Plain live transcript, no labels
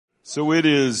So it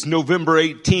is November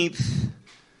 18th,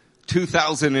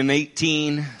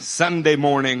 2018, Sunday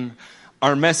morning.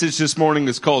 Our message this morning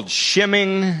is called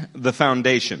Shemming the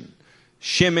Foundation.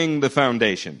 Shemming the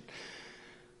Foundation.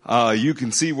 You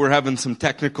can see we're having some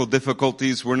technical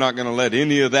difficulties. We're not going to let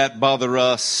any of that bother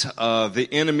us. The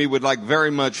enemy would like very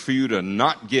much for you to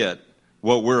not get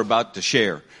what we're about to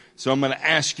share. So I'm going to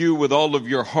ask you with all of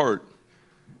your heart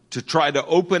to try to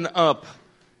open up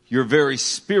your very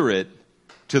spirit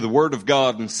to the Word of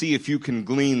God and see if you can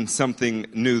glean something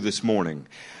new this morning.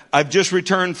 I've just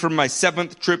returned from my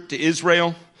 7th trip to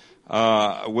Israel.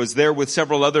 Was there with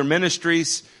several other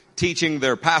ministries, teaching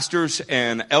their pastors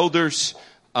and elders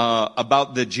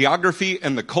about the geography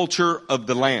and the culture of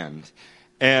the land.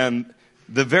 And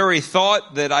the very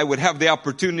thought that I would have the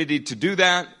opportunity to do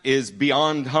that is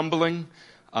beyond humbling.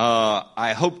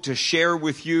 I hope to share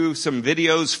with you some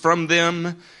videos from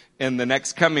them in the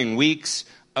next coming weeks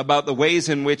about the ways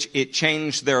in which it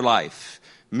changed their life.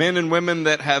 Men and women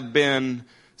that have been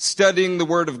studying the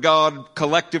Word of God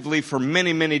collectively for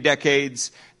many, many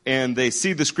decades, and they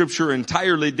see the Scripture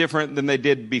entirely different than they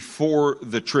did before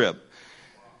the trip.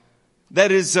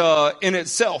 That is in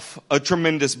itself a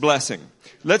tremendous blessing.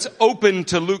 Let's open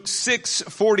to Luke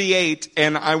 6:48,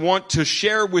 and I want to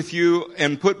share with you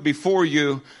and put before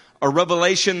you a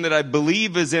revelation that I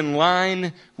believe is in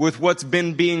line with what's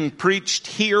been being preached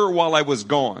here while I was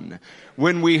gone.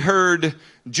 When we heard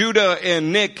Judah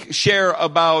and Nick share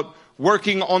about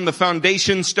working on the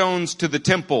foundation stones to the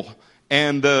temple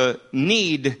and the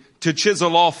need to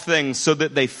chisel off things so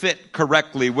that they fit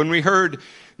correctly. When we heard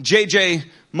JJ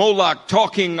Moloch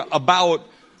talking about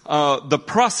the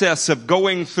process of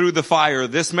going through the fire,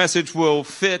 this message will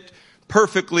fit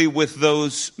perfectly with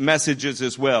those messages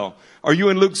as well. Are you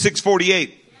in Luke 6:48?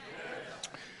 Yes.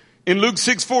 In Luke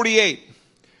 6:48,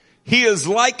 he is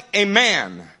like a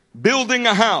man building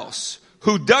a house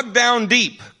who dug down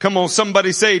deep. Come on,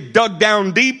 somebody say, dug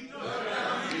down deep. Dug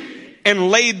down deep. And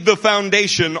laid the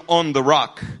foundation on the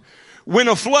rock. When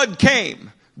a flood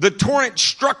came, the torrent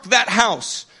struck that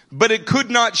house, but it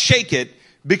could not shake it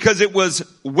because it was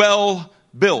well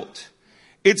built.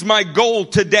 It's my goal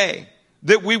today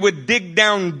that we would dig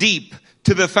down deep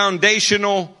to the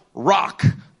foundational rock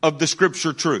of the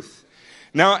Scripture truth.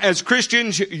 Now, as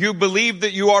Christians, you believe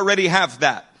that you already have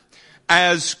that.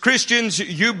 As Christians,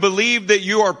 you believe that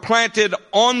you are planted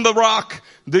on the rock,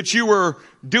 that you are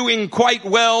doing quite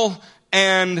well,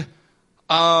 and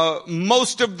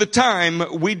most of the time,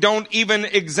 we don't even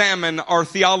examine our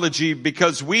theology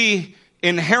because we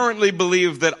inherently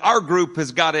believe that our group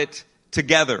has got it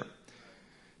together.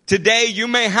 Today, you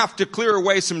may have to clear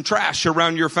away some trash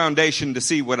around your foundation to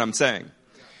see what I'm saying.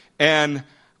 And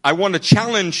I want to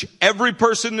challenge every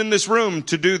person in this room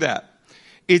to do that.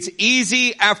 It's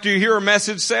easy after you hear a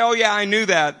message, say, oh yeah, I knew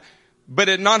that, but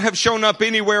it not have shown up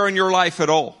anywhere in your life at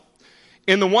all.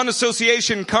 In the One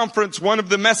Association Conference, one of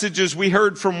the messages we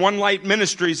heard from One Light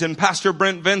Ministries and Pastor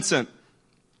Brent Vincent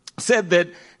said that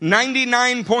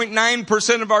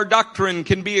 99.9% of our doctrine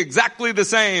can be exactly the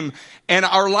same and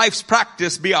our life's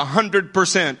practice be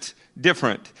 100%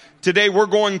 different. Today we're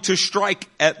going to strike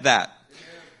at that.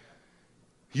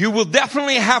 You will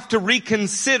definitely have to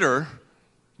reconsider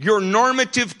your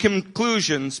normative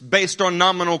conclusions based on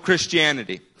nominal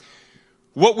Christianity.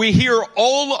 What we hear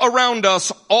all around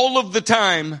us all of the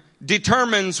time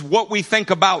determines what we think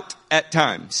about at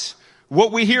times.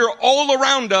 What we hear all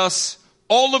around us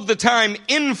all of the time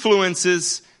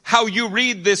influences how you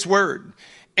read this word.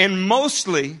 And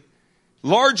mostly,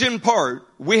 large in part,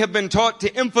 we have been taught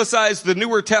to emphasize the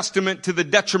Newer Testament to the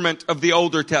detriment of the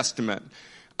Older Testament.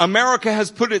 America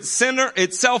has put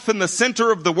itself in the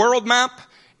center of the world map,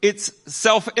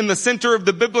 itself in the center of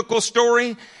the biblical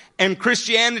story, and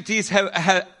Christianity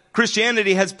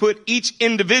has put each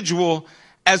individual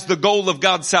as the goal of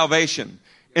God's salvation.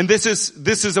 And this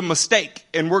is a mistake,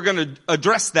 and we're going to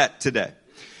address that today.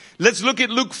 Let's look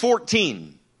at Luke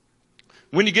 14.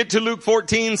 When you get to Luke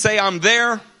 14, say, I'm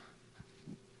there.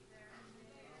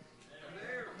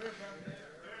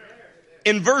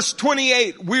 In verse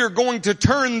 28, we are going to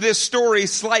turn this story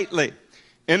slightly.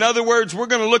 In other words, we're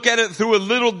going to look at it through a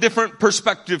little different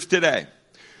perspective today.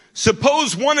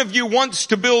 Suppose one of you wants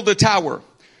to build a tower.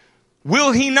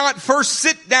 Will he not first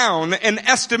sit down and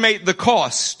estimate the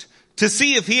cost to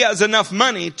see if he has enough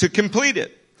money to complete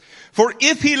it? For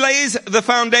if he lays the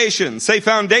foundation, say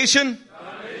foundation,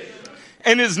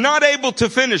 and is not able to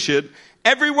finish it,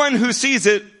 everyone who sees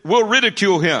it will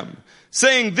ridicule him,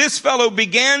 saying, this fellow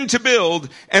began to build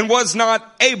and was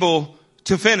not able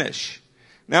to finish.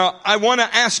 Now, I want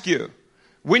to ask you,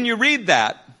 when you read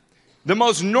that, the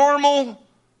most normal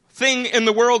thing in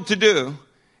the world to do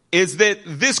is that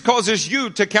this causes you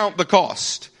to count the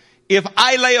cost. If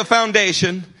I lay a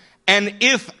foundation and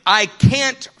if I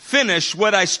can't finish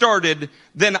what I started,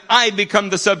 then I become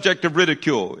the subject of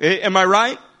ridicule. Am I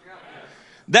right?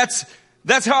 That's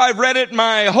how I've read it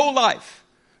my whole life.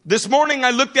 This morning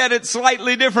I looked at it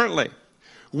slightly differently.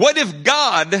 What if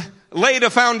God laid a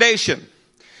foundation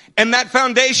and that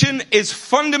foundation is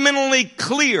fundamentally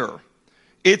clear?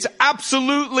 It's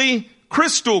absolutely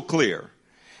crystal clear.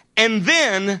 And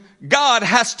then God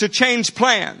has to change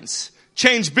plans,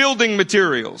 change building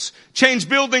materials, change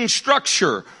building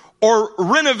structure, or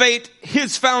renovate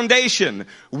his foundation.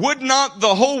 Would not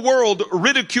the whole world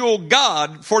ridicule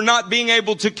God for not being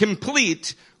able to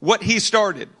complete what he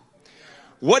started?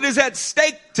 What is at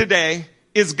stake today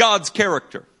is God's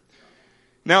character.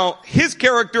 Now, his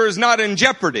character is not in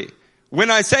jeopardy. When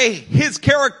I say his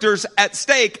character's at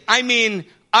stake, I mean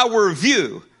our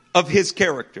view of his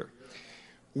character.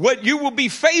 What you will be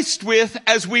faced with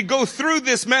as we go through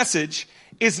this message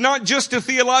is not just a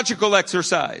theological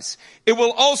exercise. It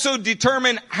will also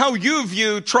determine how you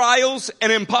view trials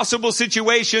and impossible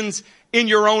situations in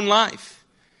your own life.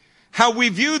 How we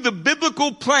view the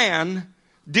biblical plan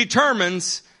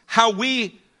determines how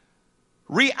we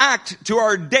react to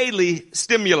our daily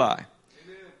stimuli.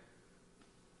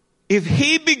 If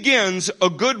he begins a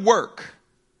good work,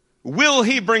 will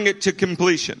he bring it to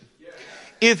completion?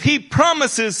 If he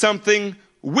promises something,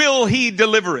 will he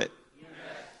deliver it?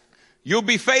 You'll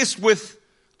be faced with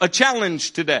a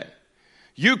challenge today.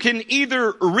 You can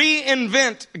either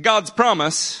reinvent God's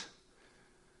promise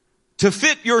to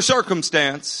fit your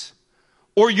circumstance,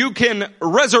 or you can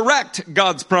resurrect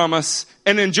God's promise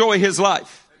and enjoy his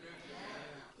life.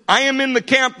 I am in the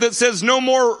camp that says no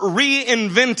more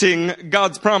reinventing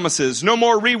God's promises, no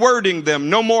more rewording them,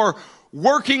 no more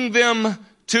working them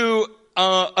to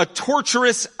a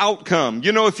torturous outcome.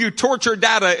 You know, if you torture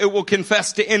data, it will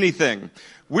confess to anything.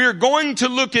 We're going to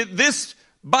look at this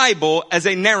Bible as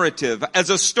a narrative, as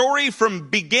a story from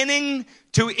beginning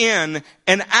to end,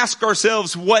 and ask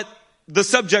ourselves what the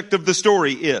subject of the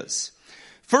story is.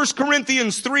 1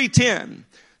 Corinthians 3:10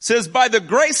 says, by the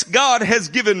grace God has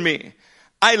given me,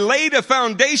 I laid a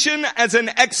foundation as an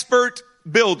expert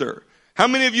builder. How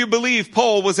many of you believe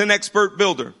Paul was an expert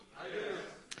builder?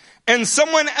 And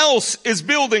someone else is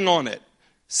building on it.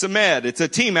 Samed, it's a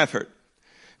team effort.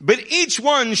 But each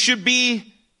one should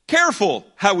be careful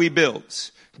how he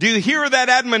builds. Do you hear that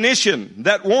admonition,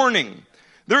 that warning?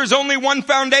 There is only one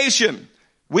foundation.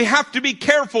 We have to be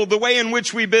careful the way in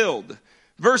which we build.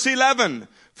 Verse 11,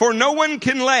 for no one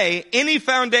can lay any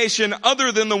foundation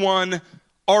other than the one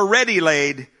already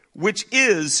laid, which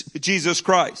is Jesus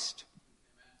Christ.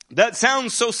 That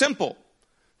sounds so simple.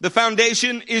 The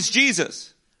foundation is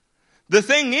Jesus. The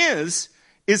thing is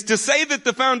to say that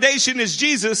the foundation is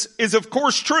Jesus is of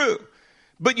course true.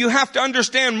 But you have to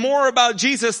understand more about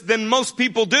Jesus than most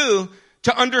people do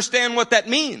to understand what that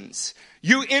means.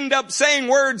 You end up saying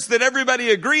words that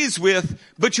everybody agrees with,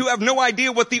 but you have no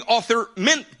idea what the author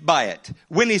meant by it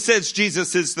when he says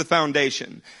Jesus is the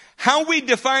foundation. How we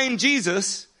define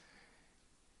Jesus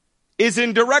is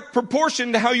in direct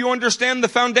proportion to how you understand the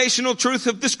foundational truth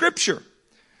of the Scripture.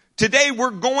 Today we're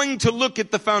going to look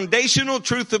at the foundational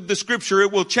truth of the Scripture.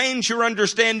 It will change your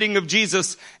understanding of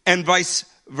Jesus and vice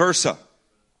versa.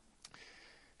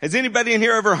 Has anybody in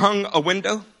here ever hung a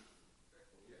window?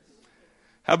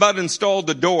 How about installed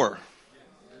a door?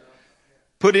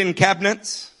 Put in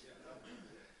cabinets?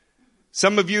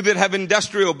 Some of you that have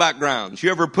industrial backgrounds, you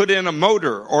ever put in a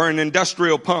motor or an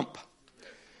industrial pump?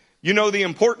 You know the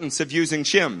importance of using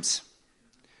shims.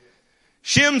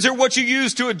 Shims are what you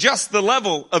use to adjust the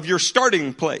level of your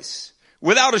starting place.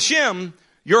 Without a shim,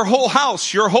 your whole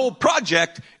house, your whole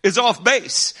project is off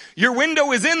base. Your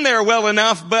window is in there well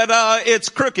enough, but it's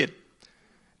crooked.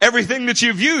 Everything that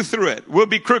you view through it will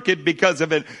be crooked because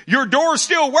of it. Your door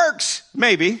still works,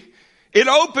 maybe. It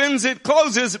opens, it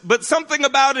closes, but something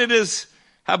about it is,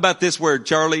 how about this word,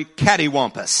 Charlie?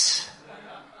 Cattywampus.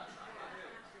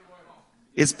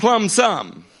 It's plumb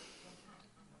some.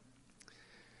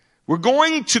 We're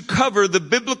going to cover the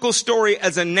biblical story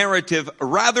as a narrative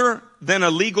rather than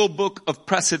a legal book of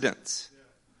precedents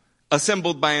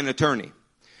assembled by an attorney.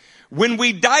 When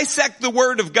we dissect the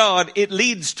Word of God, it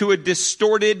leads to a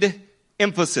distorted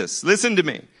emphasis. Listen to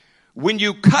me. When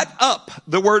you cut up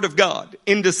the Word of God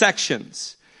into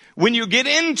sections, when you get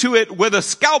into it with a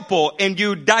scalpel and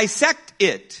you dissect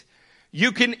it,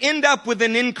 you can end up with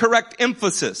an incorrect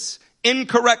emphasis,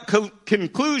 incorrect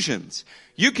conclusions.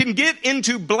 You can get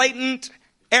into blatant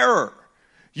error.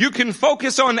 You can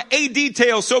focus on a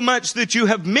detail so much that you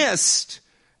have missed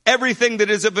everything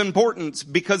that is of importance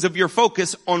because of your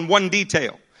focus on one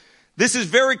detail. This is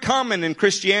very common in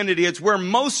Christianity. It's where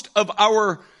most of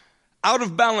our out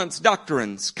of balance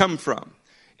doctrines come from.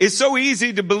 It's so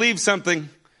easy to believe something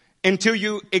until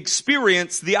you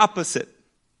experience the opposite.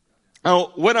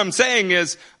 Now, what I'm saying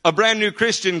is a brand new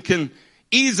Christian can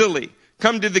easily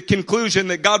come to the conclusion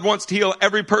that God wants to heal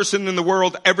every person in the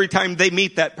world every time they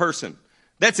meet that person.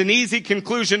 That's an easy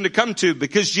conclusion to come to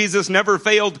because Jesus never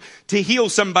failed to heal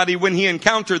somebody when he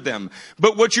encountered them.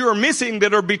 But what you are missing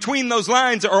that are between those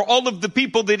lines are all of the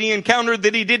people that he encountered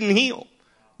that he didn't heal.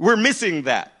 We're missing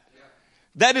that.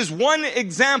 That is one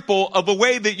example of a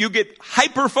way that you get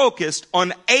hyper-focused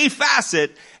on a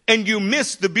facet and you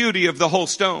miss the beauty of the whole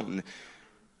stone.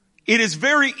 It is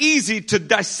very easy to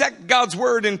dissect God's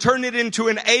word and turn it into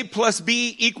an A plus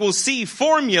B equals C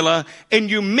formula, and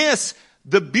you miss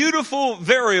the beautiful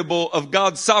variable of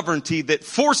God's sovereignty that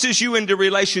forces you into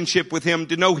relationship with him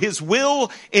to know his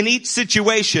will in each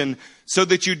situation so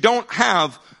that you don't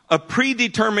have a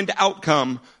predetermined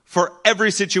outcome for every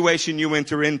situation you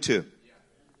enter into.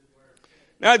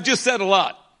 Now, I've just said a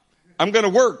lot. I'm going to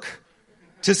work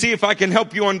to see if I can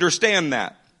help you understand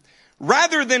that.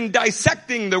 Rather than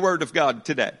dissecting the Word of God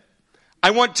today, I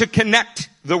want to connect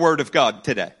the Word of God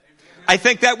today. I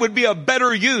think that would be a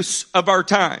better use of our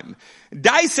time.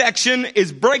 Dissection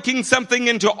is breaking something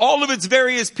into all of its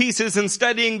various pieces and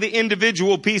studying the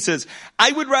individual pieces.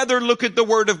 I would rather look at the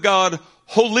Word of God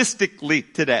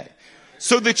holistically today,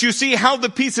 so that you see how the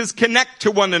pieces connect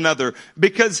to one another,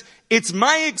 because it's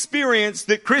my experience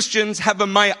that Christians have a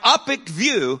myopic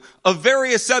view of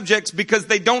various subjects because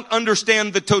they don't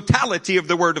understand the totality of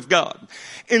the Word of God.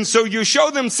 And so you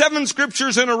show them 7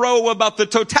 scriptures in a row about the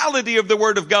totality of the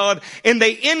Word of God, and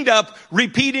they end up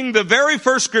repeating the very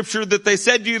first scripture that they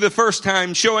said to you the first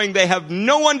time, showing they have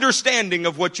no understanding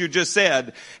of what you just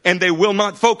said, and they will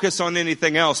not focus on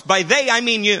anything else. By they, I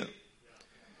mean you.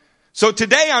 So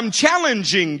today I'm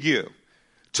challenging you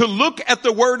to look at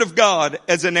the Word of God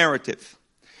as a narrative.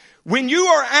 When you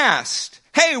are asked,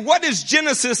 hey, what is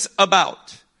Genesis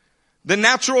about? The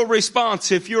natural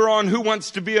response, if you're on Who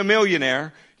Wants to Be a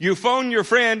Millionaire, you phone your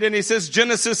friend and he says,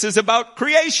 Genesis is about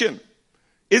creation.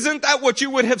 Isn't that what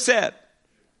you would have said?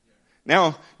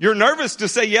 Now, you're nervous to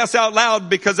say yes out loud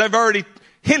because I've already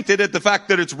hinted at the fact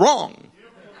that it's wrong.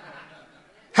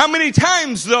 How many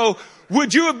times, though,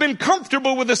 would you have been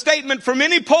comfortable with a statement from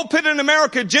any pulpit in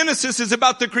America, Genesis is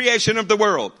about the creation of the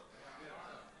world?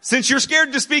 Since you're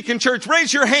scared to speak in church,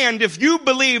 raise your hand if you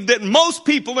believe that most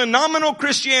people in nominal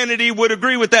Christianity would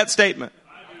agree with that statement.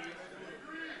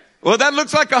 Well, that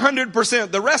looks like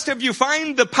 100%. The rest of you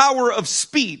find the power of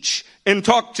speech and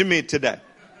talk to me today.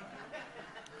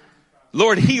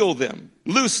 Lord, heal them.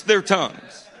 Loose their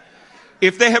tongues.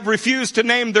 If they have refused to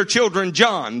name their children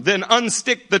John, then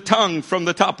unstick the tongue from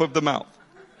the top of the mouth.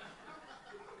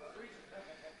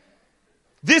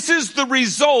 This is the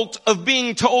result of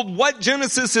being told what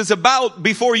Genesis is about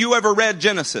before you ever read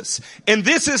Genesis. And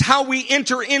this is how we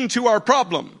enter into our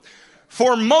problem.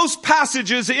 For most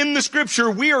passages in the scripture,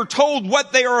 we are told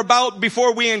what they are about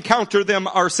before we encounter them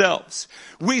ourselves.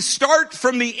 We start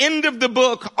from the end of the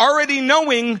book already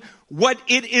knowing what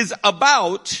it is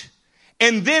about,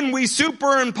 and then we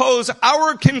superimpose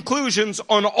our conclusions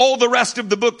on all the rest of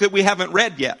the book that we haven't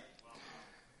read yet.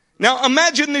 Now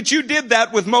imagine that you did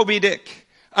that with Moby Dick.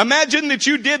 Imagine that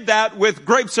you did that with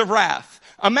Grapes of Wrath.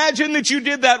 Imagine that you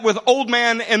did that with Old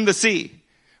Man and the Sea.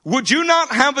 Would you not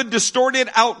have a distorted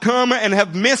outcome and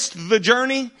have missed the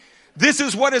journey? This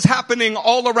is what is happening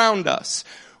all around us.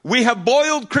 We have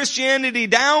boiled Christianity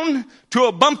down to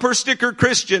a bumper sticker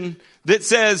Christian that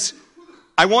says,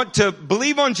 I want to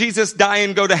believe on Jesus, die,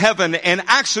 and go to heaven. And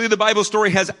actually, the Bible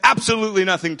story has absolutely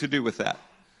nothing to do with that.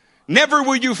 Never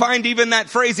will you find even that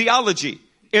phraseology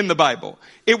in the Bible.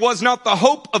 It was not the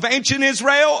hope of ancient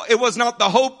Israel. It was not the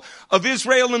hope of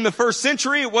Israel in the first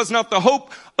century. It was not the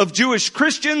hope of Jewish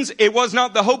Christians. It was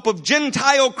not the hope of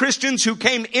Gentile Christians who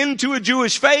came into a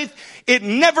Jewish faith. It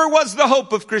never was the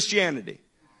hope of Christianity.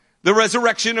 The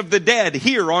resurrection of the dead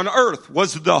here on earth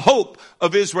was the hope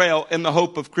of Israel and the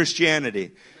hope of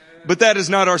Christianity. But that is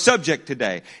not our subject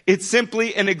today. It's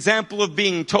simply an example of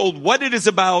being told what it is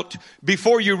about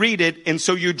before you read it, and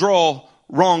so you draw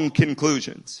wrong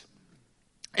conclusions.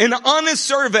 An honest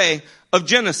survey of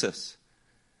Genesis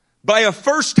by a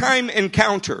first-time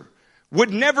encounter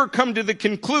would never come to the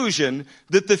conclusion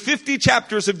that the 50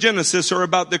 chapters of Genesis are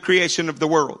about the creation of the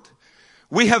world.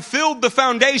 We have filled the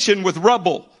foundation with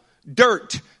rubble,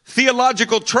 dirt,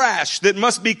 theological trash that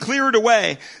must be cleared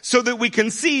away so that we can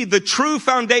see the true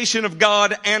foundation of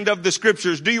God and of the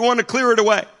scriptures. Do you want to clear it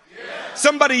away? Yes.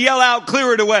 Somebody yell out,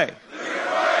 clear it away. Clear it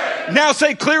away. Now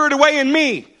say, clear it away in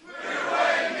me. Clear it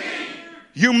away in me.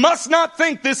 You must not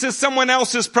think this is someone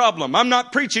else's problem. I'm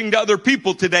not preaching to other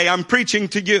people today. I'm preaching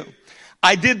to you.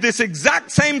 I did this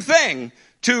exact same thing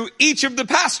to each of the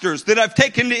pastors that I've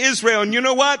taken to Israel. And you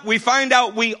know what? We find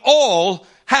out we all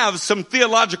have some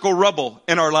theological rubble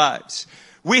in our lives.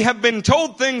 We have been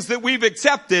told things that we've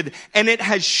accepted, and it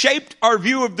has shaped our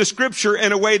view of the scripture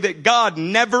in a way that God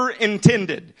never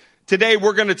intended. Today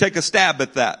we're going to take a stab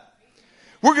at that.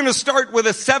 We're going to start with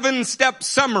a 7-step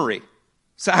summary.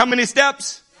 So how many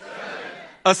steps? 7.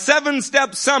 A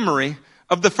 7-step summary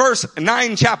of the first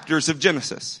 9 chapters of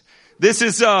Genesis. This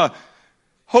is,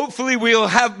 hopefully we'll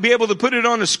be able to put it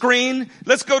on a screen.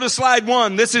 Let's go to slide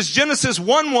 1. This is Genesis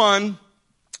 1:1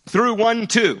 through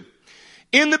 1:2.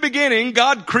 In the beginning,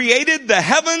 God created the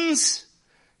heavens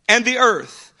and the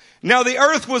earth. Now the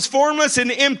earth was formless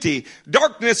and empty.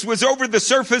 Darkness was over the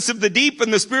surface of the deep,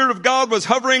 and the Spirit of God was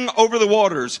hovering over the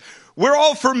waters. We're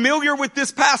all familiar with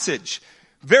this passage.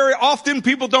 Very often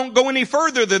people don't go any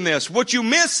further than this. What you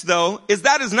miss, though, is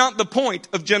that is not the point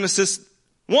of Genesis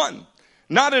 1.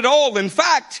 Not at all. In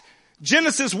fact,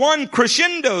 Genesis 1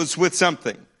 crescendos with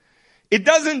something. It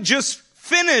doesn't just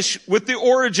finish with the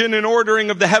origin and ordering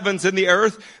of the heavens and the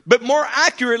earth, but more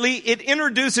accurately, it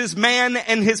introduces man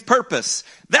and his purpose.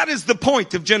 That is the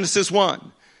point of Genesis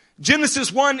 1.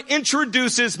 Genesis 1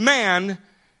 introduces man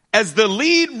as the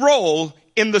lead role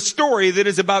in the story that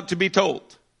is about to be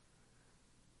told.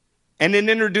 And it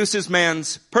introduces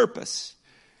man's purpose.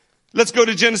 Let's go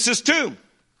to Genesis 2.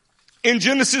 In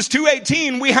Genesis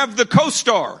 2:18, we have the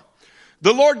co-star.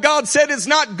 The Lord God said, it's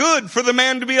not good for the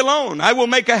man to be alone. I will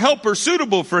make a helper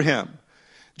suitable for him.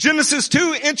 Genesis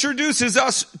 2 introduces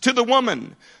us to the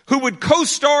woman who would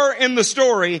co-star in the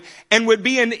story and would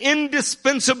be an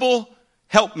indispensable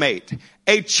helpmate.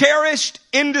 A cherished,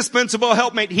 indispensable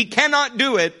helpmate. He cannot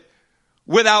do it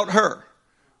without her.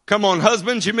 Come on,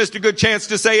 husbands, you missed a good chance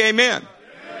to say amen.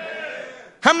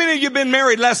 How many of you have been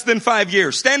married less than 5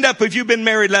 years? Stand up if you've been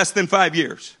married less than 5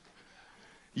 years.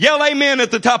 Yell amen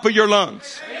at the top of your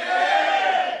lungs.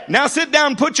 Now sit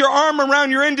down, put your arm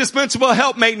around your indispensable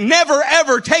helpmate. Never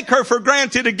ever take her for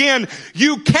granted again.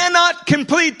 You cannot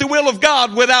complete the will of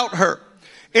God without her.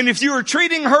 And if you are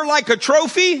treating her like a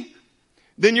trophy,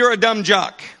 then you're a dumb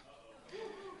jock.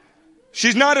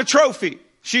 She's not a trophy.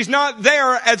 She's not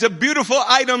there as a beautiful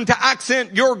item to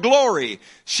accent your glory.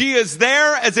 She is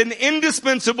there as an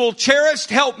indispensable, cherished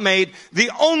helpmate,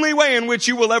 the only way in which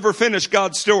you will ever finish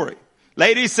God's story.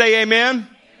 Ladies, say amen. Amen.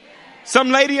 Some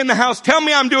lady in the house, tell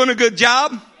me I'm doing a good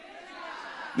job.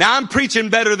 Now I'm preaching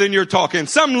better than you're talking.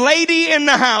 Some lady in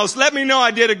the house, let me know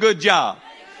I did a good job.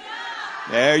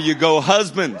 There you go,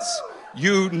 husbands.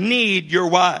 You need your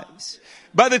wives.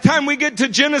 By the time we get to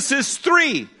Genesis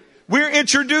 3, we're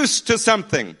introduced to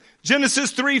something.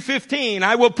 Genesis 3:15,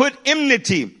 I will put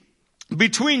enmity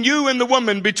between you and the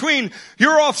woman, between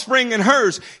your offspring and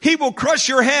hers. He will crush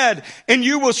your head and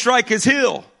you will strike his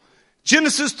heel.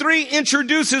 Genesis 3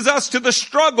 introduces us to the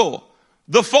struggle,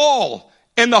 the fall,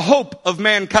 and the hope of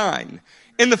mankind.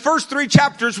 In the first 3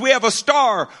 chapters, we have a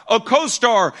star, a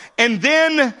co-star, and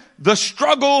then the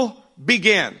struggle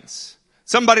begins.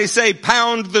 Somebody say,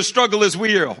 pound, the struggle is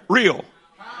real.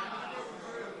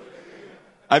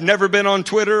 I've never been on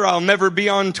Twitter. I'll never be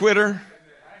on Twitter.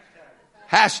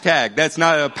 Hashtag. That's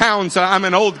not a pound, so I'm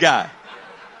an old guy.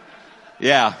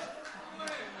 Yeah.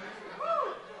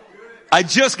 I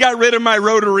just got rid of my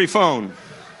rotary phone.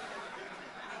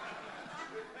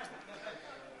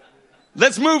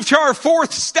 Let's move to our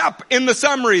 4th step in the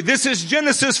summary. This is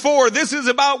Genesis 4. This is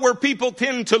about where people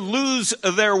tend to lose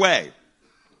their way.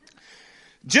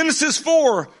 Genesis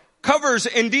 4 covers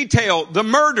in detail the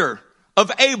murder of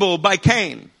Abel by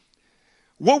Cain.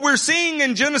 What we're seeing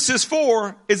in Genesis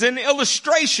 4 is an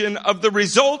illustration of the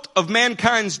result of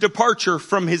mankind's departure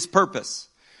from his purpose.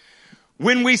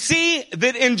 When we see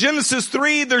that in Genesis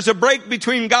 3 there's a break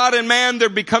between God and man, there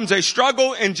becomes a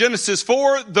struggle. In Genesis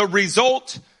 4, the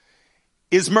result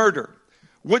is murder.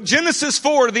 What Genesis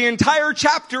 4, the entire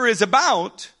chapter is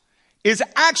about, is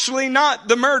actually not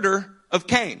the murder of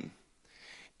Cain.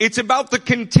 It's about the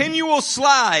continual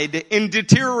slide in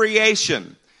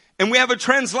deterioration. And we have a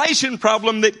translation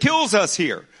problem that kills us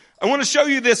here. I want to show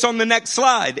you this on the next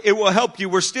slide. It will help you.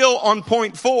 We're still on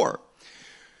point 4.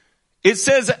 It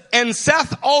says, and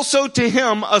Seth also to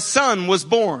him a son was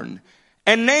born,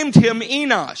 and named him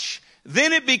Enosh.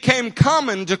 Then it became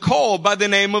common to call by the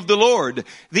name of the Lord.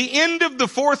 The end of the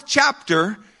 4th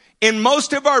chapter in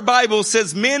most of our Bibles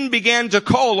says men began to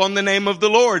call on the name of the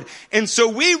Lord. And so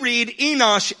we read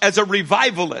Enosh as a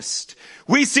revivalist.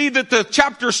 We see that the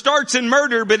chapter starts in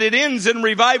murder, but it ends in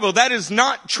revival. That is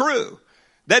not true.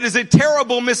 That is a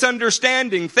terrible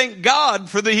misunderstanding. Thank God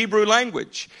for the Hebrew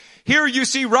language. Here you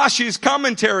see Rashi's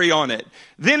commentary on it.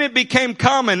 Then it became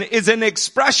common is an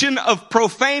expression of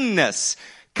profaneness.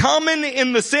 Common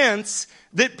in the sense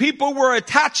that people were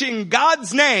attaching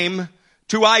God's name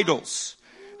to idols.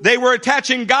 They were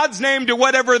attaching God's name to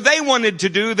whatever they wanted to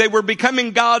do. They were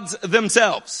becoming gods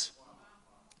themselves.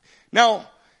 Now,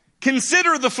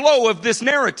 consider the flow of this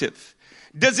narrative.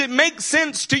 Does it make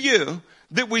sense to you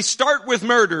that we start with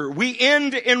murder, we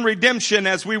end in redemption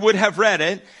as we would have read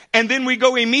it, and then we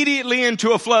go immediately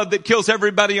into a flood that kills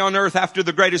everybody on earth after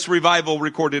the greatest revival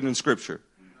recorded in Scripture?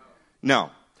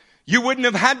 No. You wouldn't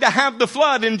have had to have the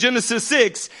flood in Genesis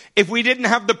 6 if we didn't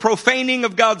have the profaning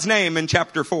of God's name in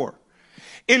chapter 4.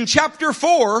 In chapter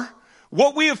 4,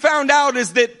 what we have found out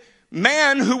is that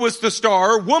man, who was the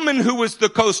star, woman, who was the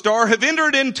co-star, have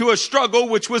entered into a struggle,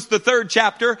 which was the 3rd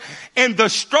chapter, and the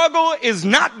struggle is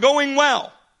not going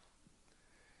well.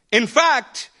 In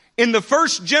fact, in the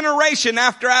first generation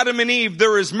after Adam and Eve,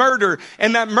 there is murder,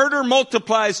 and that murder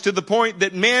multiplies to the point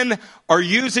that men are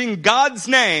using God's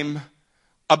name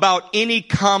about any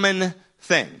common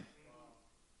thing.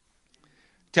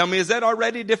 Tell me, is that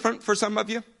already different for some of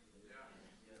you?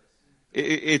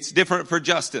 It's different for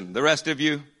Justin. The rest of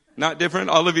you, not different?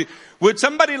 All of you. Would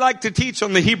somebody like to teach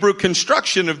on the Hebrew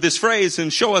construction of this phrase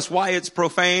and show us why it's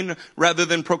profane rather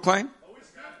than proclaim?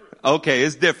 Okay,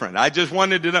 it's different. I just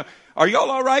wanted to know. Are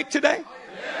y'all all right today?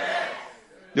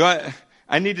 Do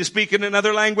I need to speak in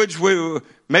another language,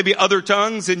 maybe other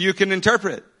tongues, and you can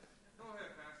interpret?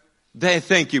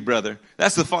 Thank you, brother.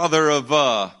 That's the father of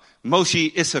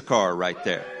Moshe Issachar right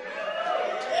there.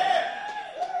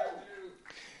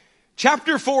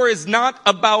 Chapter 4 is not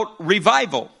about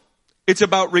revival. It's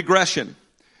about regression.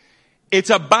 It's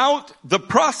about the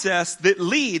process that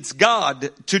leads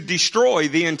God to destroy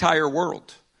the entire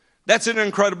world. That's an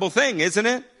incredible thing, isn't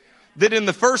it? That in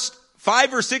the first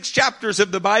 5 or 6 chapters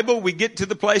of the Bible, we get to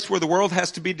the place where the world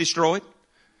has to be destroyed.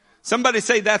 Somebody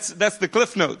say that's the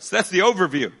Cliff Notes. That's the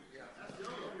overview.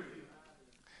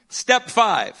 Step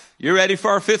 5. You ready for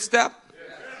our 5th step?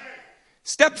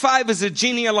 Step 5 is a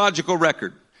genealogical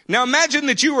record. Now imagine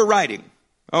that you were writing,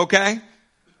 okay?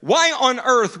 Why on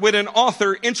earth would an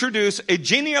author introduce a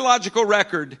genealogical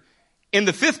record in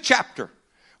the 5th chapter?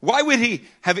 Why would he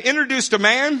have introduced a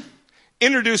man,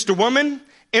 introduced a woman,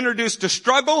 introduced a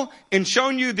struggle, and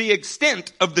shown you the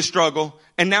extent of the struggle,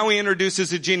 and now he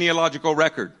introduces a genealogical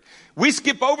record? We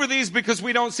skip over these because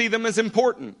we don't see them as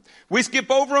important. We skip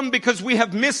over them because we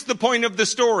have missed the point of the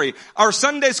story. Our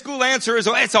Sunday school answer is,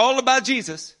 it's all about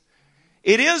Jesus.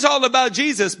 It is all about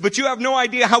Jesus, but you have no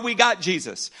idea how we got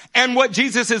Jesus and what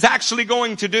Jesus is actually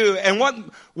going to do and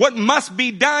what must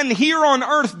be done here on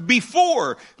earth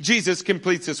before Jesus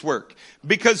completes his work.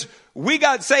 Because we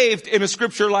got saved in a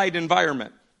scripture light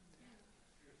environment.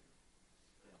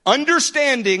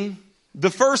 Understanding the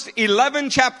first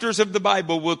 11 chapters of the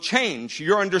Bible will change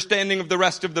your understanding of the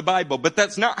rest of the Bible, but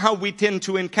that's not how we tend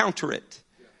to encounter it.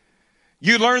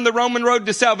 You learn the Roman road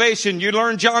to salvation. You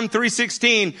learn John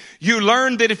 3:16. You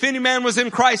learn that if any man was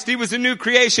in Christ, he was a new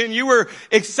creation. You were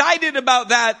excited about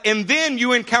that, and then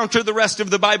you encounter the rest of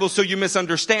the Bible, so you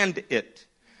misunderstand it.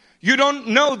 You don't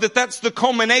know that that's the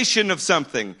culmination of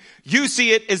something. You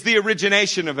see it as the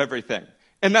origination of everything,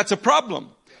 and that's a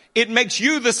problem. It makes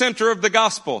you the center of the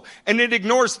gospel, and it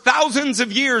ignores thousands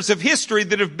of years of history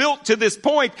that have built to this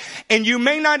point, and you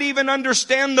may not even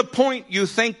understand the point you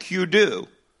think you do,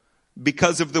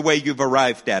 because of the way you've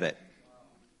arrived at it.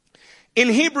 In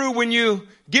Hebrew, when you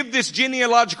give this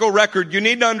genealogical record, you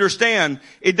need to understand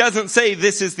it doesn't say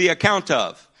this is the account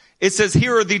of. It says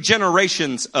here are the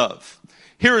generations of.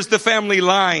 Here is the family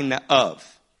line of.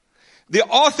 The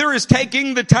author is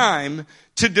taking the time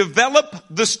to develop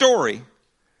the story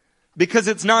because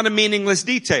it's not a meaningless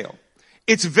detail.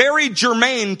 It's very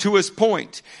germane to his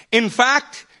point. In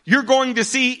fact, you're going to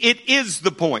see it is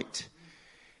the point.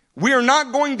 We are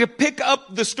not going to pick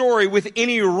up the story with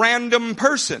any random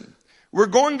person. We're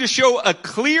going to show a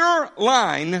clear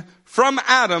line from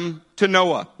Adam to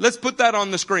Noah. Let's put that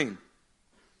on the screen.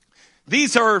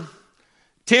 These are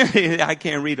 10, I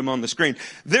can't read them on the screen.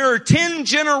 There are 10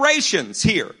 generations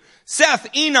here.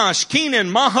 Seth, Enosh, Kenan,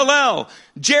 Mahalalel,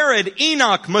 Jared,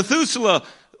 Enoch, Methuselah,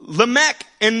 Lamech,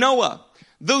 and Noah.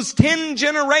 Those 10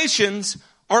 generations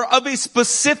are of a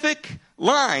specific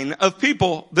line of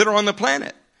people that are on the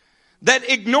planet. That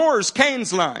ignores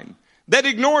Cain's line. That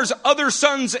ignores other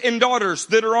sons and daughters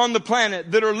that are on the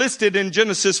planet that are listed in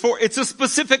Genesis 4. It's a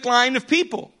specific line of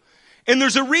people. And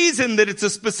there's a reason that it's a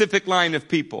specific line of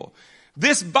people.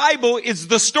 This Bible is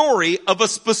the story of a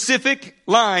specific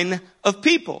line of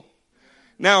people.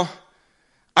 Now,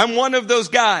 I'm one of those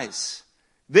guys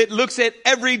that looks at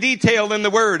every detail in the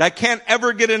Word. I can't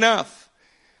ever get enough.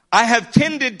 I have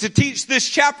tended to teach this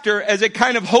chapter as a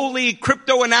kind of holy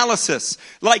crypto-analysis,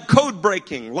 like code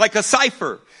breaking, like a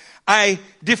cipher. I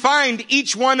defined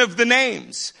each one of the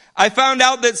names. I found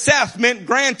out that Seth meant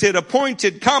granted,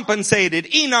 appointed, compensated.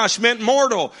 Enosh meant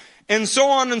mortal, and so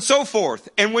on and so forth.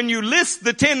 And when you list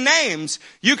the 10 names,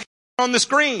 you can see on the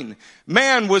screen.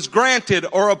 Man was granted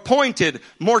or appointed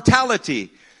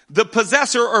mortality. The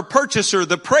possessor or purchaser,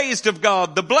 the praised of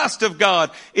God, the blessed of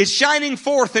God, is shining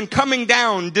forth and coming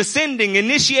down, descending,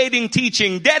 initiating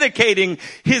teaching, dedicating.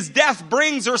 His death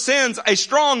brings or sends a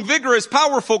strong, vigorous,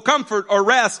 powerful comfort or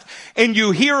rest, and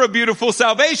you hear a beautiful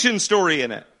salvation story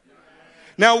in it.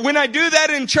 Now, when I do that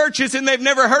in churches and they've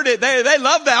never heard it, they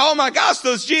love that. Oh my gosh,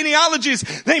 those genealogies,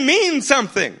 they mean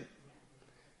something.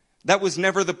 That was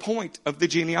never the point of the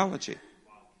genealogy.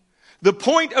 The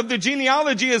point of the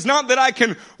genealogy is not that I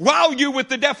can wow you with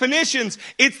the definitions.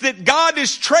 It's that God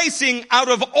is tracing out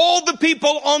of all the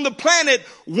people on the planet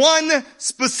one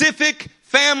specific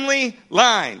family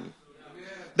line.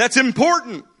 That's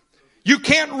important. You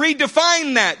can't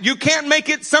redefine that. You can't make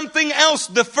it something else.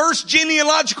 The first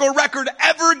genealogical record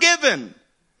ever given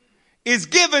is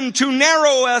given to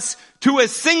narrow us to a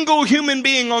single human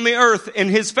being on the earth and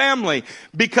his family,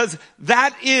 because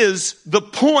that is the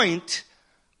point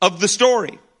of the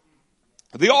story.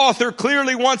 The author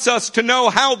clearly wants us to know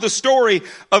how the story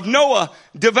of Noah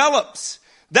develops.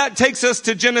 That takes us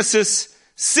to Genesis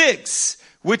 6,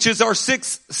 which is our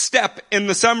 6th step in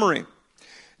the summary.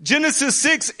 Genesis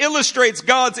 6 illustrates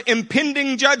God's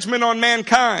impending judgment on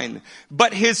mankind,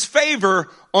 but his favor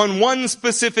on one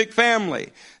specific family.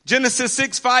 Genesis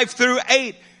 6, 5 through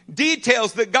 8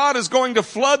 details that God is going to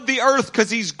flood the earth because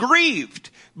he's grieved.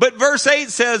 But verse 8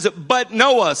 says, but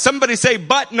Noah. Somebody say,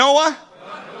 but Noah.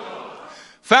 But Noah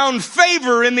found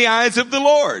favor in the eyes of the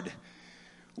Lord.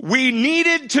 We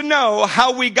needed to know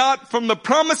how we got from the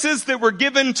promises that were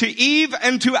given to Eve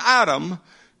and to Adam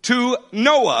to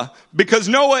Noah, because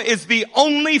Noah is the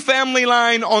only family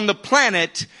line on the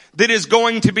planet that is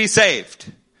going to be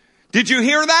saved. Did you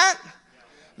hear that?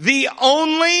 The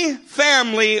only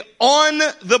family on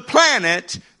the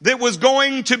planet that was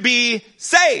going to be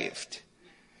saved.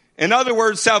 In other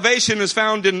words, salvation is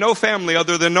found in no family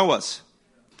other than Noah's.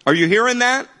 Are you hearing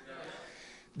that?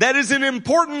 That is an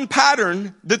important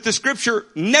pattern that the scripture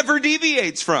never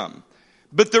deviates from.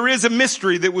 But there is a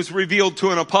mystery that was revealed to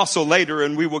an apostle later,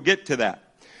 and we will get to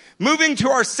that. Moving to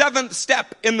our 7th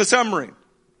step in the summary.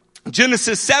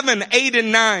 Genesis 7, 8,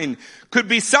 and 9 could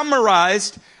be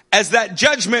summarized as that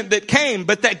judgment that came,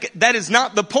 but that is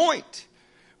not the point.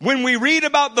 When we read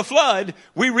about the flood,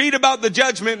 we read about the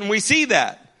judgment and we see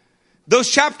that. Those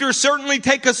chapters certainly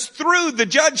take us through the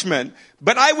judgment,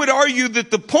 but I would argue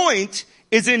that the point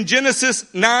is in Genesis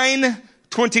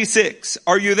 9:26.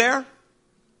 Are you there?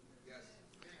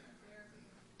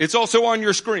 It's also on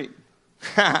your screen.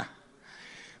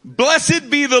 Blessed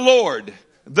be the Lord,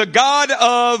 the God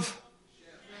of...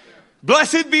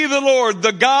 Blessed be the Lord,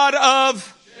 the God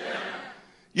of...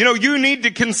 You know, you need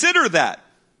to consider that.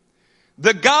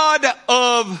 The God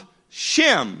of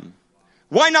Shem.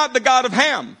 Why not the God of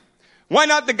Ham? Why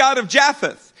not the God of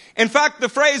Japheth? In fact, the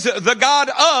phrase, the God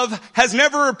of, has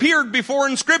never appeared before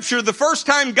in Scripture. The first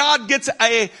time God gets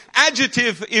an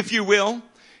adjective, if you will,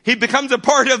 he becomes a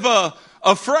part of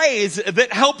a phrase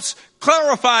that helps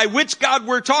clarify which God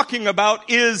we're talking about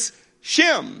is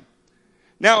Shem.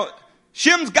 Now,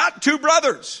 Shem's got 2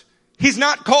 brothers. He's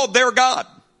not called their God.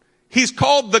 He's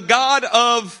called the God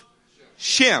of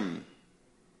Shem.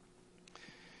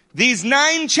 These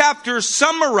 9 chapters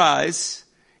summarized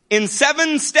in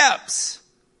 7 steps,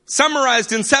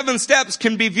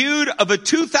 can be viewed of a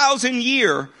 2,000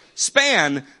 year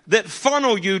span that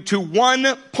funnel you to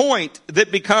one point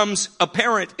that becomes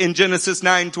apparent in Genesis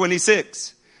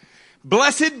 9:26.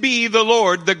 Blessed be the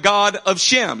Lord, the God of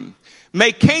Shem.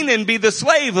 May Canaan be the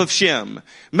slave of Shem.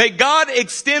 May God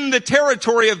extend the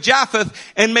territory of Japheth,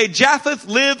 and may Japheth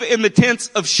live in the tents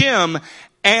of Shem,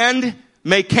 and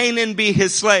may Canaan be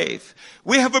his slave.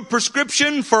 We have a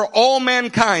prescription for all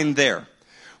mankind there.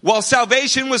 While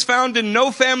salvation was found in no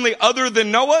family other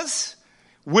than Noah's,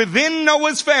 within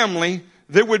Noah's family,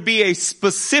 there would be a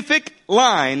specific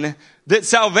line that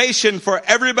salvation for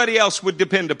everybody else would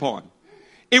depend upon.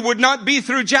 It would not be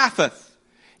through Japheth.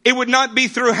 It would not be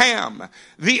through Ham.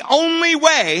 The only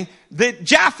way that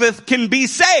Japheth can be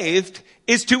saved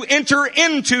is to enter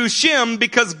into Shem,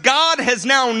 because God has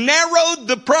now narrowed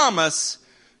the promise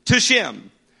to Shem.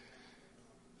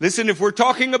 Listen, if we're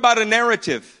talking about a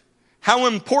narrative, how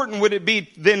important would it be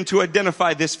then to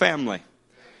identify this family?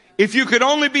 If you could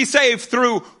only be saved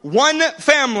through one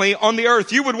family on the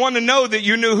earth, you would want to know that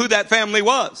you knew who that family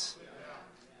was.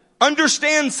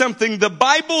 Understand something. The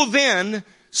Bible then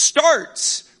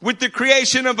starts with the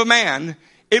creation of a man.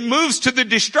 It moves to the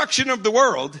destruction of the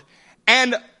world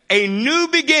and a new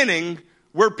beginning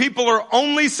where people are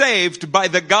only saved by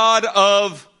the God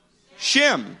of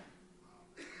Shem.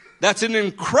 That's an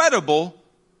incredible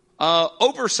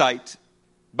oversight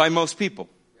by most people.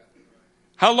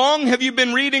 How long have you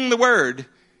been reading the Word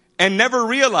and never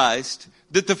realized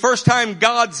that the first time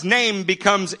God's name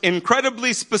becomes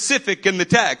incredibly specific in the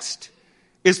text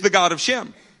is the God of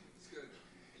Shem?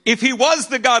 If he was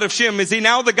the God of Shem, is he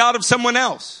now the God of someone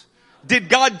else? Did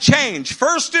God change?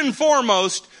 First and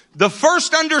foremost, the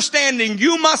first understanding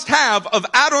you must have of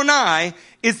Adonai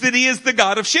is that he is the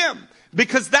God of Shem,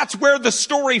 because that's where the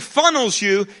story funnels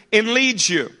you and leads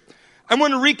you. I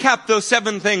want to recap those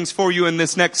 7 things for you in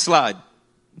this next slide.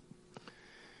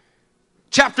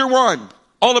 Chapter 1,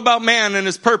 all about man and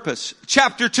his purpose.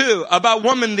 Chapter 2, about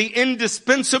woman, the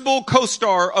indispensable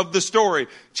co-star of the story.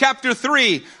 Chapter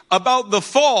 3, about the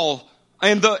fall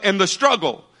and the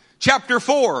struggle. Chapter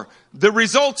 4, the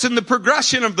results and the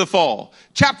progression of the fall.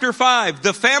 Chapter 5,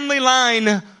 the family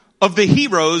line of the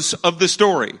heroes of the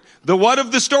story. The what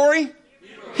of the story?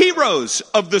 Heroes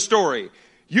of the story.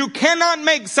 You cannot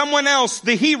make someone else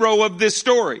the hero of this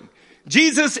story.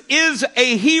 Jesus is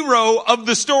a hero of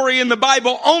the story in the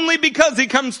Bible only because he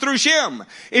comes through Shem.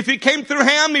 If he came through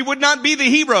Ham, he would not be the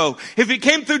hero. If he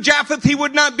came through Japheth, he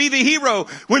would not be the hero.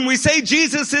 When we say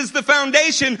Jesus is the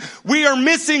foundation, we are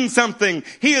missing something.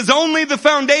 He is only the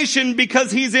foundation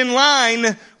because he's in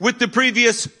line with the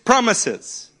previous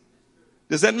promises.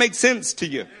 Does that make sense to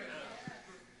you?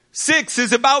 6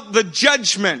 is about the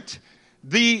judgment.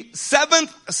 The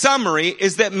 7th summary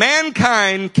is that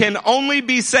mankind can only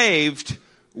be saved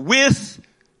with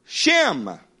Shem.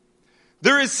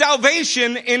 There is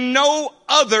salvation in no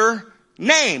other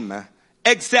name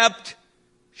except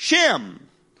Shem.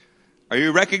 Are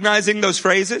you recognizing those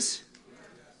phrases?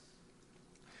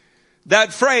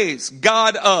 That phrase,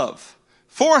 God of,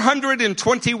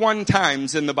 421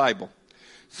 times in the Bible.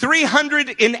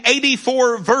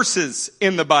 384 verses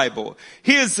in the Bible.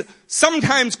 He is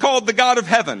sometimes called the God of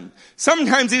heaven.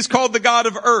 Sometimes he's called the God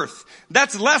of earth.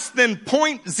 That's less than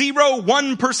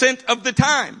 0.01% of the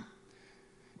time.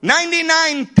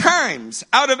 99 times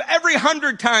out of every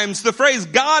 100 times the phrase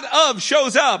God of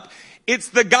shows up. It's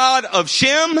the God of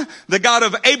Shem, the God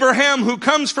of Abraham who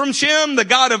comes from Shem, the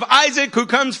God of Isaac who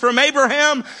comes from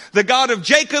Abraham, the God of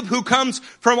Jacob who comes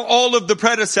from all of the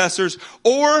predecessors,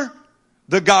 or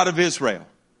the God of Israel.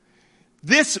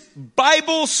 This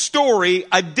Bible story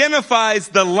identifies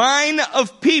the line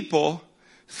of people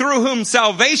through whom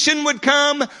salvation would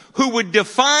come, who would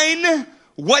define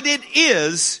what it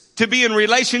is to be in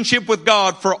relationship with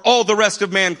God for all the rest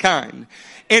of mankind.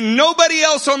 And nobody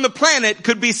else on the planet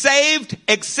could be saved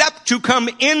except to come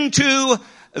into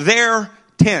their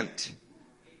tent.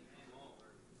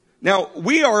 Now,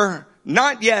 we are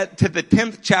not yet to the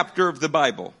 10th chapter of the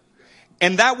Bible.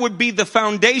 And that would be the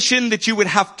foundation that you would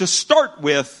have to start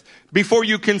with before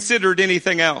you considered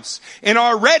anything else. And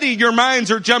already your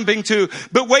minds are jumping to,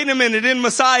 but wait a minute, in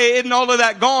Messiah, isn't all of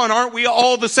that gone? Aren't we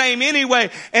all the same anyway?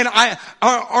 And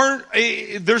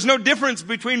there's no difference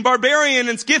between barbarian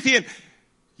and Scythian.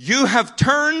 You have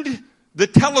turned the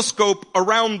telescope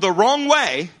around the wrong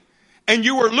way, and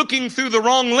you are looking through the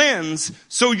wrong lens,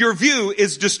 so your view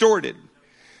is distorted.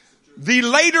 The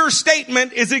later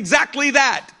statement is exactly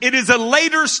that. It is a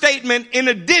later statement in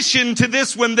addition to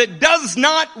this one that does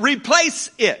not replace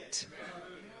it.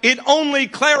 It only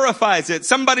clarifies it.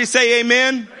 Somebody say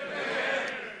amen. Amen.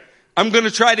 I'm going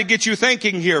to try to get you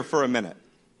thinking here for a minute.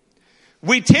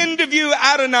 We tend to view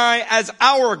Adonai as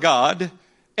our God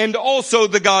and also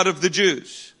the God of the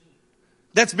Jews.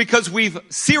 That's because we've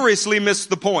seriously missed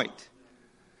the point.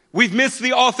 We've missed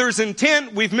the author's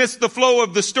intent. We've missed the flow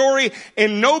of the story.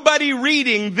 And nobody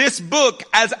reading this book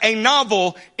as a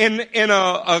novel in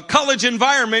a college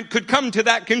environment could come to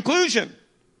that conclusion.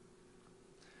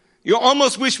 You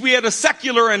almost wish we had a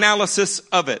secular analysis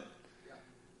of it.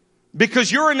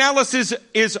 Because your analysis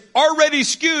is already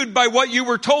skewed by what you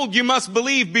were told you must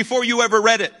believe before you ever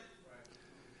read it.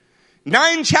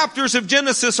 9 chapters of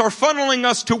Genesis are funneling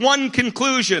us to one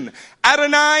conclusion.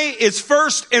 Adonai is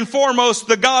first and foremost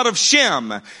the God of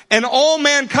Shem, and all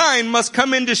mankind must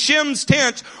come into Shem's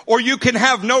tent or you can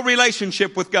have no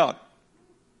relationship with God.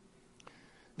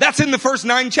 That's in the first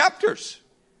 9 chapters.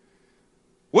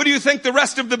 What do you think the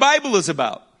rest of the Bible is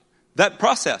about? That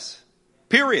process.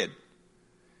 Period.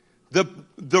 The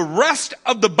rest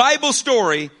of the Bible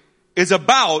story is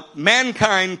about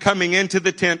mankind coming into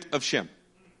the tent of Shem.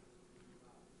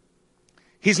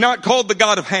 He's not called the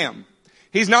God of Ham.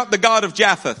 He's not the God of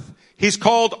Japheth. He's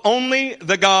called only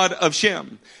the God of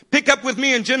Shem. Pick up with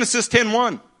me in Genesis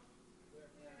 10:1.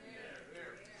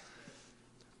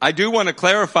 I do want to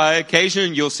clarify,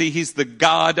 occasionally you'll see he's the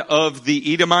God of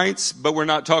the Edomites, but we're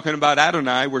not talking about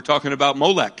Adonai, we're talking about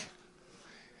Molech.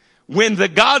 When the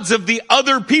gods of the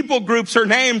other people groups are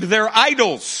named, they're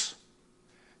idols.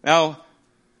 Now,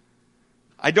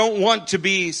 I don't want to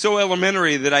be so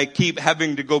elementary that I keep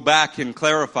having to go back and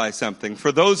clarify something.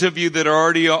 For those of you that are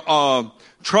already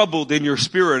troubled in your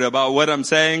spirit about what I'm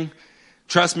saying,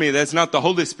 trust me, that's not the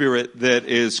Holy Spirit that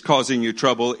is causing you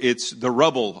trouble. It's the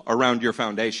rubble around your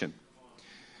foundation.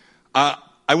 I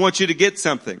want you to get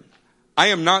something. I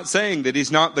am not saying that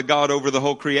he's not the God over the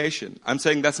whole creation. I'm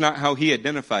saying that's not how he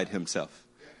identified himself.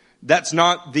 That's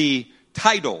not the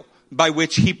title by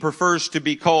which he prefers to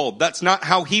be called. That's not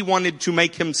how he wanted to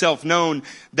make himself known.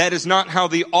 That is not how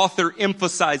the author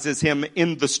emphasizes him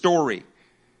in the story.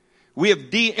 We have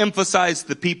de-emphasized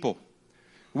the people.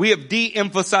 We have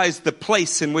de-emphasized the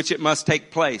place in which it must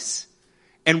take place.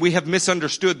 And we have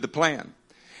misunderstood the plan.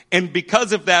 And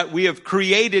because of that, we have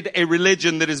created a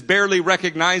religion that is barely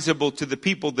recognizable to the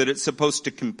people that it's supposed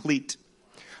to complete.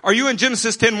 Are you in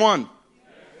Genesis 10:1?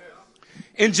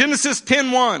 In Genesis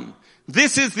 10:1,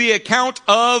 this is the account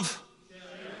of Shem.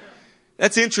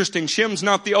 That's interesting. Shem's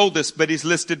not the oldest, but he's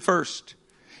listed first.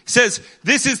 It says,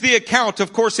 this is the account.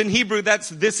 Of course, in Hebrew,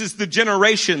 this is the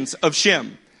generations of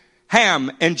Shem,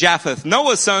 Ham, and Japheth,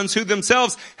 Noah's sons, who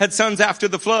themselves had sons after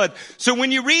the flood. So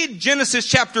when you read Genesis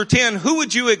chapter 10, who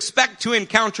would you expect to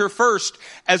encounter first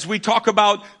as we talk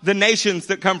about the nations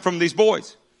that come from these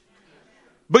boys?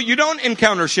 But you don't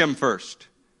encounter Shem first.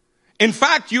 In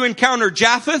fact, you encounter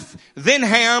Japheth, then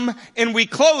Ham, and we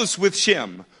close with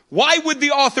Shem. Why would the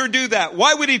author do that?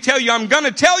 Why would he tell you, I'm going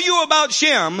to tell you about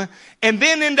Shem, and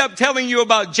then end up telling you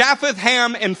about Japheth,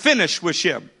 Ham, and finish with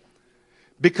Shem?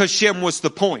 Because Shem was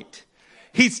the point.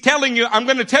 He's telling you, I'm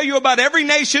going to tell you about every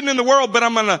nation in the world, but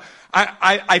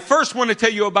I first want to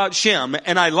tell you about Shem,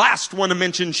 and I last want to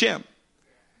mention Shem.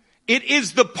 It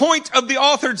is the point of the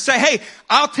author to say, hey,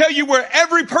 I'll tell you where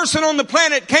every person on the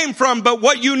planet came from, but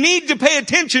what you need to pay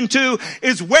attention to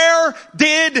is where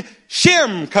did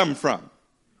Shem come from?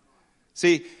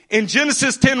 See, in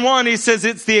Genesis 10:1, he says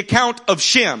it's the account of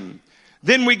Shem.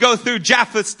 Then we go through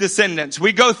Japheth's descendants.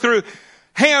 We go through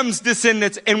Ham's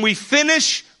descendants, and we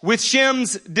finish with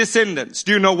Shem's descendants.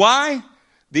 Do you know why?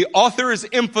 The author is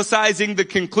emphasizing the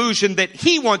conclusion that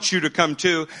he wants you to come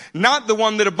to, not the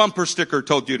one that a bumper sticker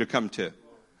told you to come to.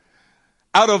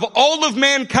 Out of all of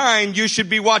mankind, you should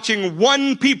be watching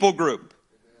one people group,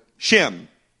 Shem.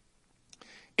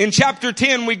 In chapter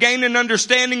 10, we gain an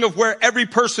understanding of where every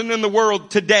person in the world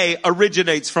today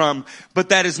originates from, but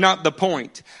that is not the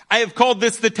point. I have called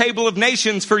this the Table of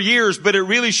Nations for years, but it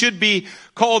really should be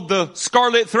called the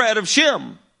Scarlet Thread of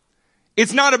Shem.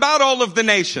 It's not about all of the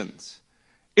nations.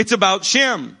 It's about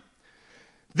Shem.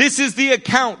 This is the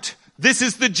account. This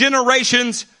is the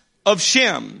generations of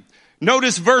Shem.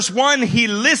 Notice verse 1, he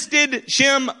listed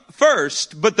Shem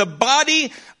first, but the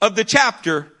body of the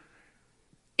chapter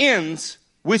ends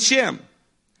with Shem.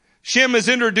 Shem is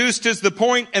introduced as the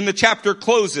point, and the chapter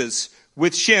closes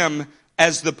with Shem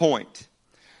as the point.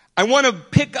 I want to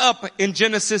pick up in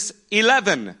Genesis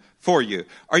 11 for you.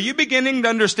 Are you beginning to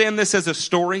understand this as a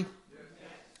story?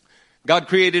 God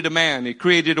created a man. He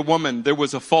created a woman. There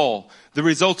was a fall. The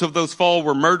results of those fall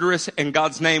were murderous, and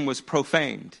God's name was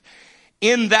profaned.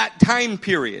 In that time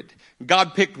period,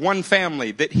 God picked one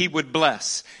family that he would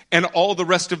bless, and all the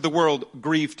rest of the world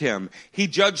grieved him. He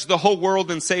judged the whole world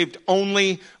and saved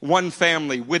only one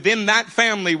family. Within that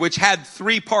family, which had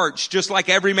three parts, just like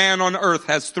every man on earth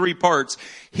has three parts,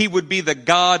 he would be the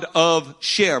God of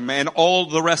Shem, and all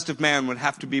the rest of man would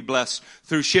have to be blessed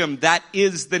through Shem. That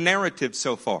is the narrative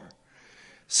so far.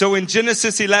 So in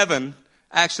Genesis 11,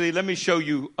 actually, let me show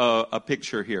you a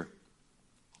picture here.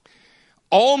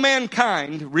 All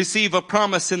mankind receive a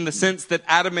promise in the sense that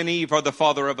Adam and Eve are the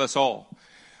father of us all.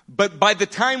 But by the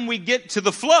time we get to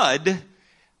the flood,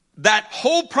 that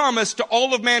whole promise to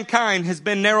all of mankind has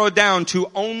been narrowed down to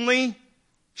only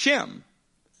Shem.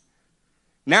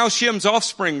 Now Shem's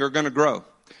offspring are going to grow.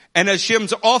 And as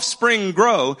Shem's offspring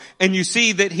grow, and you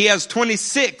see that he has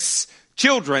 26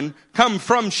 children come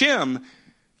from Shem,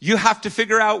 you have to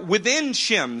figure out within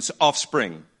Shem's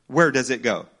offspring, where does it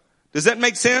go? Does that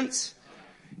make sense?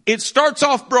 It starts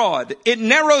off broad. It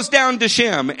narrows down to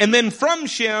Shem. And then from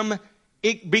Shem,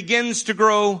 it begins to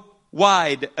grow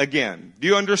wide again. Do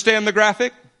you understand the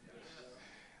graphic?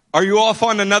 Are you off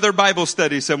on another Bible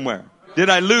study somewhere? Did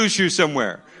I lose you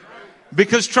somewhere?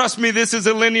 Because trust me, this is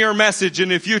a linear message,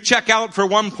 and if you check out for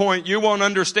one point, you won't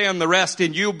understand the rest,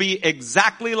 and you'll be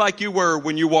exactly like you were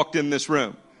when you walked in this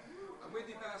room. I'm with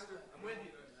you, Pastor. I'm with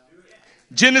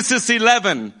you. Genesis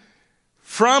 11.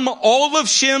 From all of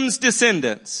Shem's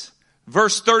descendants,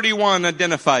 verse 31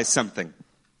 identifies something.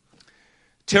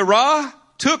 Terah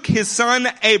took his son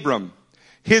Abram,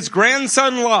 his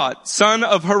grandson Lot, son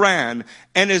of Haran,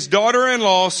 and his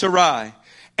daughter-in-law Sarai,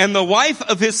 and the wife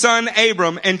of his son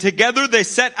Abram, and together they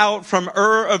set out from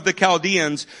Ur of the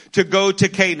Chaldeans to go to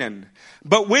Canaan.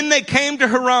 But when they came to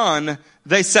Haran,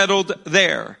 they settled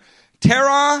there.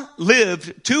 Terah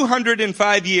lived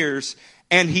 205 years,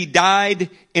 and he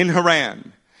died in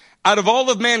Haran. Out of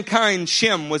all of mankind,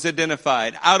 Shem was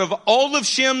identified. Out of all of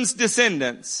Shem's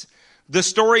descendants, the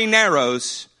story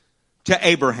narrows to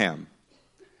Abraham.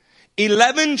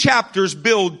 11 chapters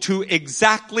build to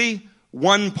exactly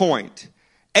one point.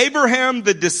 Abraham,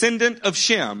 the descendant of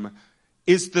Shem,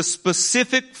 is the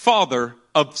specific father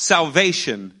of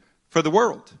salvation for the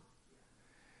world.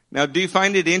 Now, do you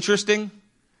find it interesting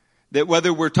that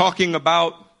whether we're talking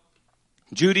about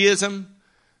Judaism,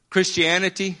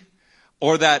 Christianity,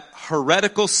 or that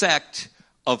heretical sect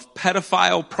of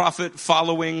pedophile,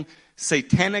 prophet-following,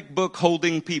 satanic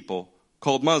book-holding people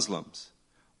called Muslims,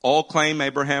 all claim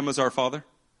Abraham as our father?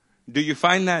 Do you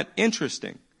find that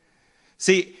interesting?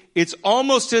 See, it's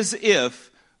almost as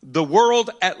if the world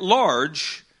at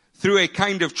large, through a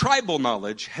kind of tribal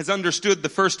knowledge, has understood the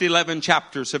first 11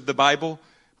 chapters of the Bible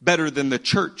better than the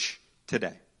church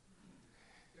today.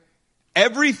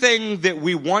 Everything that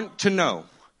we want to know,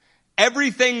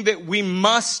 everything that we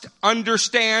must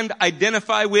understand,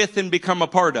 identify with, and become a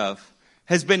part of,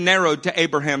 has been narrowed to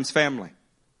Abraham's family.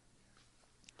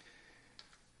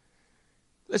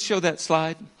 Let's show that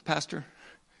slide, Pastor.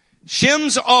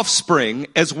 Shem's offspring,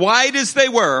 as wide as they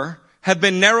were, have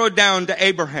been narrowed down to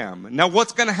Abraham. Now,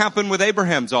 what's going to happen with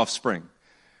Abraham's offspring?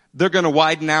 They're going to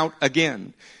widen out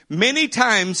again. Many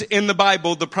times in the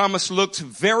Bible, the promise looks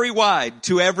very wide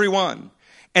to everyone.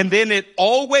 And then it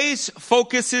always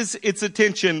focuses its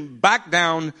attention back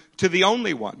down to the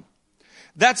only one.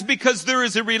 That's because there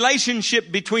is a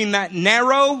relationship between that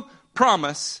narrow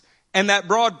promise and that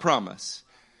broad promise.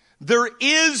 There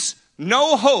is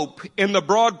no hope in the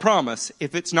broad promise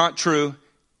if it's not true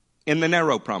in the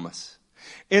narrow promise.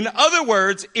 In other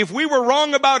words, if we were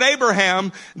wrong about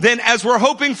Abraham, then as we're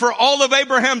hoping for all of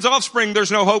Abraham's offspring, there's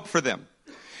no hope for them.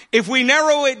 If we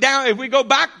narrow it down, if we go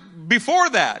back before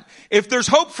that, if there's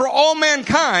hope for all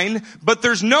mankind, but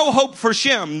there's no hope for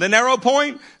Shem, the narrow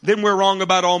point, then we're wrong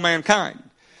about all mankind.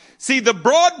 See, the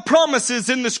broad promises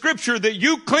in the scripture that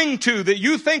you cling to, that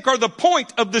you think are the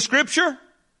point of the scripture,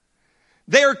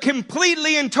 they are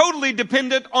completely and totally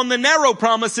dependent on the narrow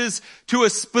promises to a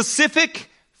specific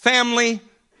family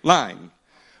line.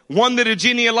 One that a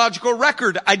genealogical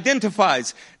record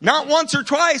identifies. Not once or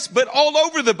twice, but all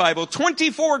over the Bible.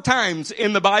 24 times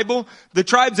in the Bible, the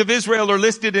tribes of Israel are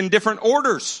listed in different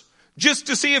orders. Just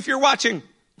to see if you're watching.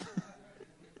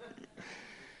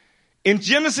 In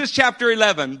Genesis chapter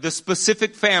 11, the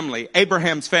specific family,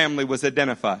 Abraham's family, was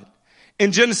identified.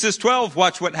 In Genesis 12,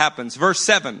 watch what happens. Verse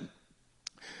 7.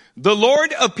 The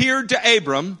Lord appeared to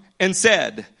Abram and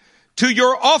said, to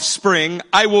your offspring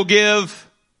I will give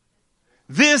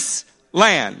this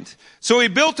land. So he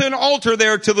built an altar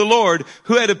there to the Lord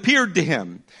who had appeared to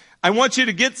him. I want you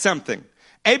to get something.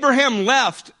 Abraham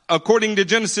left, according to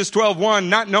Genesis 12:1,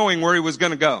 not knowing where he was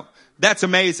going to go. That's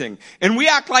amazing. And we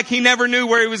act like he never knew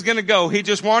where he was going to go. He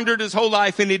just wandered his whole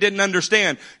life and he didn't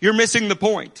understand. You're missing the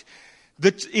point.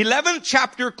 The 11th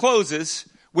chapter closes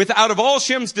with, out of all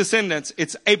Shem's descendants,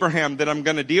 it's Abraham that I'm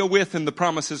going to deal with and the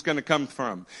promise is going to come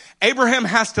from. Abraham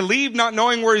has to leave not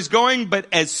knowing where he's going, but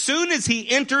as soon as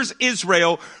he enters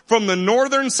Israel from the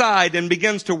northern side and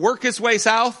begins to work his way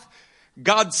south,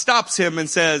 God stops him and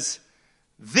says,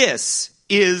 this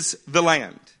is the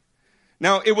land.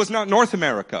 Now, it was not North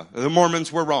America. The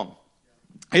Mormons were wrong.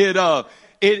 It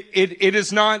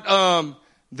is not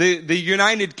the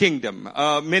United Kingdom.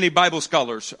 Many Bible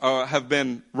scholars have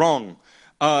been wrong.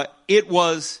 It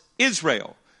was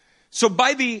Israel. So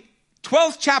by the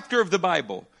 12th chapter of the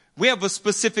Bible, we have a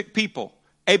specific people,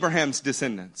 Abraham's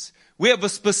descendants. We have a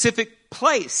specific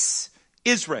place,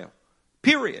 Israel,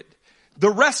 period. The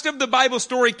rest of the Bible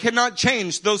story cannot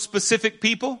change those specific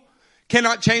people,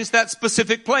 cannot change that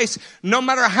specific place, no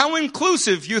matter how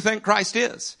inclusive you think Christ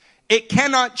is. It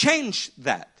cannot change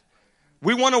that.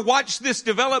 We want to watch this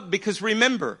develop because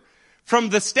remember, from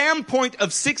the standpoint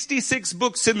of 66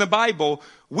 books in the Bible,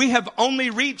 we have only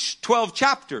reached 12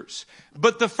 chapters.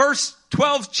 But the first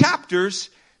 12 chapters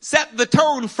set the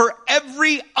tone for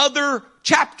every other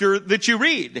chapter that you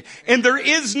read. And there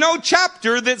is no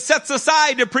chapter that sets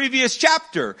aside a previous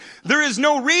chapter. There is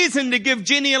no reason to give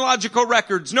genealogical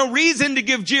records, no reason to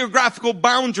give geographical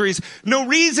boundaries, no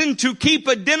reason to keep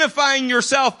identifying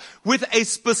yourself with a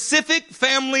specific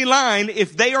family line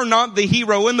if they are not the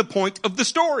hero and the point of the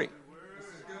story.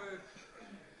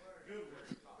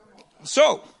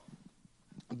 So,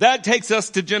 that takes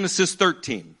us to Genesis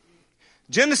 13.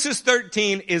 Genesis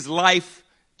 13 is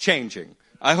life-changing.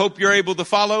 I hope you're able to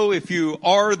follow. If you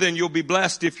are, then you'll be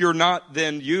blessed. If you're not,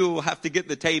 then you'll have to get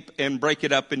the tape and break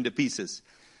it up into pieces.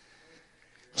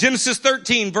 Genesis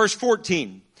 13, verse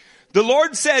 14. The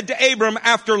Lord said to Abram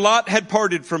after Lot had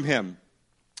parted from him,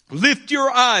 lift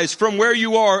your eyes from where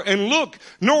you are and look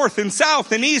north and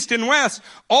south and east and west.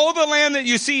 All the land that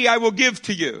you see I will give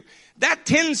to you. That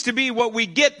tends to be what we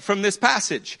get from this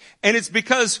passage. And it's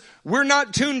because we're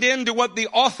not tuned in to what the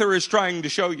author is trying to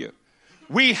show you.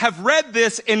 We have read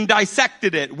this and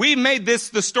dissected it. We made this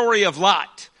the story of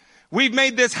Lot. We've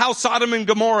made this how Sodom and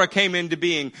Gomorrah came into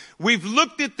being. We've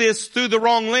looked at this through the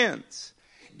wrong lens.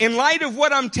 In light of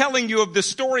what I'm telling you of the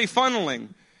story funneling,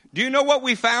 do you know what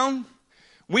we found?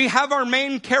 We have our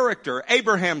main character,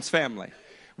 Abraham's family.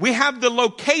 We have the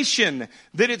location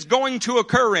that it's going to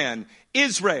occur in,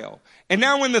 Israel. And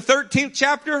now in the 13th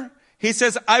chapter, he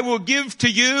says, I will give to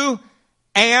you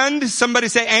and, somebody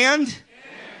say and,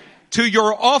 to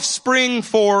your offspring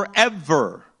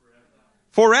forever.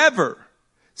 Forever.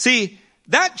 See,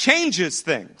 that changes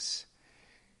things.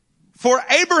 For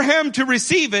Abraham to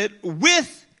receive it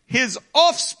with his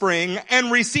offspring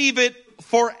and receive it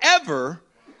forever,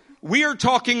 we are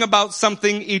talking about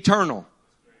something eternal.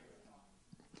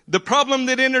 The problem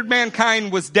that entered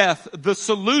mankind was death. The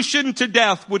solution to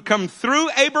death would come through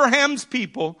Abraham's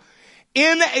people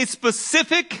in a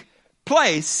specific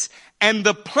place, and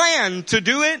the plan to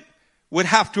do it would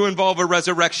have to involve a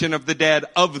resurrection of the dead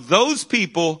of those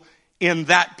people in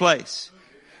that place.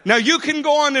 Now you can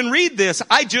go on and read this.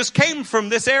 I just came from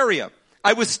this area.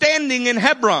 I was standing in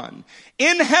Hebron.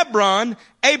 In Hebron,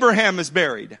 Abraham is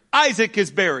buried. Isaac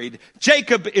is buried.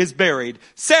 Jacob is buried.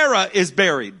 Sarah is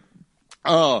buried.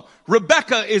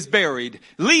 Rebecca is buried.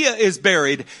 Leah is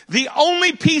buried. The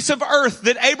only piece of earth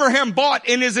that Abraham bought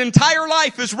in his entire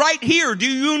life is right here. Do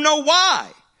you know why?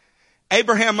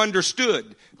 Abraham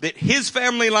understood that his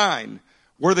family line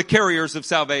were the carriers of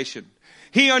salvation.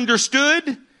 He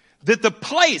understood that the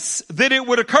place that it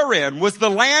would occur in was the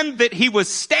land that he was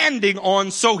standing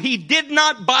on, so he did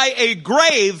not buy a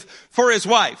grave for his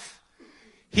wife.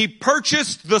 He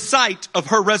purchased the site of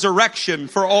her resurrection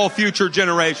for all future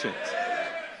generations.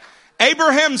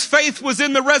 Abraham's faith was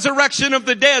in the resurrection of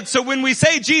the dead. So when we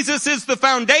say Jesus is the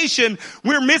foundation,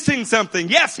 we're missing something.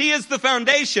 Yes, he is the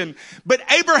foundation, but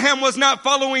Abraham was not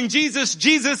following Jesus.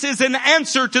 Jesus is an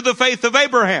answer to the faith of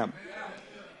Abraham.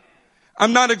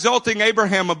 I'm not exalting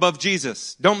Abraham above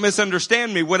Jesus. Don't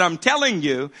misunderstand me. What I'm telling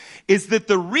you is that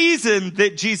the reason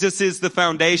that Jesus is the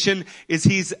foundation is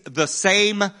he's the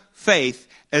same faith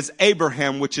as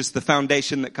Abraham, which is the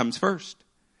foundation that comes first.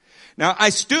 Now, I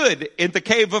stood in the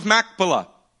cave of Machpelah,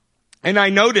 and I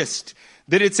noticed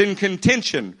that it's in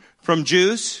contention from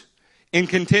Jews, in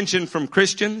contention from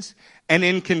Christians, and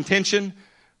in contention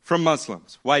from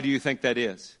Muslims. Why do you think that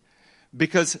is?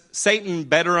 Because Satan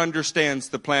better understands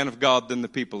the plan of God than the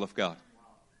people of God.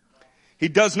 He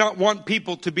does not want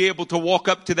people to be able to walk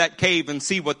up to that cave and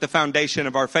see what the foundation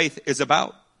of our faith is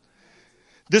about.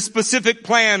 This specific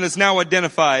plan is now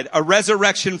identified, a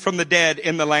resurrection from the dead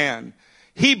in the land.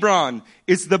 Hebron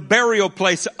is the burial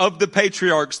place of the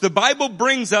patriarchs. The Bible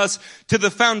brings us to the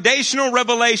foundational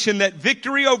revelation that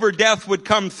victory over death would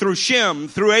come through Shem,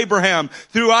 through Abraham,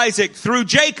 through Isaac, through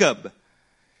Jacob.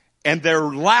 And their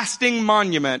lasting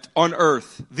monument on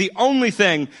earth, the only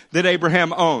thing that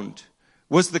Abraham owned,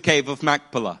 was the cave of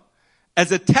Machpelah.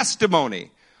 As a testimony,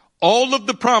 all of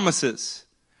the promises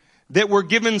that were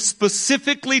given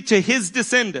specifically to his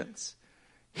descendants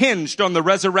hinged on the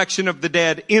resurrection of the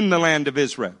dead in the land of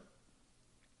Israel.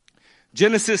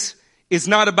 Genesis is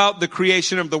not about the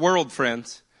creation of the world,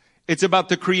 friends. It's about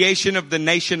the creation of the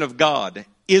nation of God,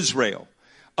 Israel,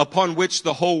 upon which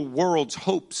the whole world's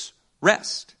hopes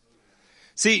rest.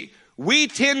 See, we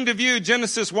tend to view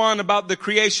Genesis 1 about the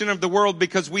creation of the world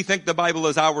because we think the Bible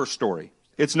is our story.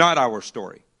 It's not our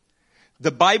story.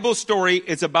 The Bible story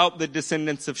is about the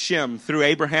descendants of Shem through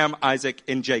Abraham, Isaac,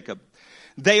 and Jacob.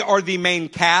 They are the main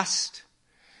cast.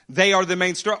 They are the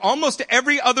main story. Almost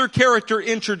every other character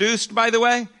introduced, by the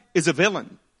way, is a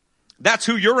villain. That's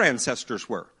who your ancestors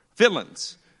were.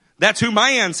 Villains. That's who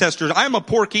my ancestors. I'm a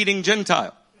pork-eating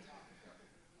Gentile.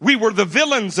 We were the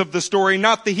villains of the story,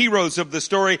 not the heroes of the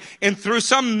story. And through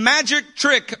some magic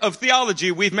trick of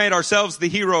theology, we've made ourselves the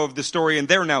hero of the story, and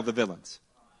they're now the villains.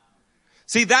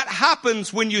 See, that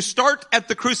happens when you start at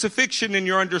the crucifixion in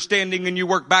your understanding and you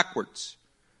work backwards.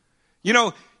 You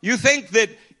know, you think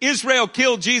that Israel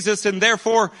killed Jesus and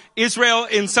therefore Israel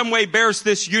in some way bears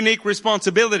this unique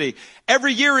responsibility.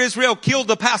 Every year Israel killed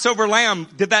the Passover lamb.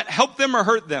 Did that help them or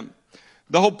hurt them?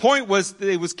 The whole point was that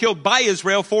it was killed by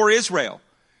Israel for Israel.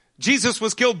 Jesus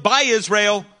was killed by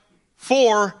Israel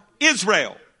for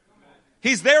Israel.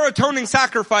 He's their atoning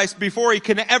sacrifice before he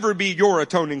can ever be your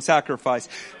atoning sacrifice.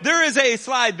 There is a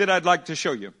slide that I'd like to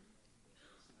show you.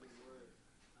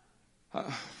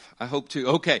 I hope to.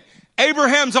 Okay.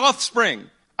 Abraham's offspring.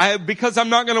 Because I'm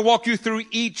not going to walk you through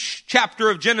each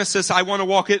chapter of Genesis, I want to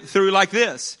walk it through like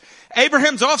this.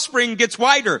 Abraham's offspring gets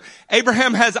wider.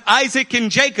 Abraham has Isaac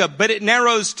and Jacob, but it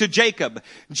narrows to Jacob.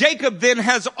 Jacob then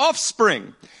has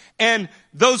offspring. And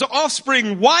those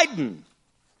offspring widen.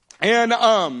 And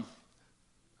out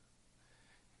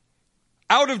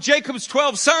of Jacob's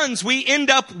 12 sons, we end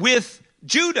up with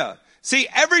Judah. See,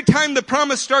 every time the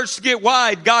promise starts to get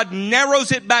wide, God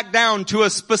narrows it back down to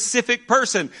a specific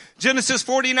person. Genesis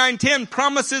 49:10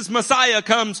 promises Messiah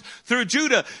comes through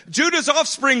Judah. Judah's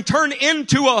offspring turn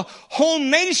into a whole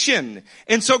nation.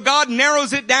 And so God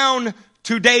narrows it down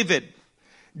to David.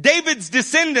 David's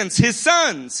descendants, his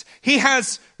sons, he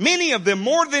has many of them,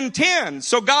 more than 10.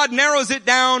 So God narrows it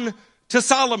down to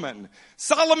Solomon.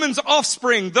 Solomon's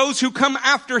offspring, those who come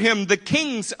after him, the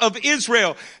kings of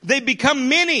Israel, they become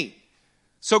many.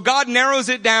 So God narrows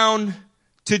it down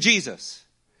to Jesus.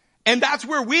 And that's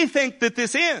where we think that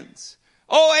this ends.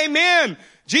 Oh, amen.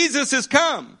 Jesus has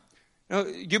come. No,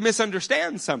 you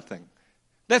misunderstand something.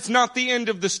 That's not the end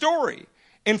of the story.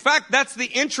 In fact, that's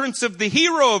the entrance of the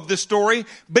hero of the story,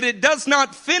 but it does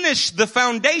not finish the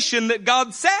foundation that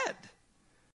God said.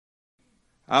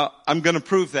 I'm going to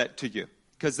prove that to you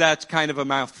because that's kind of a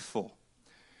mouthful.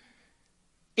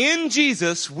 In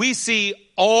Jesus, we see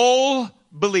all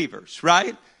believers,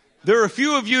 right? There are a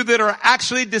few of you that are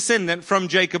actually descendant from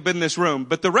Jacob in this room,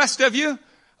 but the rest of you,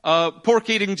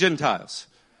 pork-eating Gentiles.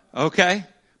 Okay?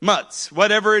 Mutts,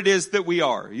 whatever it is that we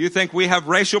are. You think we have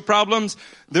racial problems?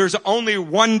 There's only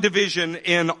one division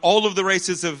in all of the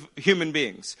races of human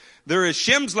beings. There is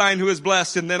Shem's line who is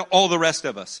blessed and then all the rest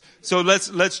of us. So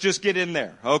let's just get in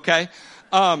there, okay?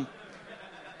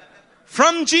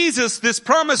 From Jesus, this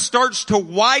promise starts to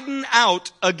widen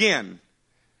out again.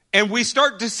 And we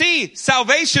start to see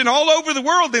salvation all over the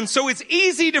world. And so it's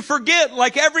easy to forget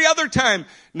like every other time.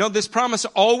 No, this promise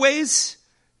always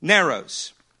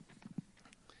narrows.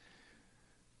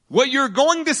 What you're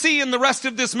going to see in the rest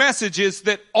of this message is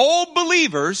that all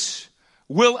believers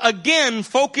will again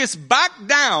focus back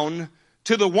down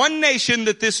to the one nation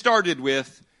that this started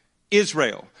with,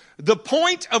 Israel. The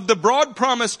point of the broad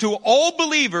promise to all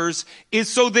believers is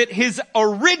so that his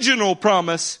original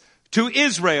promise to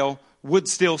Israel would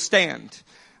still stand.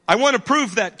 I want to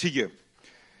prove that to you.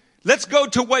 Let's go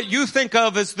to what you think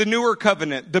of as the newer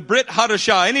covenant, the Brit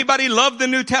Hadashah. Anybody love the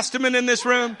New Testament in this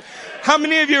room? How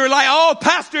many of you are like, oh,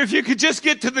 Pastor, if you could just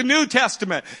get to the New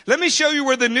Testament. Let me show you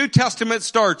where the New Testament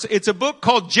starts. It's a book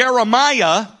called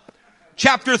Jeremiah,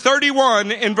 chapter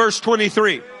 31 and verse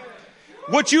 23.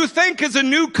 What you think is a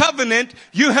new covenant,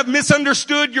 you have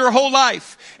misunderstood your whole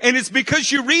life. And it's because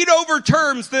you read over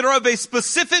terms that are of a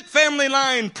specific family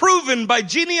line proven by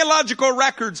genealogical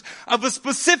records of a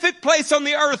specific place on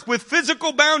the earth with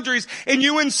physical boundaries, and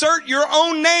you insert your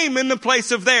own name in the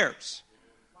place of theirs.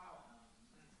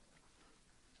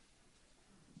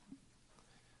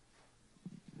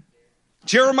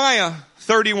 Jeremiah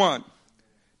 31.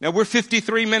 Now we're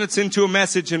 53 minutes into a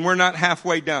message and we're not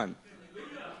halfway done.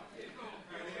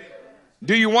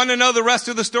 Do you want to know the rest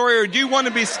of the story or do you want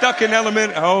to be stuck in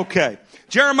element? Okay.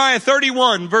 Jeremiah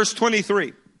 31 verse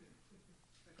 23.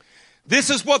 This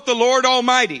is what the Lord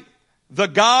Almighty, the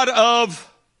God of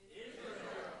Israel.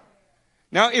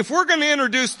 Now, if we're going to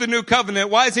introduce the new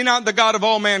covenant, why is he not the God of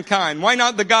all mankind? Why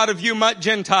not the God of you mutt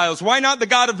Gentiles? Why not the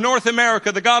God of North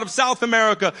America, the God of South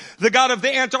America, the God of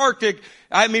the Antarctic?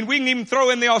 I mean, we can even throw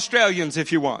in the Australians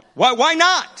if you want. Why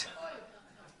not?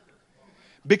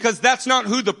 Because that's not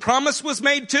who the promise was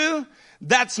made to.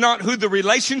 That's not who the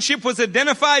relationship was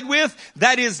identified with.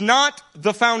 That is not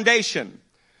the foundation.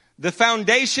 The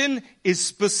foundation is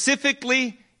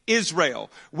specifically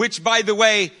Israel, which, by the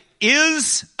way,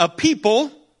 is a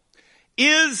people,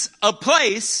 is a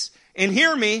place, and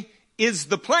hear me, is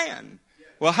the plan.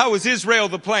 Well, how is Israel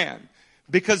the plan?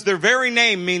 Because their very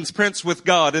name means prince with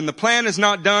God, and the plan is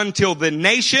not done till the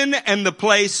nation and the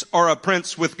place are a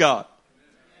prince with God.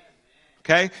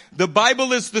 Okay? The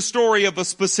Bible is the story of a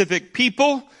specific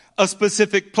people, a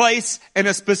specific place, and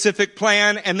a specific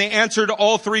plan. And the answer to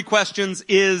all three questions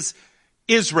is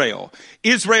Israel.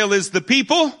 Israel is the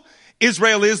people.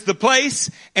 Israel is the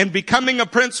place. And becoming a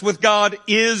prince with God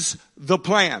is the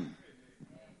plan.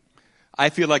 I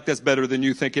feel like that's better than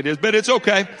you think it is, but it's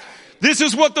okay. This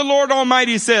is what the Lord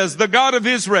Almighty says, the God of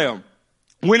Israel.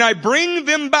 When I bring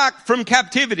them back from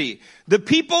captivity, the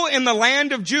people in the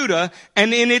land of Judah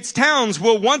and in its towns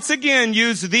will once again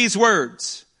use these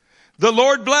words. The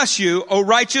Lord bless you, O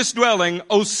righteous dwelling,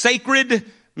 O sacred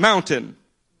mountain.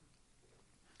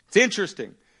 It's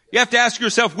interesting. You have to ask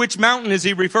yourself, which mountain is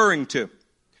he referring to?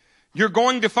 You're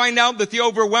going to find out that the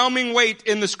overwhelming weight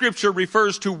in the scripture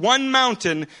refers to one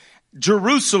mountain,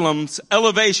 Jerusalem's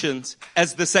elevations,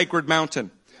 as the sacred mountain.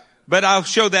 But I'll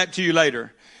show that to you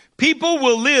later. People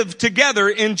will live together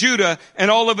in Judah and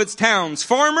all of its towns.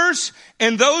 Farmers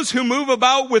and those who move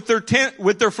about with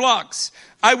their flocks.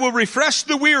 I will refresh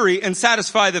the weary and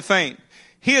satisfy the faint.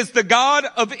 He is the God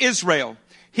of Israel.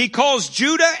 He calls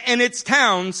Judah and its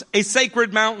towns a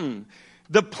sacred mountain.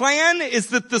 The plan is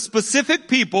that the specific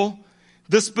people,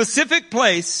 the specific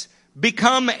place,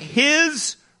 become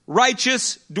his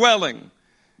righteous dwelling.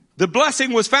 The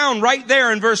blessing was found right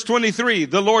there in verse 23.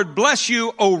 The Lord bless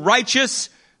you, O righteous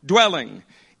dwelling.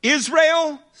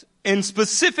 Israel, and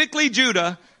specifically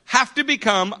Judah, have to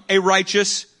become a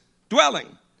righteous dwelling.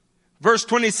 Verse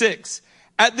 26.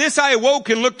 At this I awoke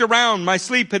and looked around. My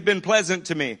sleep had been pleasant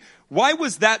to me. Why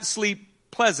was that sleep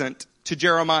pleasant to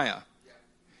Jeremiah?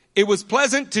 It was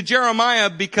pleasant to Jeremiah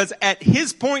because at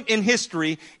his point in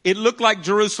history, it looked like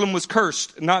Jerusalem was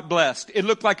cursed, not blessed. It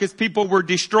looked like his people were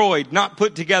destroyed, not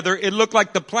put together. It looked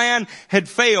like the plan had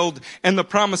failed and the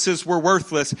promises were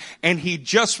worthless. And he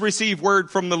just received word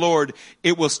from the Lord.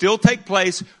 It will still take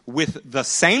place with the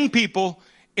same people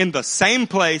in the same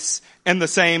place and the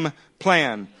same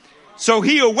plan. So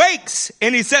he awakes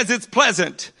and he says it's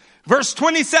pleasant. Verse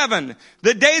 27,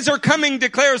 the days are coming,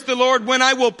 declares the Lord, when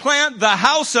I will plant the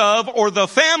house of, or the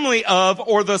family of,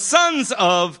 or the sons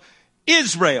of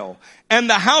Israel, and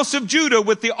the house of Judah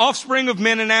with the offspring of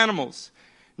men and animals.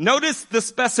 Notice the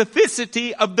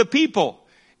specificity of the people.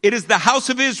 It is the house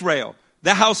of Israel,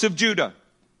 the house of Judah.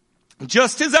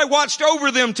 Just as I watched over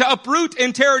them to uproot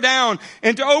and tear down,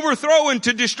 and to overthrow and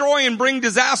to destroy and bring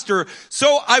disaster,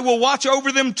 so I will watch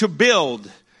over them to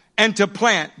build and to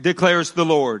plant, declares the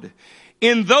Lord.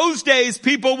 In those days,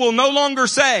 people will no longer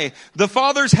say, the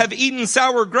fathers have eaten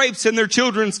sour grapes and their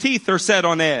children's teeth are set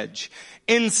on edge.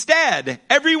 Instead,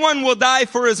 everyone will die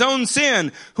for his own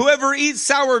sin. Whoever eats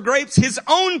sour grapes, his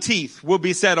own teeth will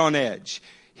be set on edge.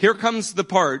 Here comes the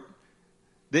part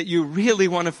that you really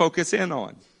want to focus in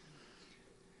on.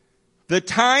 The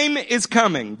time is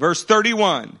coming, verse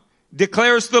 31,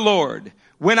 declares the Lord,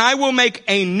 when I will make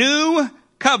a new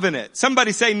covenant.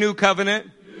 Somebody say new covenant.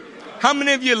 How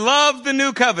many of you love the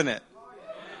new covenant?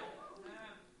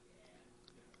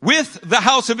 With the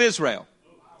house of Israel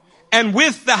and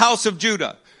with the house of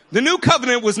Judah. The new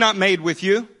covenant was not made with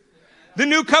you. The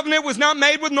new covenant was not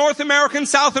made with North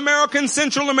Americans, South Americans,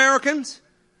 Central Americans.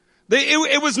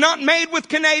 It was not made with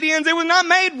Canadians. It was not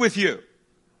made with you.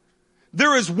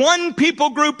 There is one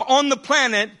people group on the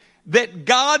planet that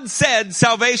God said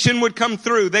salvation would come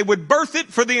through. They would birth it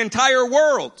for the entire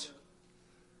world.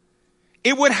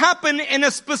 It would happen in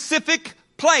a specific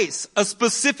place, a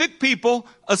specific people,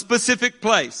 a specific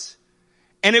place.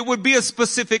 And it would be a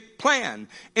specific plan.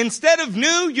 Instead of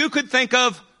new, you could think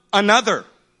of another.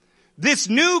 This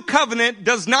new covenant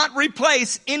does not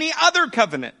replace any other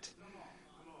covenant.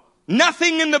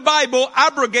 Nothing in the Bible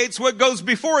abrogates what goes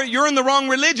before it. You're in the wrong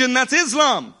religion. That's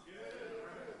Islam.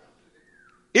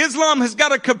 Islam has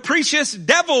got a capricious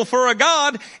devil for a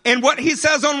God, and what he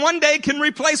says on one day can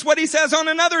replace what he says on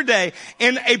another day.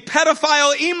 And a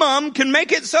pedophile imam can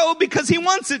make it so because he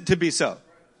wants it to be so.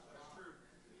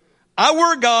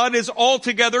 Our God is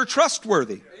altogether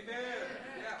trustworthy.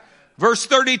 Verse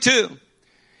 32.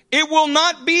 It will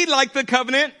not be like the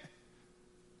covenant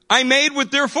I made with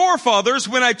their forefathers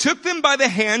when I took them by the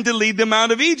hand to lead them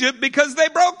out of Egypt, because they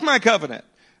broke my covenant,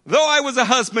 though I was a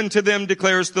husband to them,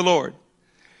 declares the Lord.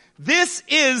 This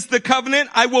is the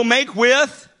covenant I will make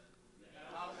with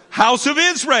house of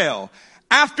Israel.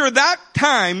 After that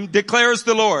time, declares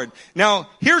the Lord. Now,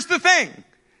 here's the thing.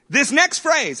 This next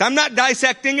phrase, I'm not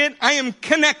dissecting it. I am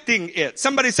connecting it.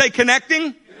 Somebody say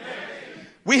connecting.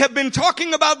 We have been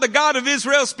talking about the God of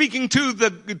Israel speaking to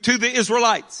the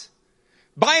Israelites.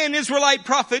 By an Israelite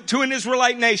prophet to an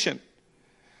Israelite nation.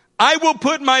 I will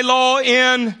put my law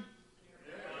in.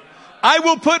 I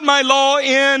will put my law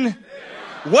in.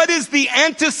 What is the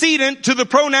antecedent to the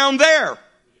pronoun there?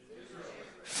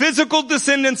 physical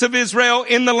descendants of Israel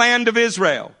in the land of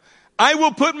Israel. I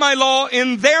will put my law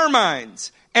in their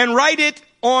minds and write it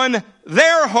on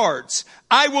their hearts.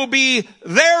 I will be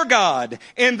their God,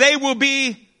 and they will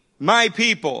be my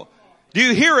people. Do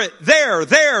you hear it? There,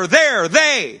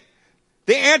 they.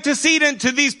 The antecedent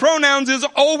to these pronouns is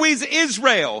always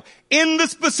Israel, in the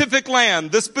specific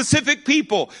land, the specific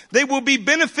people. They will be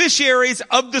beneficiaries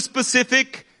of the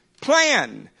specific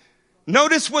plan.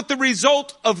 Notice what the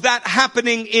result of that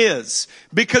happening is,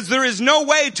 because there is no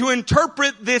way to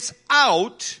interpret this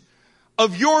out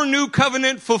of your new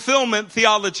covenant fulfillment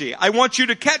theology. I want you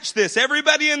to catch this,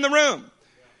 everybody in the room.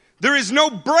 There is no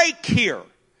break here.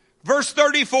 Verse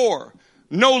 34.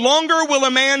 No longer will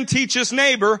a man teach his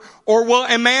neighbor, or will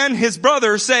a man his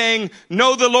brother, saying,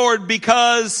 know the Lord,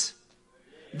 because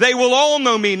they will all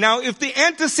know me. Now, if the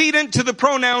antecedent to the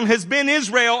pronoun has been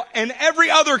Israel and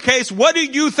every other case, what do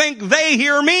you think they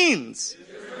here means?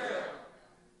 Israel.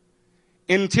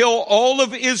 Until all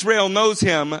of Israel knows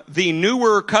him, the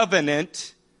newer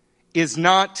covenant is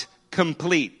not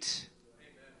complete.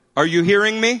 Are you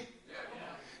hearing me?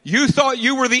 You thought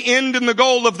you were the end and the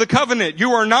goal of the covenant.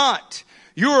 You are not.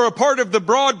 You are a part of the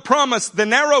broad promise. The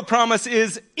narrow promise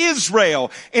is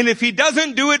Israel. And if he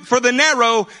doesn't do it for the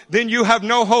narrow, then you have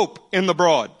no hope in the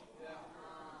broad.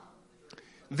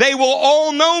 They will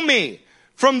all know me,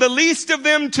 from the least of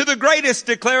them to the greatest,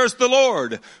 declares the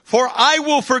Lord. For I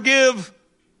will forgive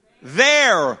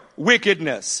their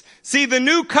wickedness. See, the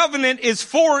new covenant is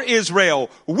for Israel,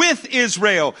 with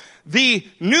Israel. The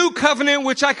new covenant,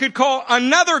 which I could call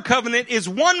another covenant, is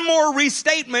one more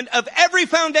restatement of every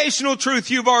foundational truth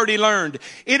you've already learned.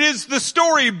 It is the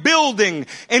story building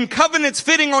and covenants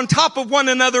fitting on top of one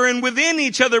another and within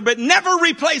each other, but never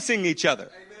replacing each other.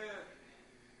 Amen.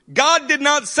 God did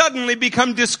not suddenly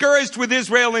become discouraged with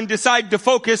Israel and decide to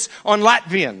focus on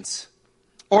Latvians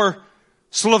or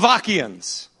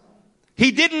Slovakians. He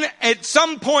didn't at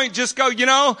some point just go,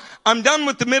 I'm done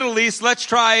with the Middle East, let's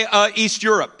try East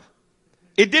Europe.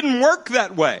 It didn't work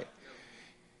that way.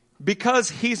 Because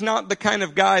he's not the kind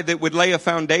of guy that would lay a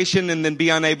foundation and then be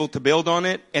unable to build on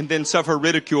it and then suffer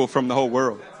ridicule from the whole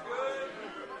world.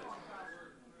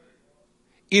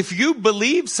 If you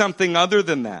believe something other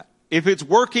than that, if it's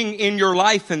working in your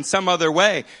life in some other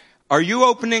way, are you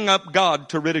opening up God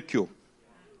to ridicule?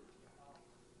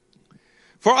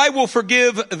 For I will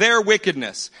forgive their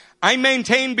wickedness. I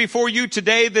maintain before you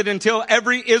today that until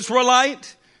every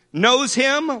Israelite knows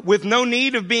him with no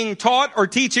need of being taught or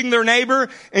teaching their neighbor,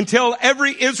 until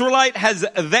every Israelite has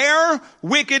their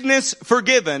wickedness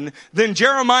forgiven, then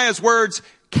Jeremiah's words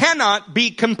cannot be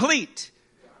complete.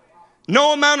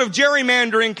 No amount of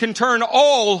gerrymandering can turn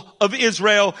all of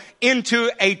Israel into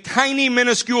a tiny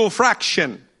minuscule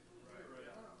fraction.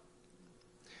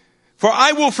 For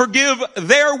I will forgive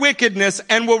their wickedness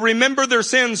and will remember their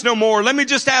sins no more. Let me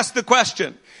just ask the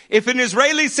question. If an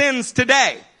Israeli sins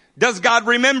today, does God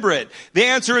remember it? The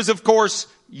answer is, of course,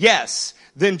 yes.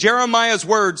 Then Jeremiah's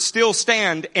words still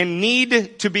stand and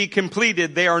need to be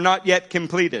completed. They are not yet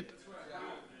completed.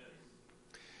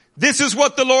 This is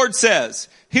what the Lord says.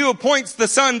 He who appoints the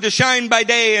sun to shine by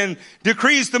day and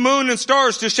decrees the moon and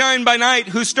stars to shine by night,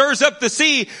 who stirs up the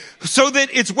sea so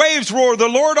that its waves roar. The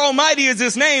Lord Almighty is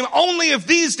his name. Only if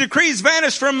these decrees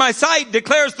vanish from my sight,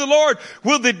 declares the Lord,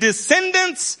 will the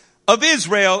descendants of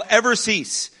Israel ever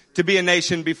cease to be a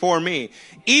nation before me.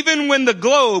 Even when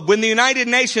the United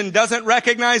Nations doesn't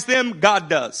recognize them, God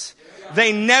does.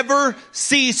 They never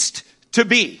ceased to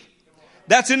be.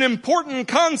 That's an important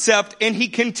concept, and he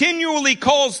continually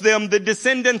calls them the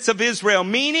descendants of Israel,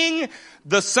 meaning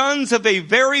the sons of a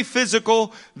very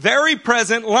physical, very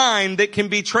present line that can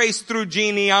be traced through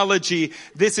genealogy.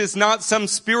 This is not some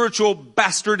spiritual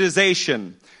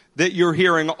bastardization that you're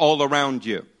hearing all around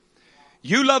you.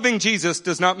 You loving Jesus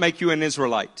does not make you an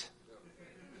Israelite.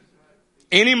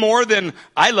 Any more than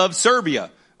I love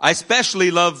Serbia. I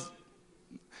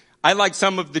like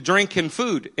some of the drink and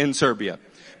food in Serbia.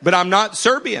 But I'm not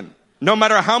Serbian. No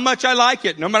matter how much I like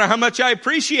it, no matter how much I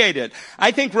appreciate it.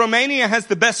 I think Romania has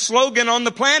the best slogan on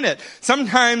the planet.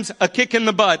 Sometimes a kick in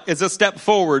the butt is a step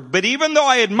forward. But even though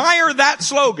I admire that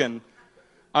slogan,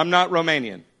 I'm not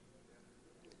Romanian.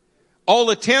 All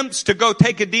attempts to go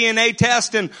take a DNA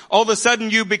test and all of a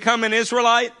sudden you become an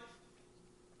Israelite.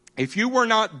 If you were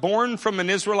not born from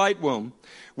an Israelite womb,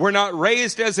 were not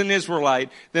raised as an Israelite,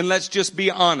 then let's just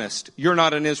be honest. You're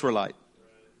not an Israelite.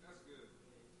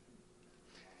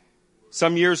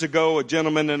 Some years ago, a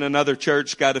gentleman in another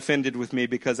church got offended with me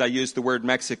because I used the word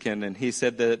Mexican, and he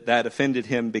said that offended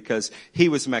him because he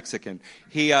was Mexican.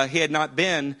 He had not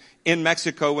been in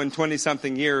Mexico in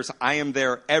 20-something years. I am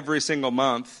there every single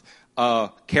month.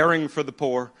 caring for the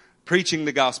poor, preaching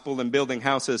the gospel, and building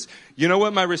houses. You know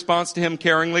what my response to him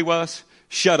caringly was?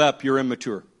 Shut up, you're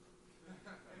immature.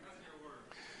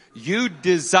 You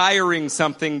desiring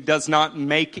something does not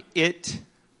make it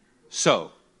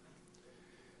so.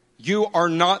 You are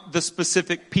not the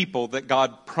specific people that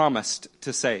God promised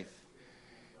to save.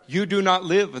 You do not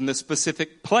live in the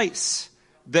specific place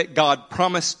that God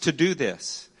promised to do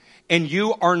this. And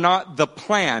you are not the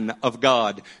plan of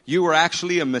God. You are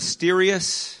actually a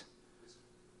mysterious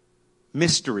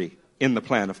mystery in the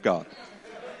plan of God.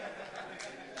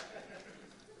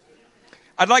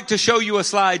 I'd like to show you a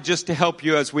slide just to help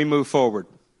you as we move forward.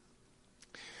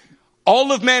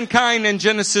 All of mankind in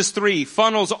Genesis 3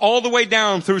 funnels all the way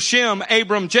down through Shem,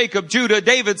 Abram, Jacob, Judah,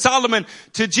 David, Solomon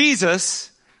to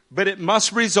Jesus, but it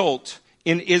must result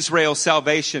in Israel's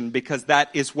salvation because that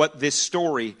is what this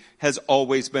story has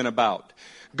always been about.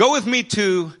 Go with me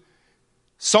to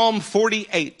Psalm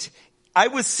 48. I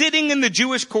was sitting in the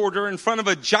Jewish quarter in front of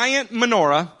a giant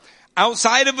menorah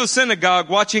outside of a synagogue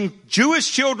watching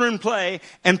Jewish children play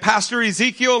and Pastor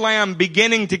Ezekiel Lamb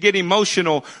beginning to get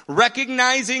emotional,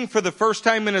 recognizing for the first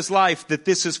time in his life that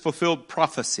this is fulfilled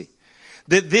prophecy.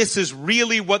 That this is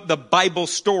really what the Bible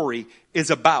story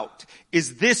is about.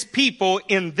 Is this people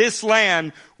in this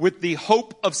land with the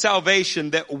hope of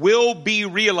salvation that will be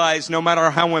realized no matter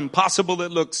how impossible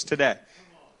it looks today.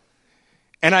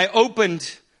 And I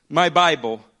opened my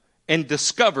Bible and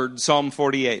discovered Psalm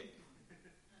 48.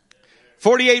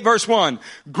 48 verse 1.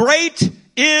 Great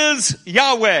is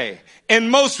Yahweh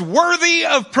and most worthy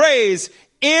of praise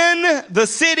in the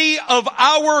city of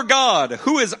our God.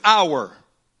 Who is our?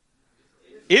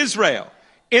 Israel.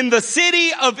 In the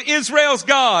city of Israel's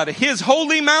God, his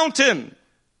holy mountain.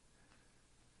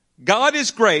 God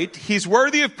is great. He's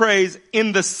worthy of praise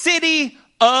in the city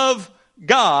of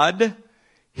God,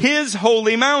 his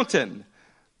holy mountain.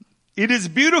 It is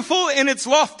beautiful in its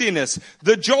loftiness,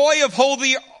 the joy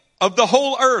of the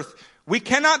whole earth. We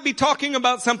cannot be talking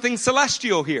about something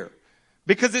celestial here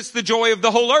because it's the joy of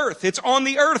the whole earth. It's on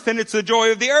the earth and it's the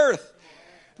joy of the earth.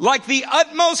 Like the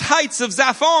utmost heights of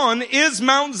Zaphon is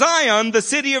Mount Zion, the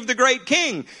city of the great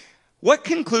king. What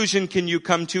conclusion can you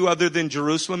come to other than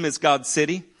Jerusalem is God's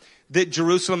city? That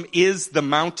Jerusalem is the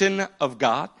mountain of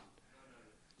God?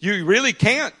 You really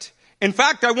can't. In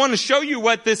fact, I want to show you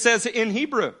what this says in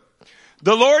Hebrew.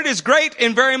 The Lord is great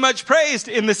and very much praised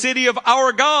in the city of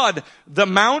our God, the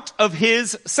mount of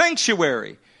his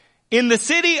sanctuary. In the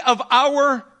city of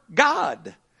our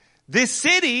God. This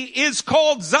city is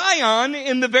called Zion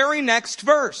in the very next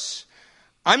verse.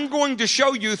 I'm going to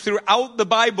show you throughout the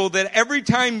Bible that every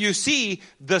time you see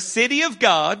the city of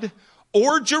God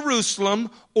or Jerusalem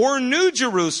or New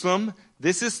Jerusalem,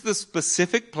 this is the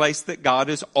specific place that God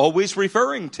is always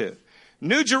referring to.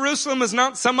 New Jerusalem is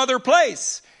not some other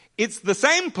place. It's the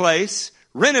same place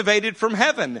renovated from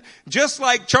heaven. Just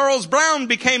like Charles Brown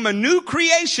became a new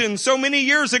creation so many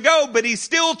years ago, but he's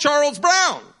still Charles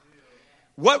Brown.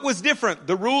 What was different?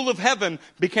 The rule of heaven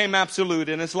became absolute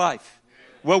in his life.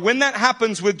 Well, when that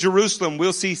happens with Jerusalem,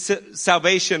 we'll see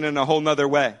salvation in a whole nother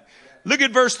way. Look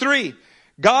at verse 3.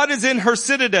 God is in her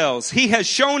citadels. He has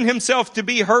shown himself to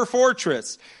be her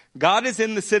fortress. God is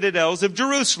in the citadels of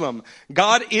Jerusalem.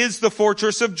 God is the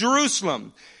fortress of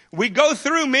Jerusalem. We go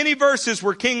through many verses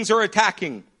where kings are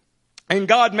attacking and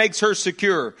God makes her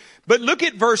secure. But look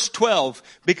at verse 12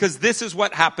 because this is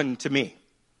what happened to me.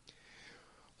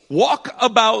 Walk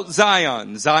about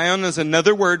Zion. Zion is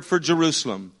another word for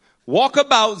Jerusalem. Walk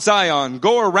about Zion.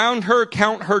 Go around her,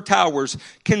 count her towers.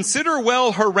 Consider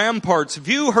well her ramparts.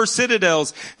 View her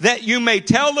citadels, that you may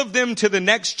tell of them to the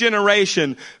next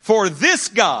generation. For this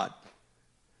God,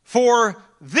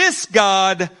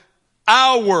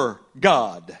 our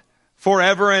God,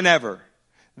 forever and ever.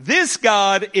 This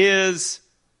God is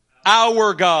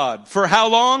our God. For how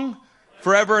long?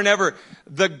 Forever and ever.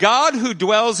 The God who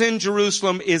dwells in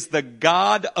Jerusalem is the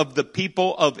God of the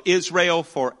people of Israel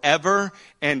forever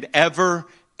and ever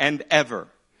and ever.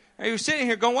 Now you're sitting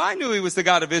here going, well, I knew he was the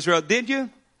God of Israel. Did you?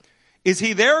 Is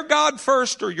he their God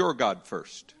first or your God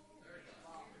first?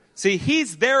 See,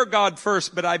 he's their God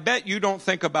first, but I bet you don't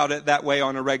think about it that way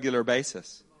on a regular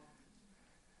basis.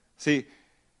 See,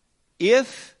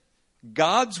 if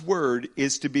God's word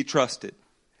is to be trusted,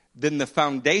 then the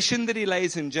foundation that he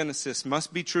lays in Genesis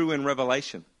must be true in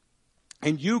Revelation.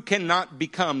 And you cannot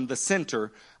become the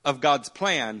center of God's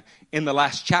plan in the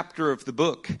last chapter of the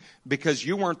book because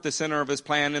you weren't the center of his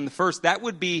plan in the first. That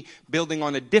would be building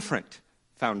on a different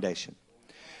foundation.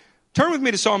 Turn with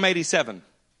me to Psalm 87.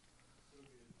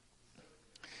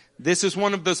 This is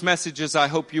one of those messages I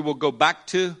hope you will go back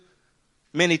to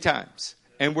many times.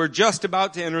 And we're just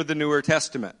about to enter the Newer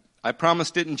Testament. I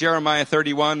promised it in Jeremiah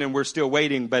 31, and we're still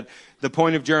waiting. But the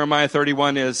point of Jeremiah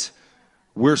 31 is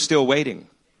we're still waiting.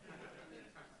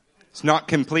 It's not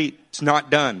complete. It's not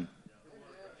done.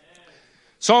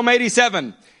 Psalm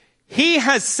 87. He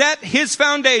has set his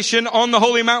foundation on the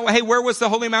holy mountain. Hey, where was the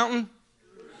holy mountain?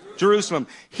 Jerusalem.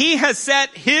 He has set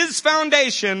his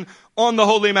foundation on the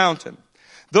holy mountain.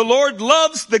 The Lord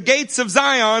loves the gates of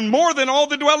Zion more than all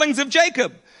the dwellings of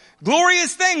Jacob.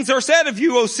 Glorious things are said of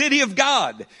you, O city of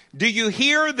God. Do you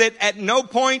hear that at no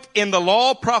point in the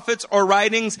law, prophets, or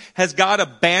writings has God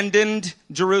abandoned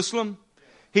Jerusalem?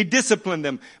 He disciplined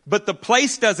them, but the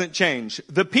place doesn't change.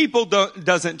 The people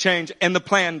doesn't change, and the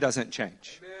plan doesn't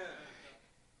change.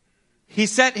 He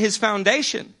set his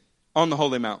foundation on the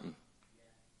holy mountain.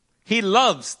 He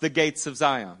loves the gates of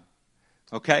Zion.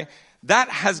 Okay? That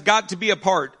has got to be a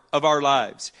part of our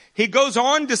lives. He goes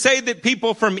on to say that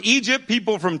people from Egypt,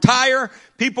 people from Tyre,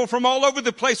 people from all over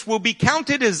the place will be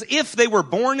counted as if they were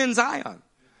born in Zion.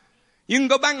 You can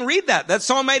go back and read that. That's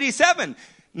Psalm 87.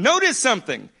 Notice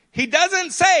something. He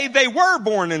doesn't say they were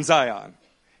born in Zion.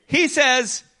 He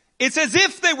says, it's as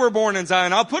if they were born in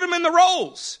Zion. I'll put them in the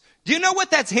rolls. Do you know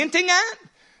what that's hinting at?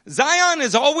 Zion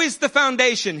is always the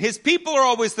foundation. His people are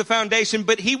always the foundation,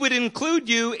 but he would include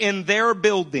you in their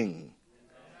building.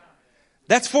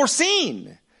 That's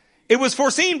foreseen. It was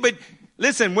foreseen, but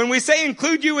listen, when we say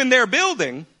include you in their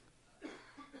building, I'm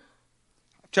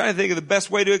trying to think of the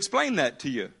best way to explain that to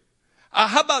you.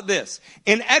 How about this?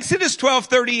 In Exodus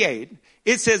 12:38,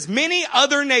 it says many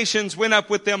other nations went up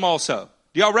with them also.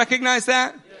 Do y'all recognize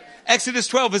that? Yes. Exodus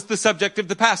 12 is the subject of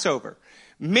the Passover.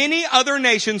 Many other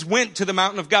nations went to the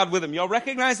mountain of God with them. Y'all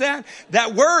recognize that?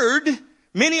 That word,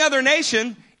 many other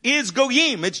nation, is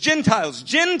goyim. It's Gentiles.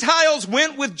 Gentiles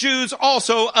went with Jews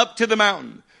also up to the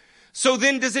mountain. So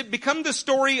then does it become the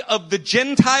story of the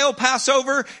Gentile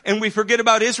Passover and we forget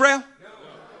about Israel? No.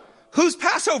 Whose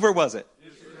Passover was it?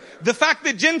 The fact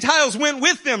that Gentiles went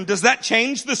with them, does that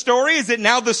change the story? Is it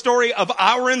now the story of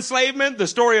our enslavement, the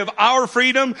story of our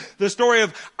freedom, the story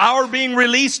of our being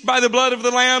released by the blood of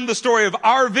the Lamb, the story of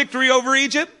our victory over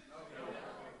Egypt?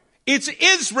 It's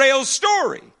Israel's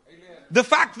story. The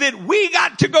fact that we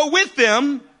got to go with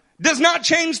them does not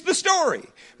change the story.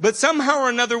 But somehow or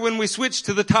another, when we switch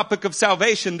to the topic of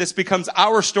salvation, this becomes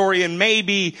our story, and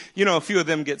maybe, a few of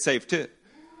them get saved too.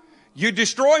 You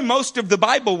destroy most of the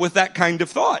Bible with that kind of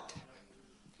thought.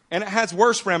 And it has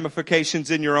worse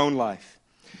ramifications in your own life.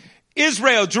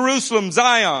 Israel, Jerusalem,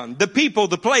 Zion, the people,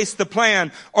 the place, the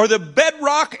plan are the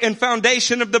bedrock and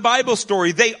foundation of the Bible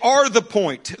story. They are the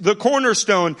point, the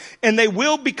cornerstone, and they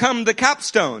will become the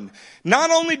capstone.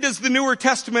 Not only does the Newer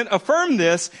Testament affirm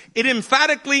this, it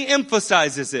emphatically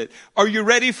emphasizes it. Are you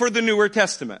ready for the Newer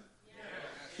Testament? Yes.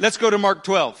 Let's go to Mark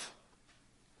 12.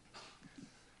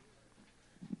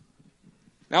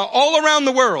 Now, all around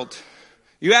the world,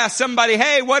 you ask somebody,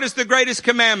 hey, what is the greatest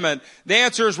commandment? The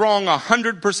answer is wrong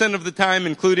 100% of the time,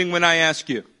 including when I ask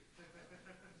you.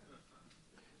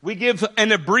 We give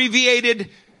an abbreviated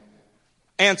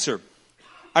answer.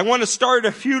 I want to start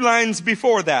a few lines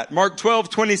before that. Mark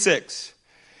 12:26.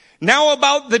 Now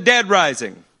about the dead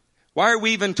rising. Why are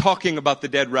we even talking about the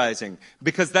dead rising?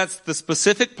 Because that's the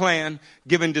specific plan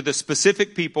given to the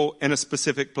specific people in a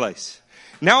specific place.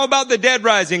 Now about the dead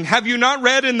rising, have you not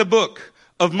read in the book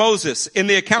of Moses, in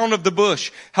the account of the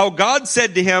bush, how God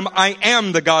said to him, I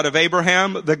am the God of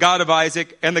Abraham, the God of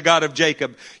Isaac, and the God of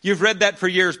Jacob. You've read that for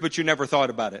years, but you never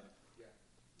thought about it.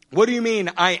 What do you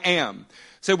mean, I am?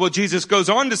 Say, well, Jesus goes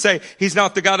on to say, he's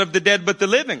not the God of the dead, but the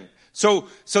living. So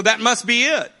that must be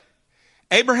it.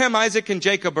 Abraham, Isaac, and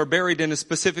Jacob are buried in a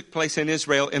specific place in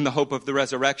Israel in the hope of the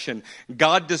resurrection.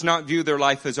 God does not view their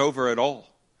life as over at all.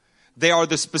 They are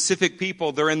the specific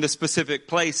people. They're in the specific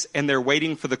place, and they're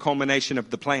waiting for the culmination of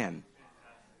the plan.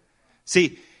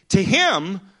 See, to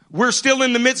him, we're still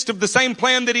in the midst of the same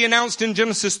plan that he announced in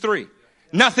Genesis 3.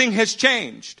 Nothing has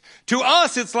changed. To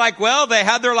us, it's like, well, they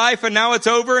had their life and now it's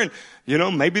over. And,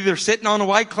 maybe they're sitting on a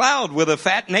white cloud with a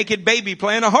fat, naked baby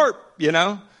playing a harp,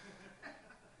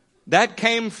 That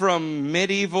came from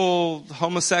medieval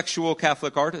homosexual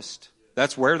Catholic artist.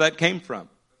 That's where that came from.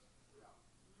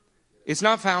 It's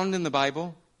not found in the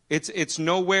Bible. It's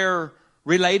nowhere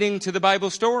relating to the Bible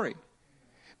story.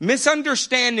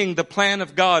 Misunderstanding the plan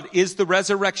of God is the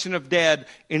resurrection of dead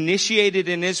initiated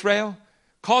in Israel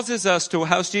causes us to,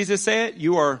 how's Jesus say it?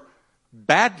 You are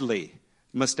badly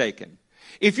mistaken.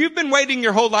 If you've been waiting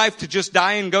your whole life to just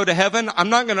die and go to heaven, I'm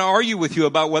not going to argue with you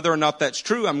about whether or not that's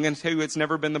true. I'm going to tell you it's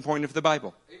never been the point of the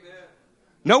Bible. Amen.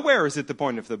 Nowhere is it the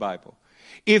point of the Bible.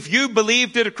 If you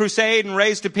believed at a crusade and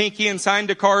raised a pinky and signed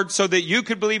a card so that you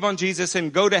could believe on Jesus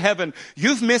and go to heaven,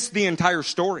 you've missed the entire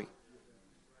story.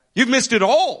 You've missed it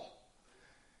all.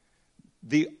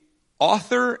 The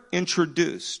author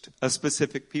introduced a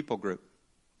specific people group.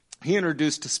 He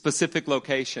introduced a specific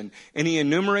location, and he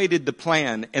enumerated the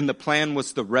plan, and the plan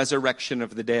was the resurrection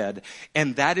of the dead.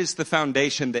 And that is the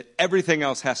foundation that everything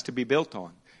else has to be built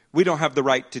on. We don't have the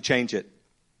right to change it.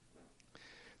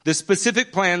 The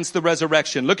specific plan's the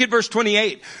resurrection. Look at verse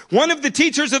 28. One of the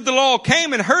teachers of the law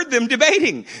came and heard them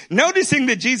debating. Noticing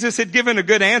that Jesus had given a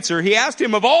good answer, he asked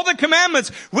him, of all the commandments,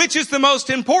 which is the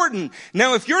most important?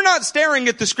 Now, if you're not staring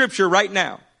at the scripture right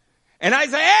now, and I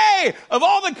say, hey, of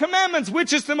all the commandments,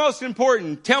 which is the most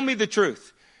important? Tell me the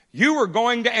truth. You are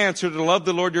going to answer to love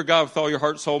the Lord your God with all your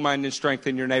heart, soul, mind, and strength,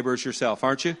 and your neighbor as yourself,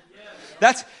 aren't you?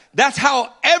 Yes. That's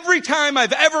how every time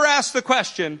I've ever asked the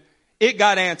question, it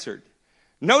got answered.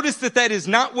 Notice that is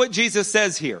not what Jesus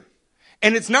says here.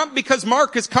 And it's not because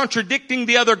Mark is contradicting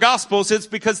the other gospels. It's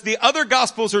because the other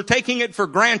gospels are taking it for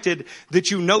granted that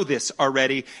you know this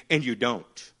already and you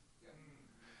don't.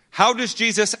 How does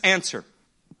Jesus answer?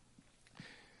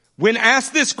 When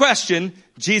asked this question,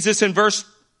 Jesus in verse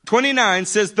 29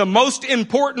 says, the most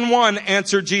important one,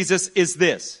 answered Jesus, is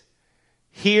this.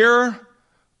 Hear,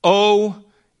 O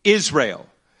Israel.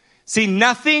 See,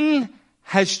 nothing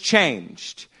has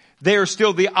changed. They are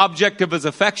still the object of his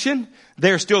affection.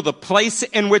 They are still the place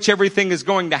in which everything is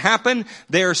going to happen.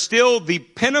 They are still the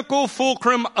pinnacle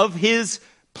fulcrum of his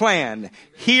plan.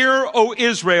 Hear, O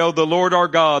Israel, the Lord our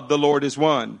God, the Lord is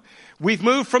one. We've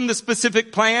moved from the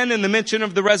specific plan and the mention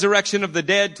of the resurrection of the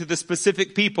dead to the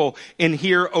specific people in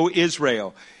Hear, O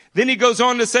Israel. Then he goes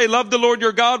on to say, love the Lord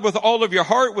your God with all of your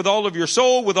heart, with all of your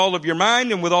soul, with all of your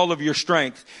mind, and with all of your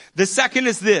strength. The second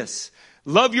is this.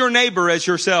 Love your neighbor as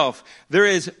yourself. There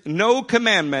is no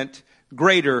commandment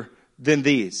greater than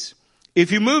these.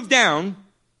 If you move down,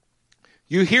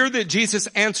 you hear that Jesus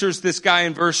answers this guy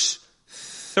in verse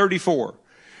 34.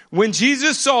 When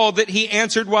Jesus saw that he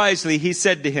answered wisely, he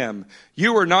said to him,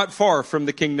 you are not far from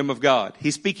the kingdom of God.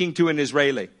 He's speaking to an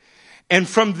Israeli. And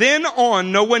from then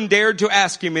on, no one dared to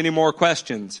ask him any more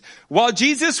questions. While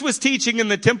Jesus was teaching in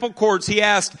the temple courts, he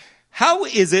asked, how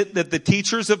is it that the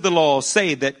teachers of the law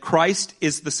say that Christ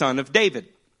is the son of David?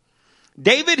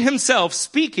 David himself,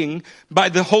 speaking by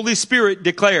the Holy Spirit,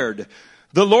 declared,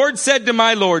 the Lord said to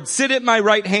my Lord, sit at my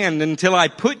right hand until I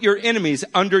put your enemies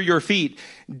under your feet.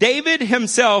 David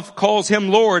himself calls him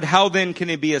Lord. How then can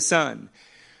he be a son?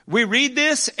 We read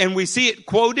this and we see it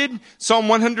quoted. Psalm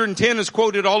 110 is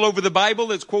quoted all over the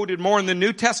Bible. It's quoted more in the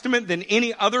New Testament than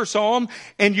any other psalm.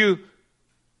 And you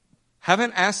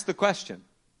haven't asked the question.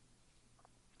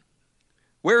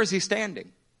 Where is he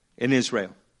standing? In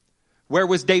Israel. Where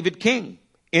was David king?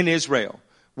 In Israel.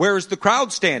 Where is the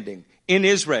crowd standing? In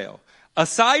Israel.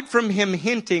 Aside from him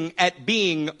hinting at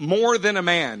being more than a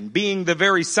man, being the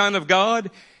very Son of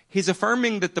God, he's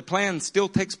affirming that the plan still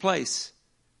takes place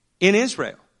in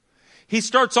Israel. He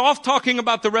starts off talking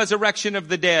about the resurrection of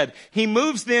the dead. He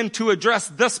moves then to address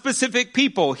the specific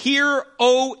people. Hear,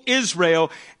 O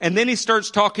Israel. And then he starts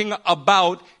talking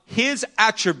about his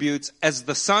attributes as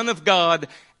the Son of God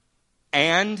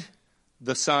and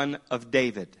the Son of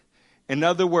David. In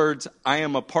other words, I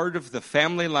am a part of the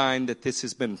family line that this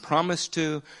has been promised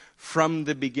to from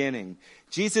the beginning.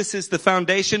 Jesus is the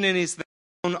foundation, and he's the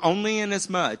foundation only in as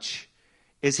much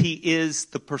as he is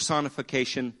the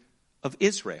personification of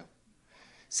Israel.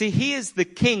 See, he is the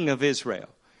king of Israel.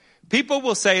 People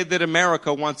will say that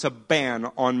America wants a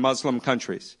ban on Muslim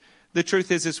countries. The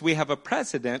truth is we have a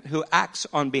president who acts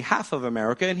on behalf of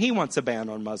America, and he wants a ban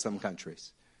on Muslim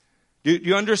countries. Do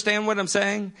you understand what I'm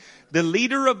saying? The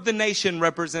leader of the nation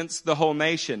represents the whole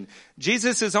nation.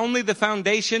 Jesus is only the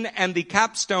foundation and the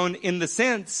capstone in the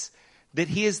sense that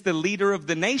he is the leader of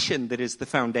the nation that is the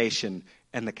foundation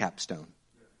and the capstone.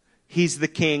 He's the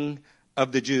king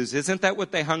of the Jews. Isn't that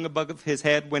what they hung above his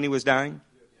head when he was dying?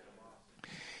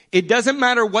 It doesn't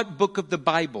matter what book of the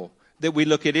Bible that we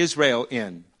look at Israel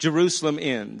in, Jerusalem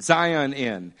in, Zion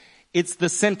in. It's the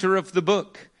center of the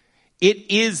book.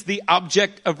 It is the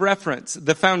object of reference,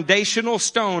 the foundational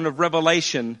stone of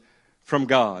revelation from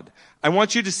God. I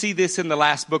want you to see this in the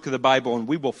last book of the Bible, and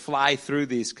we will fly through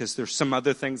these because there's some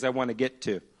other things I want to get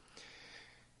to.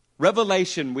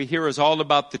 Revelation, we hear, is all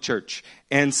about the church.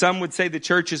 And some would say the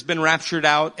church has been raptured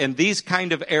out, and these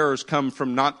kind of errors come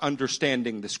from not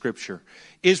understanding the scripture.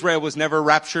 Israel was never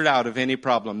raptured out of any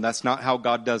problem. That's not how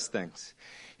God does things.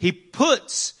 He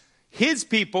puts his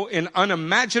people in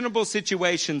unimaginable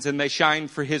situations, and they shine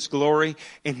for his glory,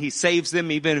 and he saves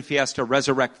them even if he has to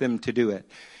resurrect them to do it.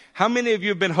 How many of you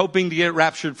have been hoping to get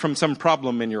raptured from some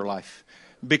problem in your life?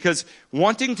 Because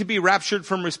wanting to be raptured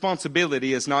from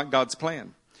responsibility is not God's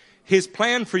plan. His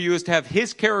plan for you is to have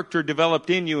His character developed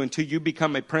in you until you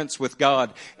become a prince with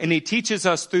God. And He teaches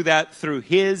us through that through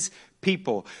His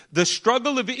people. The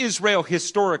struggle of Israel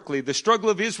historically, the struggle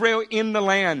of Israel in the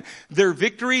land, their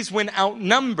victories when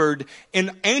outnumbered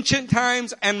in ancient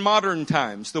times and modern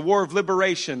times. The War of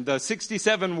Liberation, the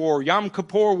 67 War, Yom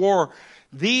Kippur War.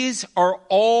 These are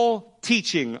all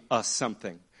teaching us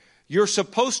something. You're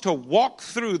supposed to walk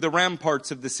through the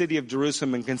ramparts of the city of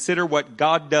Jerusalem and consider what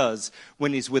God does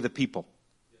when He's with a people.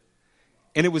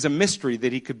 And it was a mystery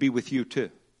that He could be with you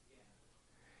too.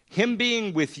 Him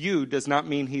being with you does not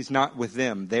mean He's not with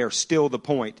them. They are still the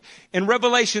point. In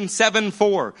Revelation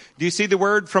 7:4, do you see the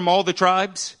word from all the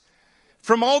tribes?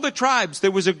 From all the tribes,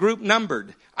 there was a group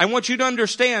numbered. I want you to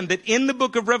understand that in the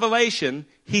book of Revelation,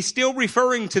 He's still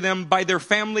referring to them by their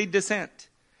family descent.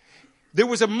 There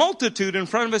was a multitude in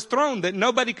front of His throne that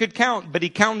nobody could count, but He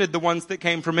counted the ones that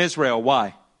came from Israel.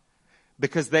 Why?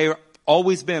 Because they've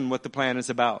always been what the plan is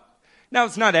about. Now,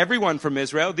 it's not everyone from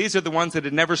Israel. These are the ones that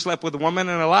had never slept with a woman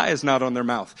and a lie is not on their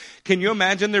mouth. Can you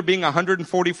imagine there being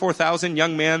 144,000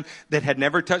 young men that had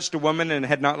never touched a woman and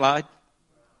had not lied?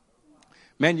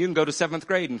 Man, you can go to 7th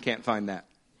grade and can't find that.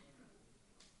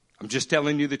 I'm just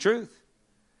telling you the truth.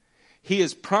 He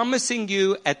is promising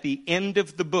you at the end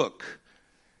of the book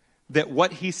that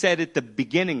what He said at the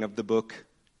beginning of the book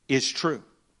is true.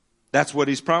 That's what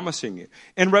He's promising you.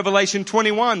 In Revelation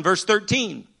 21, verse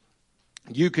 13,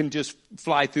 you can just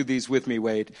fly through these with me,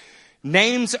 Wade.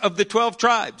 Names of the 12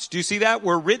 tribes. Do you see that?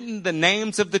 Were written the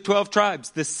names of the 12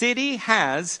 tribes. The city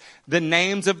has the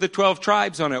names of the 12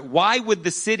 tribes on it. Why would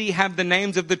the city have the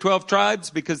names of the 12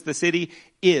 tribes? Because the city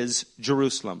is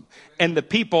Jerusalem. And the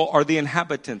people are the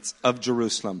inhabitants of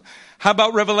Jerusalem. How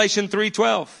about Revelation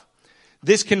 3:12?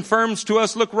 This confirms to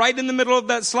us, look right in the middle of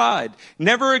that slide.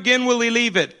 Never again will He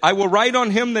leave it. I will write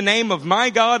on him the name of my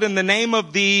God and the name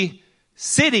of the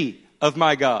city of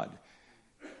my God.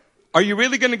 Are you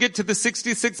really going to get to the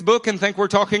 66th book and think we're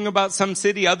talking about some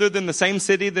city other than the same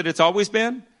city that it's always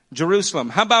been? Jerusalem.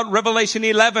 How about Revelation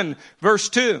 11, verse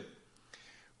 2?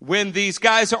 When these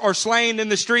guys are slain in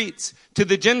the streets, to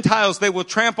the Gentiles they will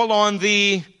trample on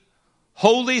the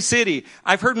holy city.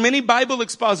 I've heard many Bible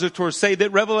expositors say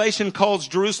that Revelation calls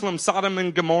Jerusalem Sodom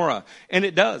and Gomorrah. And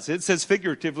it does. It says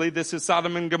figuratively this is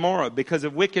Sodom and Gomorrah because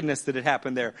of wickedness that had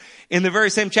happened there. In the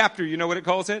very same chapter, you know what it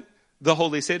calls it? The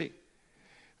holy city.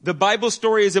 The Bible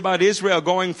story is about Israel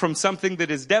going from something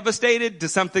that is devastated to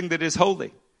something that is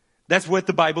holy. That's what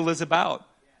the Bible is about.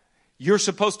 You're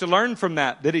supposed to learn from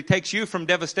that He takes you from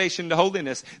devastation to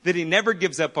holiness, that He never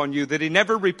gives up on you, that He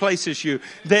never replaces you,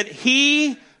 that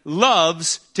He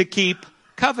loves to keep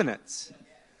covenants.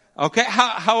 Okay,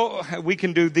 how we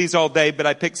can do these all day, but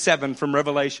I picked 7 from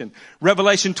Revelation.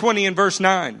 Revelation 20 and verse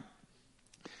 9.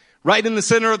 Right in the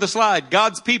center of the slide,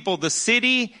 God's people, the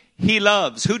city He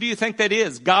loves. Who do you think that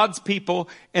is? God's people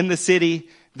and the city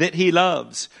that He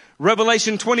loves.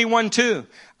 Revelation 21:2.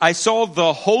 I saw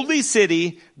the holy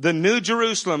city, the new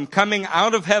Jerusalem, coming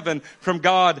out of heaven from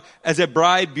God as a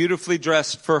bride beautifully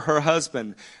dressed for her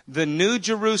husband. The new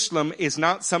Jerusalem is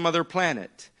not some other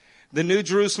planet. The new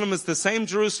Jerusalem is the same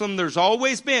Jerusalem there's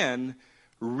always been,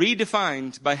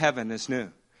 redefined by heaven as new.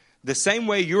 The same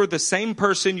way you're the same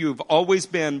person you've always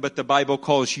been, but the Bible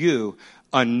calls you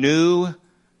a new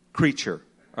creature.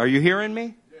 Are you hearing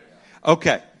me?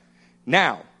 Okay.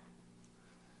 Now,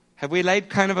 have we laid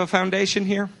kind of a foundation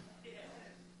here?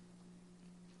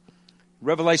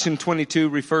 Revelation 22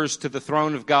 refers to the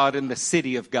throne of God and the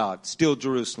city of God, still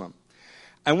Jerusalem.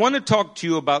 I want to talk to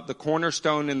you about the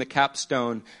cornerstone and the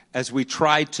capstone as we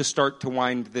try to start to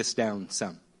wind this down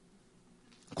some.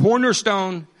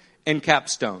 Cornerstone and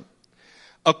capstone.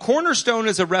 A cornerstone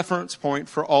is a reference point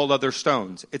for all other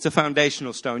stones. It's a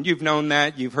foundational stone. You've known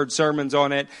that. You've heard sermons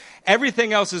on it.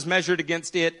 Everything else is measured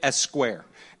against it as square.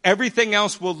 Everything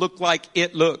else will look like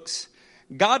it looks.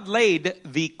 God laid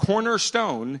the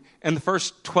cornerstone in the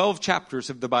first 12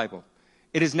 chapters of the Bible.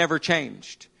 It has never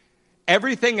changed.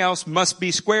 Everything else must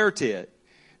be square to it.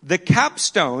 The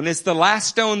capstone is the last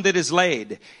stone that is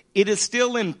laid. It is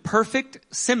still in perfect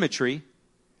symmetry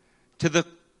to the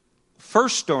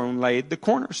first stone laid, the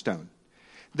cornerstone.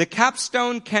 The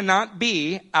capstone cannot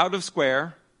be out of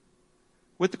square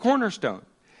with the cornerstone.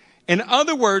 In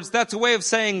other words, that's a way of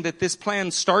saying that this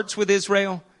plan starts with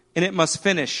Israel and it must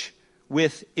finish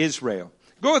with Israel.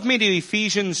 Go with me to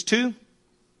Ephesians 2,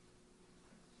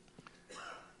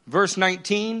 verse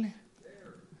 19.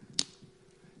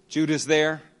 Judah's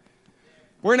there.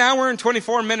 We're an hour and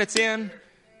 24 minutes in.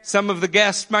 Some of the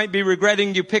guests might be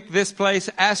regretting you picked this place.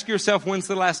 Ask yourself, when's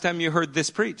the last time you heard this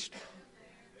preached?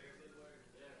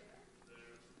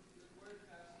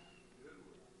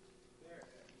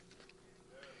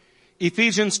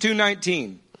 Ephesians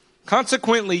 2:19.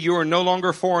 Consequently, you are no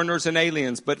longer foreigners and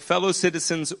aliens, but fellow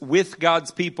citizens with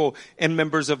God's people and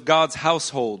members of God's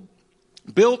household,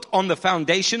 built on the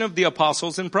foundation of the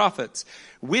apostles and prophets,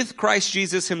 with Christ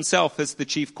Jesus himself as the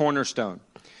chief cornerstone.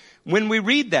 When we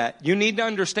read that, you need to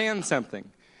understand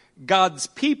something. God's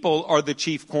people are the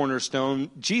chief cornerstone.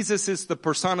 Jesus is the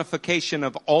personification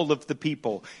of all of the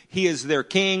people. He is their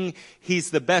king.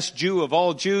 He's the best Jew of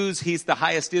all Jews. He's the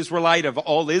highest Israelite of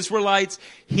all Israelites.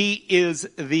 He is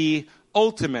the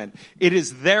ultimate. It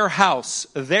is their house,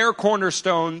 their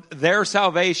cornerstone, their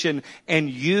salvation, and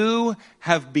you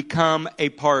have become a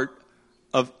part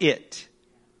of it.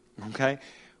 Okay?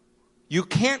 You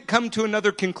can't come to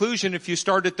another conclusion if you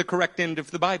start at the correct end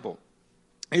of the Bible.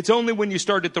 It's only when you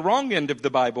start at the wrong end of the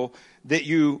Bible that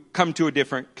you come to a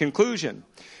different conclusion.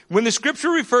 When the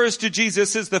scripture refers to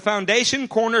Jesus as the foundation,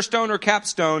 cornerstone, or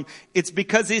capstone, it's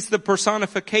because he's the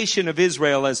personification of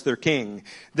Israel as their king.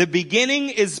 The beginning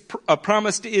is a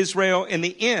promise to Israel, and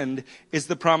the end is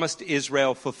the promise to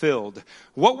Israel fulfilled.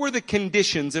 What were the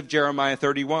conditions of Jeremiah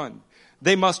 31?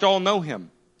 They must all know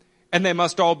him, and they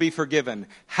must all be forgiven.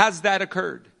 Has that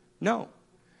occurred? No.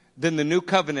 Then the new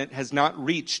covenant has not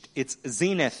reached its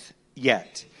zenith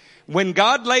yet. When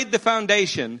God laid the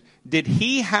foundation, did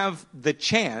he have the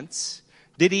chance?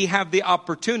 Did he have the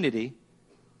opportunity?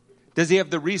 Does he have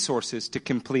the resources to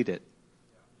complete it?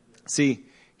 See,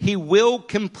 he will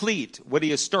complete what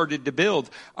he has started to build.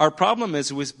 Our problem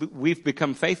is we've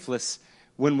become faithless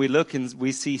when we look and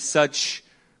we see such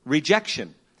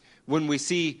rejection. When we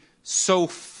see so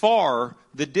far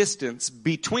the distance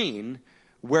between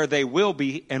where they will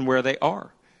be and where they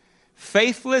are.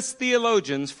 Faithless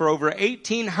theologians for over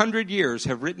 1,800 years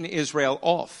have written Israel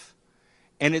off.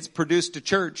 And it's produced a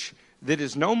church that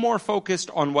is no more focused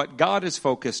on what God is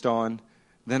focused on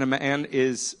than a man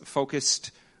is focused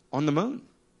on the moon.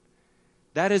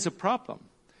 That is a problem.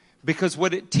 Because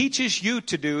what it teaches you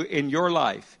to do in your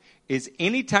life is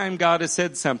anytime God has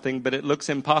said something but it looks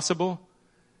impossible,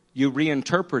 you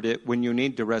reinterpret it when you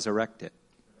need to resurrect it.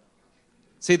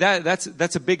 See, that's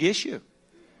a big issue.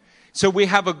 So we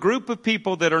have a group of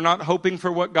people that are not hoping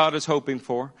for what God is hoping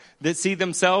for, that see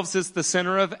themselves as the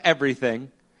center of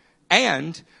everything.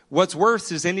 And what's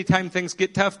worse is anytime things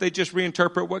get tough, they just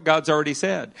reinterpret what God's already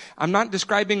said. I'm not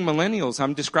describing millennials.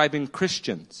 I'm describing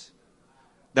Christians.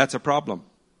 That's a problem.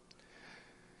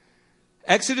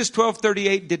 Exodus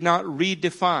 12:38 did not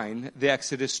redefine the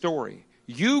Exodus story.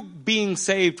 You being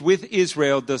saved with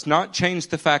Israel does not change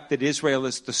the fact that Israel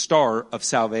is the star of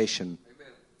salvation.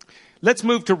 Amen. Let's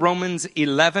move to Romans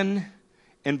 11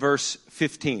 and verse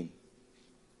 15.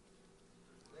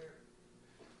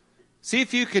 See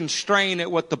if you can strain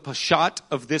at what the pashat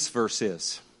of this verse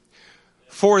is.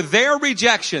 For their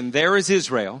rejection, there is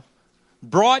Israel,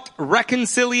 brought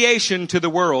reconciliation to the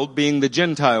world, being the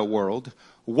Gentile world.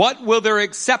 What will their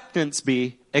acceptance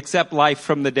be except life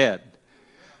from the dead?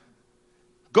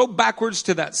 Go backwards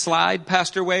to that slide,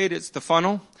 Pastor Wade. It's the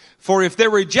funnel. For if their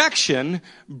rejection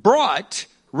brought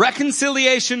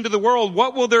reconciliation to the world,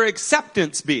 what will their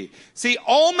acceptance be? See,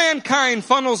 all mankind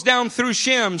funnels down through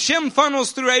Shem. Shem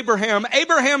funnels through Abraham.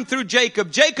 Abraham through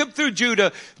Jacob. Jacob through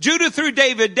Judah. Judah through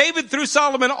David. David through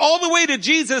Solomon. All the way to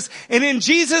Jesus. And in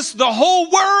Jesus, the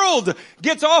whole world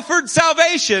gets offered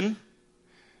salvation.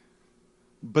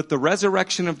 But the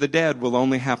resurrection of the dead will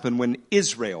only happen when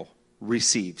Israel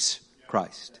receives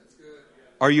Christ.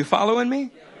 Are you following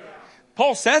me?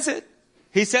 Paul says it.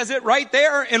 He says it right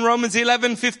there in Romans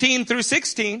 11:15 through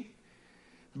 16.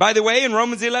 By the way, in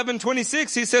Romans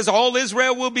 11:26, he says all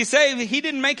Israel will be saved. He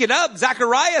didn't make it up.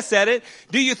 Zechariah said it.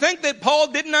 Do you think that Paul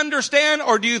didn't understand,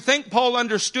 or do you think Paul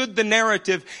understood the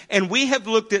narrative? And we have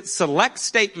looked at select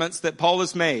statements that Paul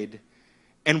has made,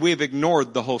 and we have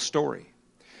ignored the whole story.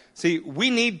 See, we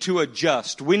need to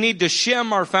adjust. We need to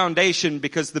shem our foundation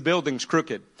because the building's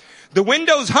crooked. The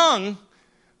window's hung,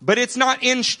 but it's not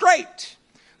in straight.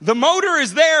 The motor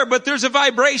is there, but there's a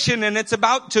vibration and it's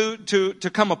about to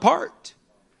come apart.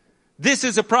 This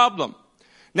is a problem.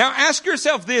 Now ask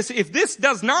yourself this. If this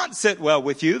does not sit well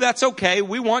with you, that's okay.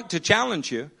 We want to challenge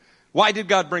you. Why did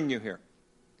God bring you here?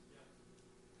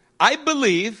 I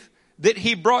believe that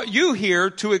he brought you here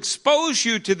to expose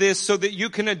you to this so that you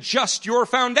can adjust your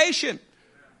foundation.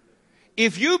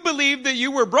 If you believe that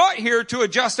you were brought here to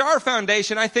adjust our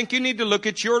foundation, I think you need to look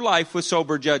at your life with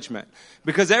sober judgment.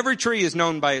 Because every tree is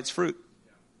known by its fruit.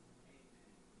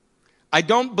 I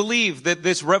don't believe that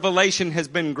this revelation has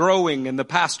been growing in the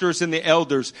pastors and the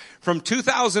elders from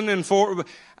 2004.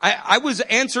 I was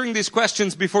answering these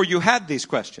questions before you had these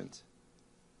questions.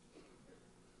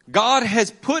 God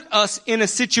has put us in a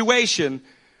situation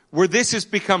where this has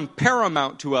become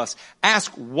paramount to us.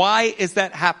 Ask, why is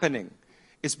that happening?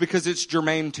 It's because it's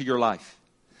germane to your life.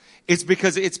 It's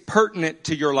because it's pertinent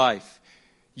to your life.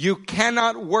 You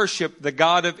cannot worship the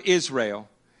God of Israel,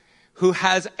 who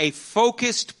has a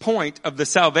focused point of the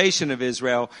salvation of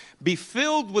Israel, be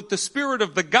filled with the Spirit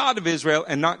of the God of Israel,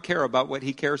 and not care about what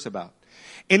he cares about.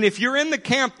 And if you're in the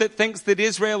camp that thinks that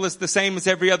Israel is the same as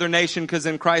every other nation because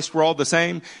in Christ we're all the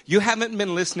same, you haven't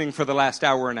been listening for the last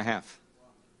hour and a half.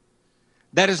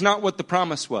 That is not what the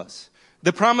promise was.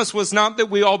 The promise was not that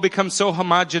we all become so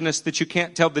homogenous that you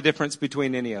can't tell the difference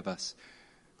between any of us.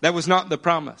 That was not the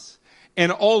promise.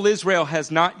 And all Israel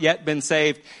has not yet been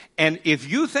saved. And if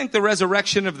you think the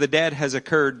resurrection of the dead has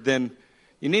occurred, then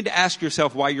you need to ask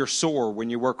yourself why you're sore when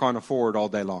you work on a Ford all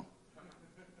day long.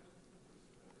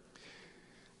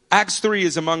 Acts 3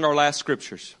 is among our last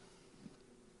scriptures.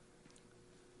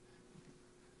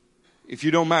 If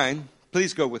you don't mind,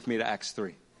 please go with me to Acts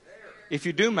 3. If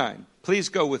you do mind, please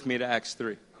go with me to Acts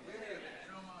 3.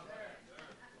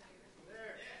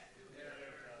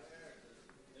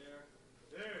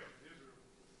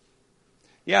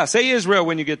 Yeah, say Israel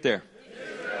when you get there.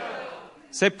 Israel.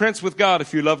 Say Prince with God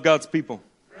if you love God's people.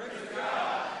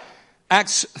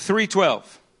 Acts 3:12.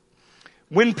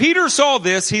 When Peter saw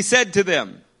this, he said to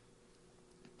them,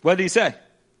 what did he say?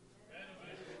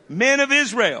 Men of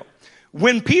Israel.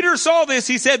 When Peter saw this,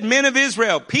 he said, men of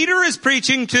Israel. Peter is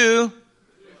preaching to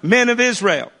men of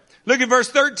Israel. Look at verse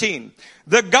 13.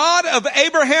 The God of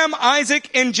Abraham,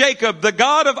 Isaac, and Jacob, the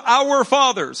God of our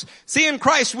fathers. See, in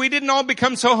Christ, we didn't all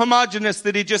become so homogenous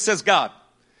that he just says God.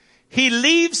 He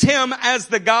leaves him as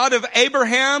the God of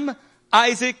Abraham,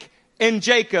 Isaac, and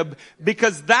Jacob,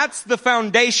 because that's the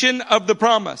foundation of the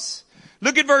promise.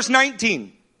 Look at verse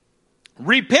 19.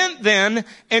 Repent then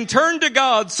and turn to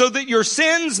God so that your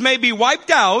sins may be wiped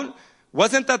out.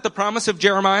 Wasn't that the promise of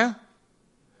Jeremiah?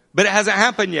 But it hasn't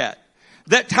happened yet.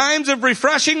 That times of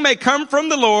refreshing may come from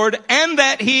the Lord, and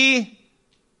that he,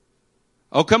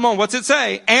 oh come on, what's it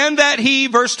say? And that he,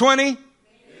 verse 20.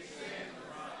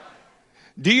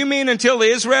 Do you mean until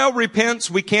Israel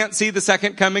repents, we can't see the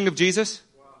second coming of Jesus?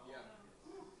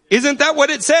 Isn't that what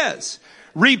it says?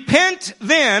 Repent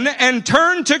then and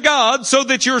turn to God so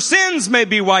that your sins may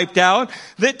be wiped out,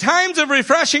 that times of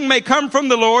refreshing may come from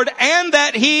the Lord, and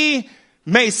that he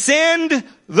may send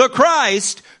the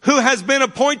Christ who has been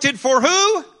appointed for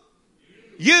who?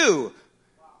 You.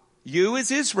 You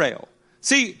is Israel.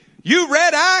 See, you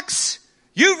read Acts.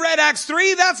 You've read Acts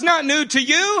 3. That's not new to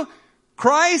you.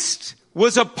 Christ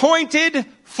was appointed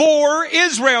for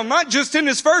Israel, not just in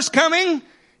his first coming,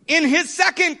 in his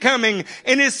second coming.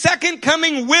 And his second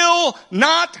coming will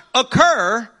not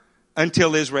occur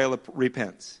until Israel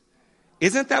repents.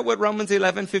 Isn't that what Romans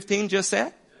 11:15 just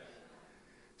said?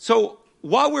 So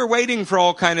while we're waiting for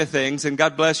all kind of things, and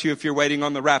God bless you if you're waiting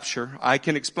on the rapture, I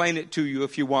can explain it to you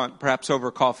if you want, perhaps over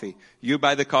coffee. You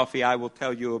buy the coffee, I will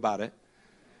tell you about it.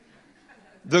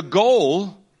 The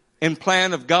goal and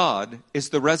plan of God is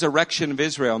the resurrection of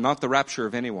Israel, not the rapture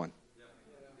of anyone.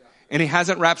 And he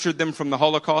hasn't raptured them from the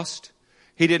Holocaust.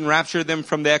 He didn't rapture them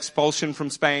from the expulsion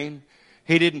from Spain.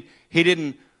 He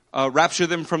didn't rapture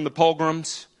them from the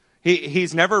pogroms.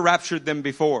 He's never raptured them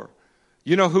before.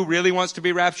 You know who really wants to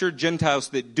be raptured? Gentiles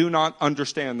that do not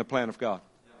understand the plan of God.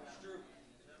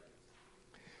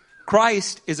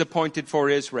 Christ is appointed for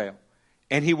Israel,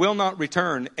 and he will not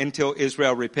return until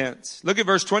Israel repents. Look at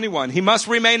verse 21. He must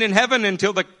remain in heaven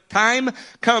until the time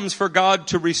comes for God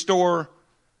to restore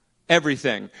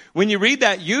everything. When you read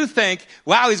that, you think,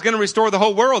 wow, he's going to restore the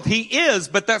whole world. He is,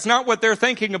 but that's not what they're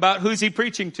thinking about. Who's he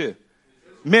preaching to?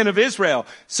 Men of Israel.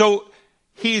 So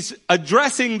he's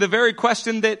addressing the very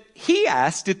question that he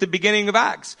asked at the beginning of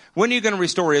Acts. When are you going to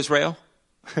restore Israel?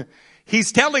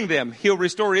 He's telling them he'll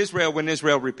restore Israel when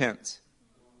Israel repents.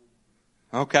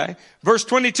 Okay. Verse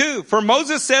 22. For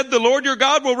Moses said, the Lord your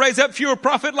God will raise up for you a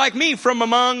prophet like me from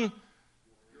among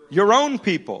your own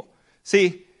people.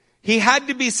 See, he had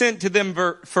to be sent to them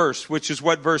first, which is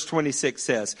what verse 26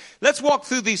 says. Let's walk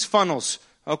through these funnels.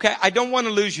 Okay. I don't want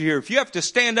to lose you here. If you have to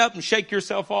stand up and shake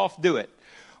yourself off, do it.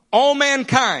 All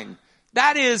mankind.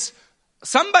 That is,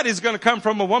 somebody's going to come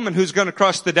from a woman who's going to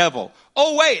crush the devil.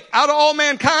 Oh wait, out of all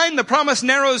mankind, the promise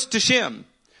narrows to Shem.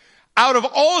 Out of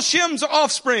all Shem's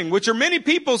offspring, which are many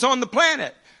peoples on the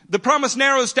planet, the promise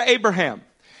narrows to Abraham.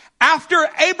 After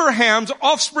Abraham's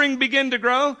offspring begin to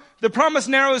grow, the promise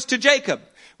narrows to Jacob.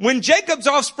 When Jacob's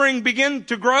offspring begin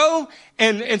to grow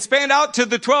and span out to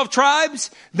the 12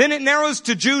 tribes, then it narrows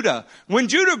to Judah. When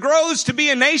Judah grows to be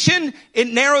a nation, it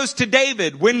narrows to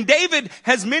David. When David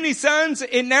has many sons,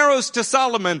 it narrows to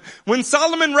Solomon. When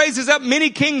Solomon raises up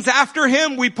many kings after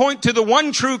him, we point to the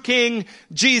one true king,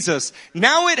 Jesus.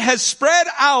 Now it has spread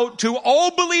out to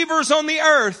all believers on the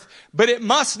earth, but it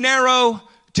must narrow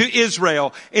to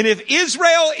Israel. And if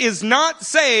Israel is not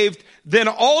saved, then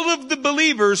all of the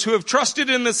believers who have trusted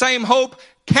in the same hope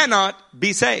cannot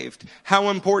be saved. How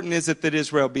important is it that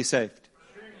Israel be saved?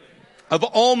 Of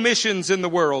all missions in the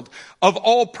world, of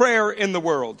all prayer in the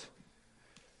world,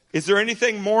 is there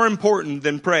anything more important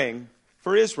than praying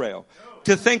for Israel?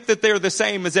 To think that they're the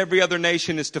same as every other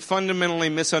nation is to fundamentally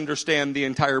misunderstand the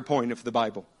entire point of the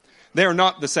Bible. They are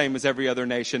not the same as every other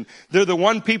nation. They're the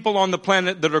one people on the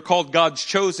planet that are called God's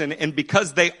chosen. And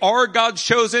because they are God's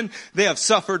chosen, they have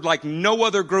suffered like no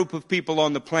other group of people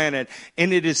on the planet.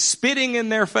 And it is spitting in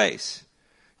their face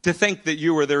to think that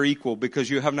you are their equal because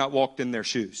you have not walked in their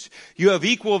shoes. You have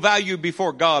equal value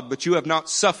before God, but you have not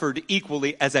suffered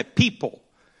equally as a people.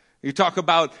 You talk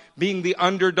about being the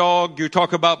underdog. You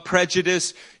talk about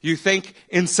prejudice. You think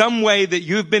in some way that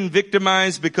you've been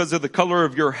victimized because of the color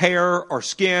of your hair or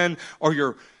skin or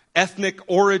your ethnic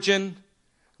origin.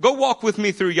 Go walk with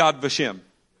me through Yad Vashem.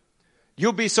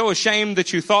 You'll be so ashamed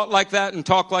that you thought like that and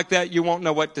talk like that, you won't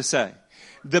know what to say.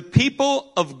 The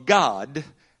people of God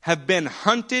have been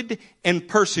hunted and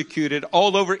persecuted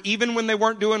all over, even when they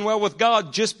weren't doing well with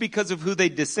God, just because of who they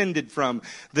descended from.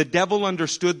 The devil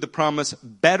understood the promise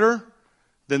better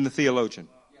than the theologian.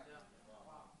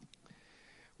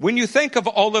 When you think of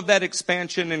all of that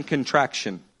expansion and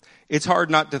contraction, it's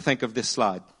hard not to think of this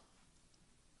slide.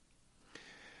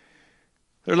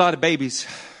 There are a lot of babies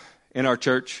in our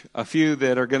church, a few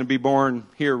that are going to be born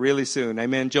here really soon.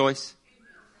 Amen, Joyce?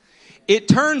 It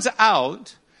turns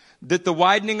out that the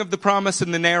widening of the promise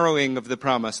and the narrowing of the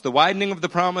promise, the widening of the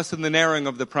promise and the narrowing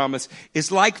of the promise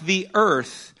is like the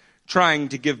earth trying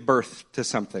to give birth to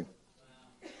something.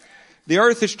 The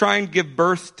earth is trying to give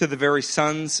birth to the very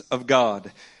sons of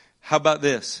God. How about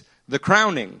this? The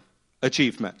crowning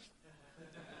achievement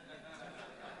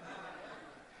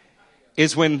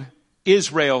is when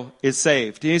Israel is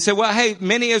saved. And you say, well, hey,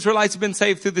 many Israelites have been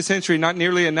saved through the century. Not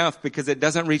nearly enough because it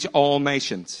doesn't reach all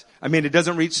nations. It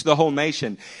doesn't reach the whole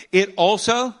nation.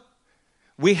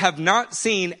 We have not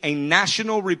seen a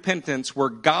national repentance where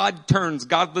God turns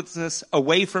godlessness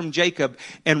away from Jacob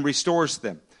and restores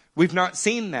them. We've not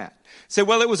seen that. Say,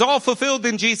 well, it was all fulfilled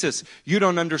in Jesus. You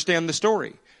don't understand the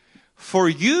story. For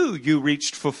you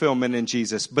reached fulfillment in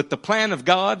Jesus, but the plan of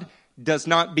God does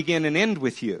not begin and end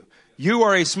with you. You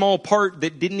are a small part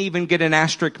that didn't even get an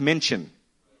asterisk mention.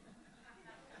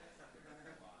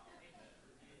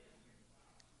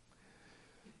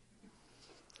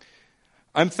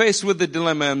 I'm faced with the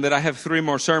dilemma in that I have 3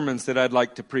 more sermons that I'd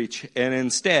like to preach. And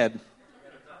instead,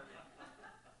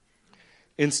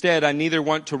 I neither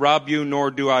want to rob you nor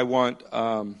do I want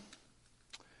to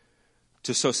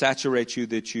so saturate you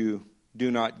that you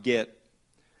do not get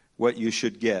what you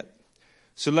should get.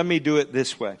 So let me do it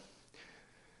this way.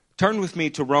 Turn with me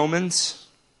to Romans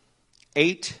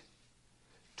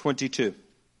 8:22.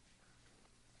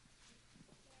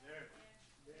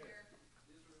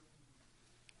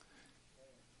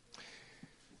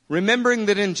 Remembering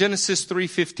that in Genesis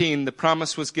 3:15, the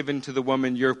promise was given to the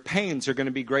woman, your pains are going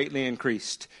to be greatly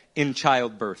increased in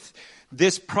childbirth.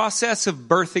 This process of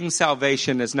birthing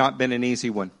salvation has not been an easy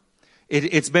one.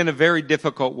 It's been a very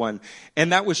difficult one.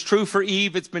 And that was true for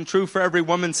Eve. It's been true for every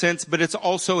woman since, but it's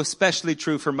also especially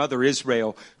true for Mother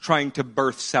Israel trying to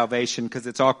birth salvation because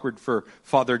it's awkward for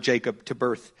Father Jacob to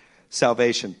birth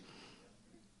salvation.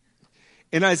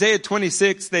 In Isaiah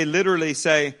 26, they literally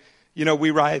say,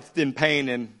 we writhed in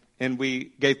pain and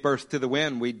we gave birth to the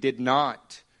wind. We did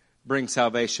not bring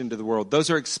salvation to the world. Those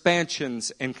are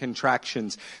expansions and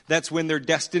contractions. That's when their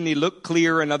destiny looked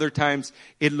clear and other times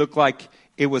it looked like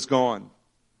it was gone.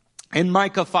 In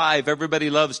Micah 5, everybody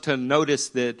loves to notice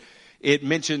that it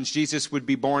mentions Jesus would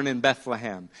be born in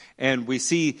Bethlehem. And we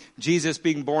see Jesus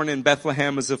being born in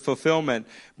Bethlehem as a fulfillment.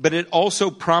 But it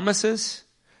also promises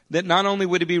that not only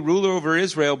would he be ruler over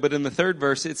Israel, but in the 3rd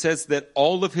verse, it says that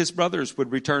all of his brothers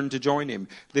would return to join him.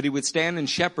 That he would stand and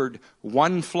shepherd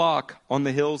one flock on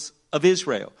the hills of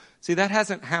Israel. See, that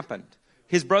hasn't happened.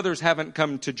 His brothers haven't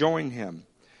come to join him.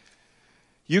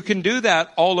 You can do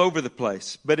that all over the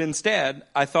place. But instead,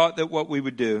 I thought that what we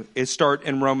would do is start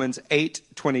in Romans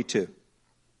 8:22.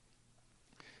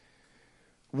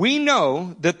 We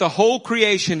know that the whole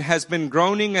creation has been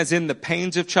groaning as in the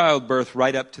pains of childbirth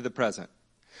right up to the present.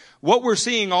 What we're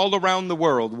seeing all around the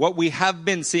world, what we have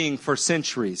been seeing for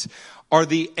centuries, are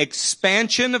the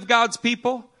expansion of God's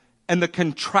people and the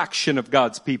contraction of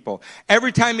God's people.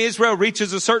 Every time Israel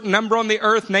reaches a certain number on the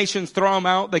earth, nations throw them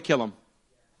out, they kill them.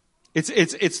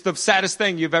 It's the saddest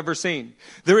thing you've ever seen.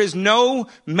 There is no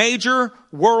major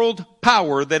world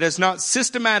power that has not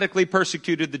systematically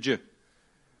persecuted the Jew.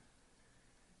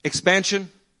 Expansion,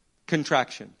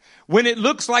 contraction. When it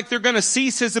looks like they're going to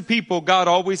cease as a people, God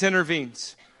always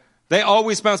intervenes. They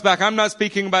always bounce back. I'm not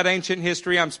speaking about ancient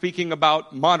history. I'm speaking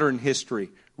about modern history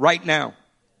right now.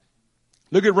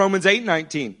 Look at Romans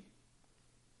 8:19.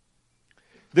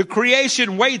 The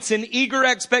creation waits in eager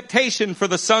expectation for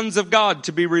the sons of God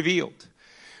to be revealed.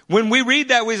 When we read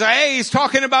that, we say, hey, he's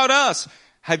talking about us.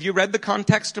 Have you read the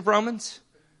context of Romans?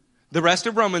 The rest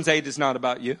of Romans 8 is not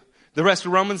about you. The rest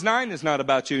of Romans 9 is not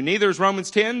about you. Neither is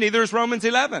Romans 10. Neither is Romans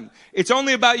 11. It's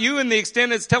only about you in the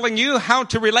extent it's telling you how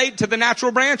to relate to the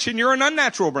natural branch, and you're an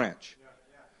unnatural branch.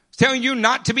 It's telling you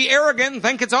not to be arrogant and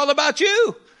think it's all about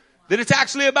you, that it's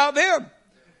actually about them.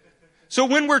 So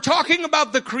when we're talking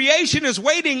about the creation is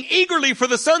waiting eagerly for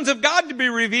the sons of God to be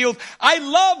revealed, I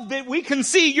love that we can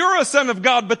see you're a son of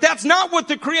God, but that's not what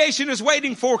the creation is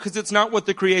waiting for, because it's not what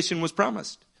the creation was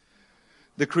promised.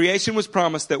 The creation was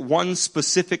promised that one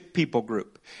specific people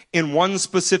group in one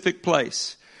specific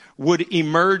place would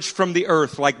emerge from the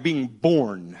earth like being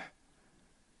born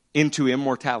into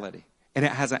immortality. And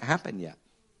it hasn't happened yet.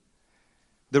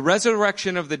 The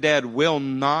resurrection of the dead will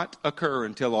not occur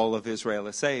until all of Israel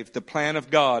is saved. The plan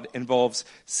of God involves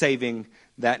saving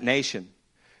that nation.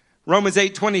 Romans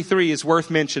 8:23 is worth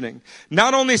mentioning.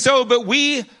 Not only so, but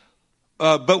we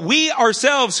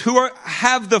ourselves who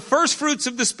have the first fruits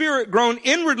of the Spirit groan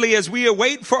inwardly as we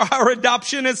await for our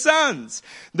adoption as sons,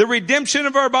 the redemption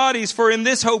of our bodies, for in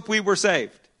this hope we were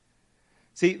saved.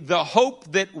 See, the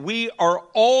hope that we are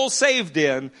all saved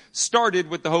in started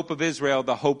with the hope of Israel,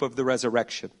 the hope of the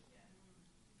resurrection.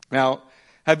 Now,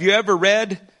 have you ever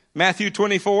read Matthew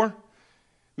 24?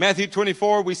 Matthew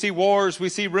 24, we see wars, we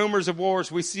see rumors of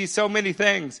wars, we see so many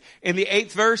things. In the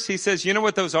 8th verse, he says, you know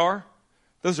what those are?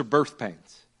 Those are birth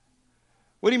pains.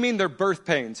 What do you mean they're birth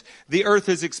pains? The earth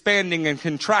is expanding and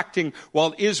contracting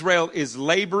while Israel is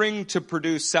laboring to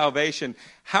produce salvation.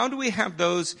 How do we have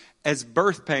those as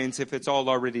birth pains if it's all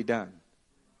already done?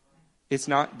 It's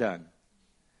not done.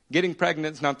 Getting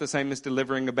pregnant is not the same as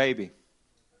delivering a baby.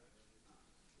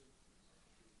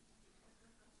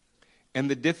 And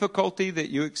the difficulty that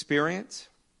you experience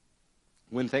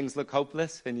when things look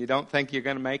hopeless and you don't think you're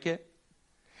going to make it.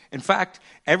 In fact,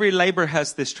 every labor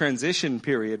has this transition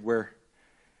period where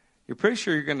you're pretty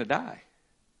sure you're going to die.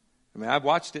 I mean, I've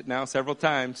watched it now several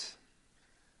times.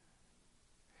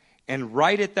 And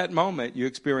right at that moment, you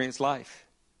experience life.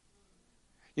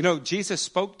 You know, Jesus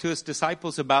spoke to his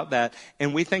disciples about that,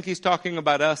 and we think he's talking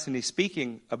about us, and he's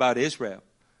speaking about Israel.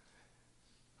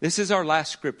 This is our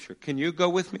last scripture. Can you go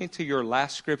with me to your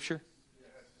last scripture?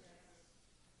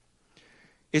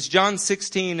 It's John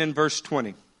 16 and verse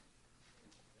 20.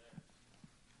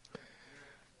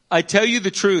 I tell you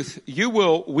the truth, you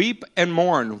will weep and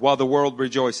mourn while the world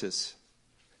rejoices.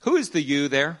 Who is the you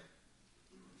there?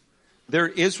 They're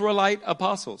Israelite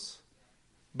apostles.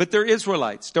 But they're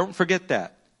Israelites. Don't forget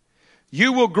that.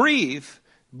 You will grieve,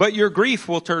 but your grief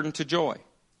will turn to joy.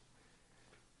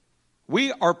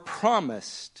 We are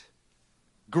promised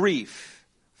grief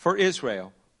for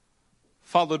Israel,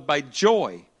 followed by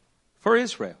joy for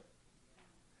Israel.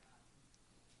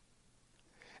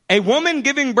 A woman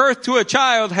giving birth to a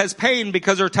child has pain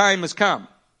because her time has come.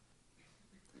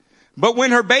 But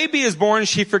when her baby is born,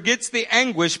 she forgets the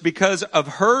anguish because of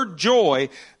her joy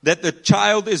that the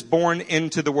child is born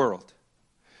into the world.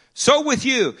 So with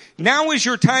you, now is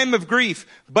your time of grief,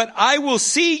 but I will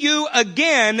see you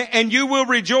again and you will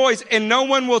rejoice and no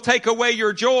one will take away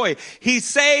your joy. He's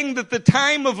saying that the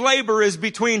time of labor is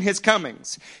between his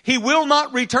comings. He will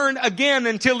not return again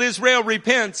until Israel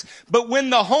repents. But when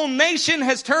the whole nation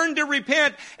has turned to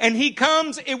repent and he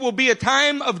comes, it will be a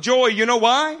time of joy. You know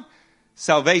why?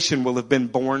 Salvation will have been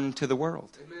born to the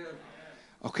world.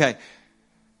 Okay.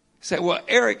 Say, well,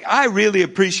 Eric, I really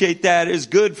appreciate that. It's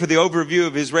good for the overview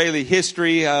of Israeli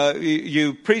history.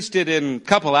 You preached it in a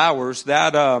couple hours.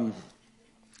 That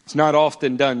it's not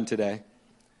often done today.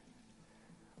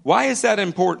 Why is that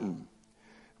important?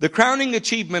 The crowning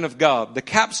achievement of God, the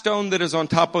capstone that is on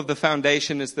top of the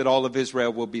foundation, is that all of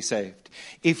Israel will be saved.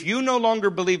 If you no longer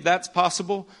believe that's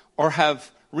possible or have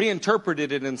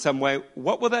reinterpreted it in some way,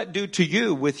 what will that do to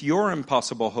you with your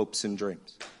impossible hopes and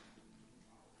dreams?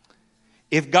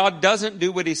 If God doesn't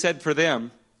do what he said for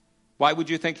them, why would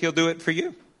you think he'll do it for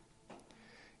you?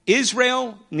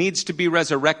 Israel needs to be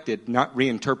resurrected, not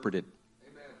reinterpreted.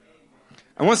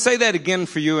 I want to say that again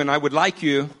for you, and I would like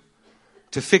you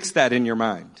to fix that in your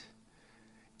mind.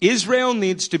 Israel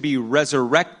needs to be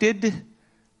resurrected,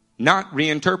 not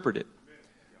reinterpreted.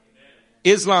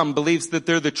 Islam believes that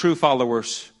they're the true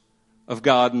followers of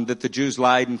God and that the Jews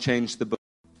lied and changed the book.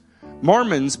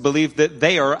 Mormons believe that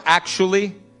they are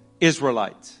actually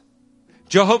Israelites.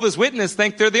 Jehovah's Witnesses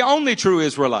think they're the only true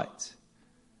Israelites.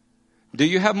 Do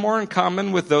you have more in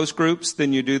common with those groups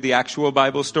than you do the actual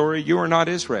Bible story? You are not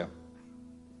Israel.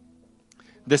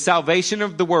 The salvation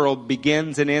of the world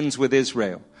begins and ends with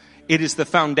Israel. It is the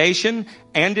foundation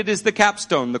and it is the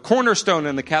capstone, the cornerstone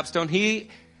and the capstone. He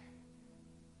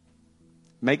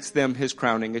makes them his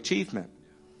crowning achievement.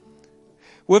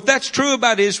 Well, if that's true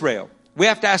about Israel, we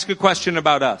have to ask a question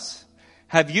about us.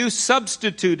 Have you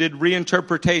substituted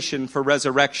reinterpretation for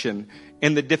resurrection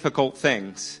in the difficult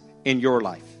things in your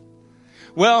life?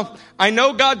 Well, I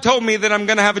know God told me that I'm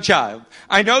going to have a child.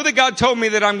 I know that God told me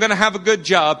that I'm going to have a good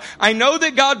job. I know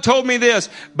that God told me this.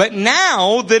 But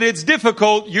now that it's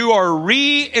difficult, you are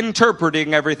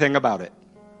reinterpreting everything about it.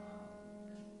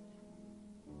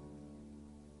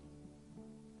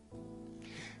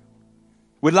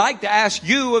 Would like to ask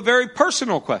you a very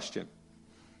personal question.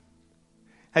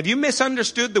 Have you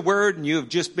misunderstood the word and you have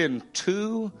just been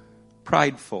too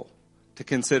prideful to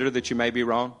consider that you may be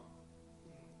wrong?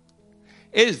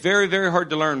 It is very, very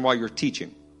hard to learn while you're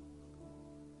teaching.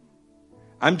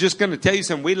 I'm just going to tell you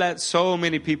something. We let so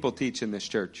many people teach in this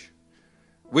church.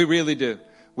 We really do.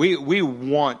 We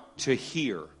want to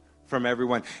hear from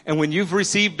everyone. And when you've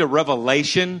received a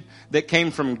revelation that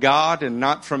came from God and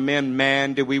not from men,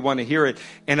 man, do we want to hear it.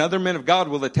 And other men of God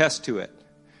will attest to it.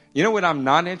 You know what I'm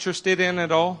not interested in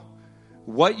at all?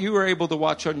 What you were able to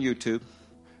watch on YouTube.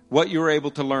 What you were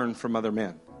able to learn from other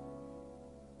men.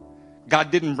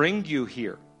 God didn't bring you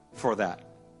here for that.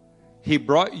 He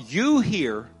brought you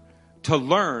here to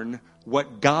learn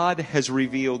what God has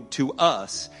revealed to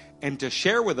us and to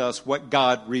share with us what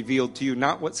God revealed to you,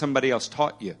 not what somebody else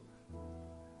taught you.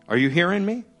 Are you hearing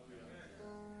me?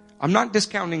 I'm not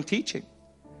discounting teaching.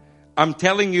 I'm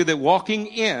telling you that walking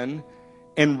in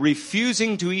and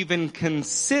refusing to even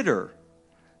consider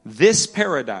this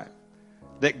paradigm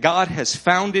that God has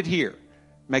founded here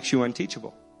makes you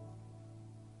unteachable.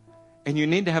 And you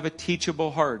need to have a teachable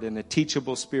heart and a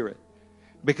teachable spirit.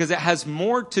 Because it has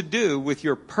more to do with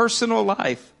your personal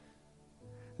life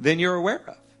than you're aware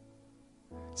of.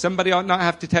 Somebody ought not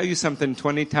have to tell you something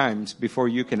 20 times before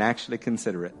you can actually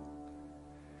consider it.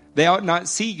 They ought not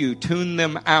see you tune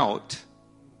them out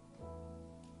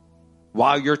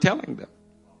while you're telling them.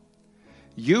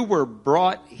 You were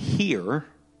brought here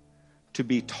to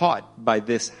be taught by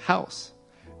this house.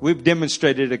 We've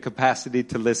demonstrated a capacity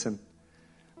to listen.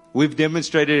 We've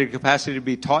demonstrated a capacity to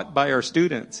be taught by our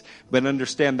students, but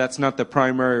understand that's not the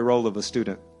primary role of a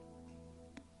student.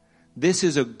 This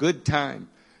is a good time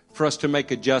for us to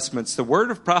make adjustments. The word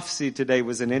of prophecy today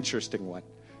was an interesting one,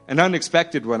 an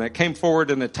unexpected one. It came forward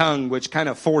in a tongue which kind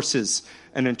of forces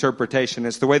an interpretation.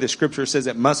 It's the way the scripture says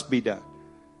it must be done.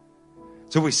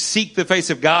 So we seek the face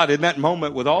of God in that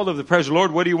moment with all of the pressure.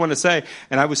 Lord, what do you want to say?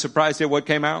 And I was surprised at what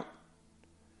came out.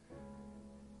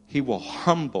 He will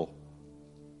humble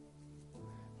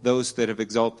those that have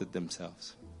exalted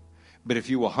themselves. But if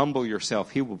you will humble yourself,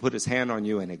 he will put his hand on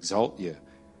you and exalt you.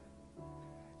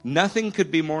 Nothing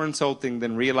could be more insulting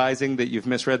than realizing that you've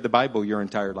misread the Bible your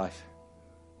entire life.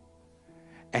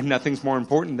 And nothing's more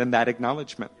important than that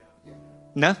acknowledgement.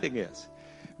 Nothing is.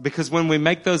 Because when we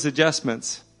make those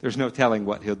adjustments, there's no telling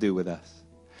what he'll do with us.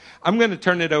 I'm going to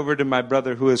turn it over to my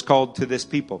brother who is called to this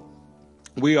people.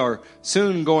 We are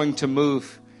soon going to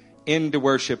move into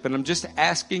worship. And I'm just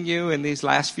asking you in these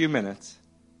last few minutes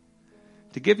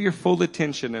to give your full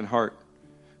attention and heart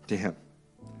to him.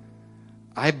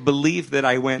 I believe that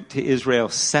I went to Israel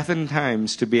 7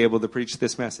 times to be able to preach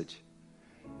this message.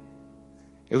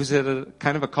 It was at a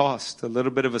kind of a cost, a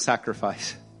little bit of a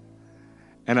sacrifice.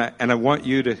 And I want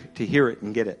you to hear it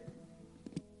and get it.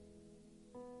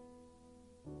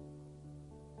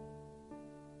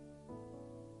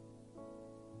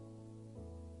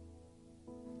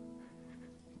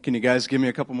 Can you guys give me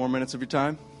a couple more minutes of your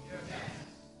time?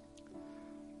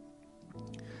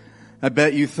 I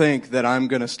bet you think that I'm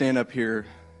going to stand up here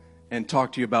and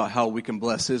talk to you about how we can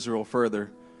bless Israel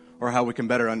further or how we can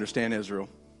better understand Israel.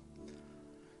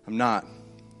 I'm not.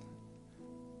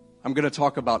 I'm going to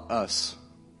talk about us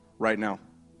right now.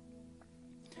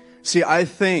 See, I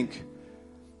think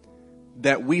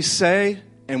that we say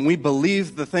and we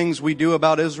believe the things we do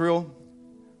about Israel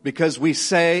because we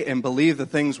say and believe the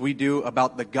things we do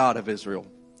about the God of Israel.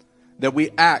 That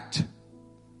we act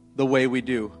the way we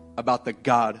do about the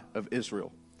God of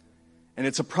Israel. And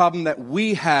it's a problem that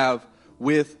we have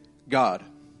with God.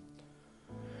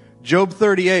 Job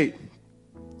 38,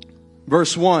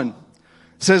 verse 1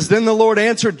 says, "Then the Lord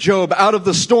answered Job out of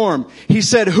the storm. He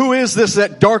said, 'Who is this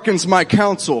that darkens my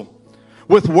counsel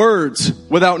with words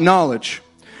without knowledge?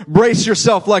 Brace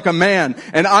yourself like a man,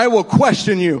 and I will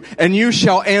question you, and you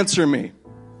shall answer me.'"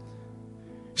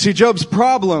 See, Job's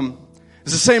problem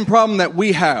is the same problem that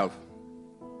we have.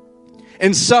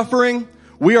 In suffering,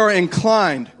 we are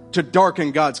inclined to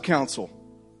darken God's counsel.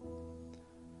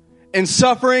 In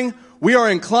suffering, we are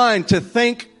inclined to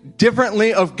think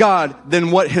differently of God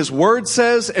than what His Word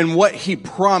says and what He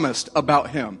promised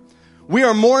about Him. We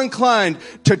are more inclined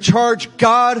to charge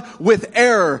God with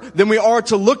error than we are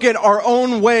to look at our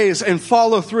own ways and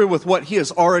follow through with what He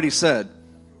has already said.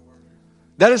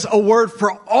 That is a word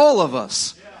for all of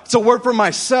us. It's a word for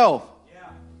myself.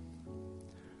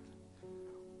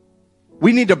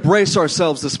 We need to brace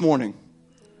ourselves this morning.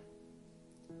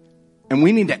 And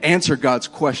we need to answer God's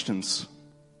questions.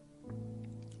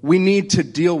 We need to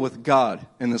deal with God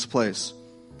in this place.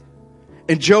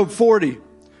 In Job 40,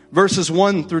 verses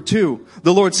 1 through 2,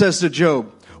 the Lord says to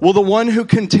Job, "Will the one who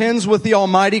contends with the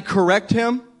Almighty correct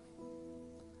him?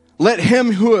 Let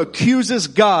him who accuses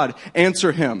God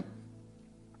answer him."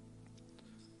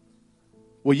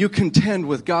 Will you contend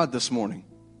with God this morning?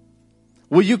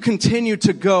 Will you continue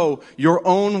to go your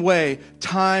own way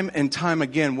time and time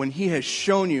again when He has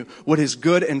shown you what His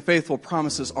good and faithful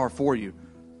promises are for you?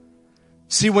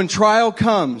 See, when trial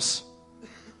comes,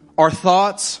 our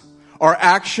thoughts, our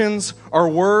actions, our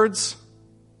words,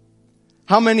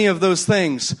 how many of those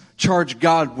things charge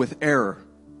God with error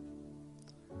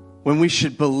when we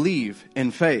should believe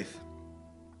in faith?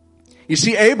 You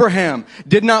see, Abraham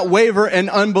did not waver in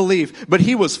unbelief, but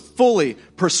he was fully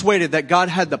persuaded that God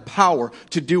had the power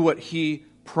to do what He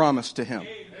promised to him. Amen.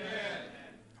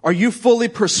 Are you fully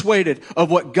persuaded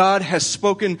of what God has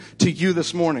spoken to you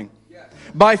this morning?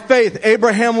 By faith,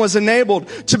 Abraham was enabled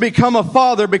to become a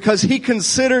father because he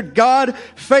considered God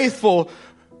faithful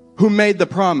who made the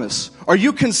promise. Are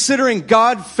you considering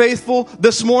God faithful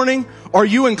this morning? Are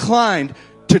you inclined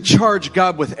to charge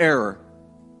God with error?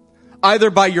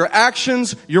 Either by your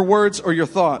actions, your words, or your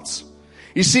thoughts.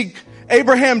 You see,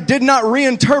 Abraham did not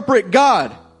reinterpret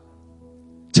God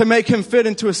to make him fit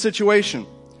into a situation.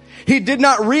 He did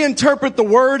not reinterpret the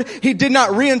word. He did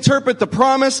not reinterpret the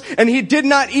promise. And he did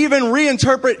not even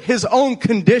reinterpret his own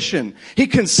condition. He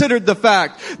considered the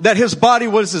fact that his body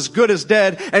was as good as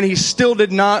dead, and he still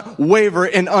did not waver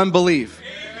in unbelief.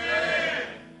 Amen.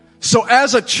 So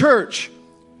as a church,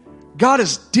 God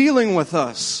is dealing with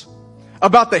us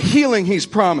about the healing He's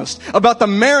promised, about the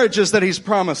marriages that He's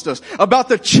promised us, about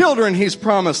the children He's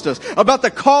promised us, about the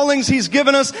callings He's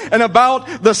given us, and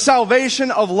about the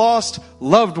salvation of lost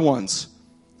loved ones.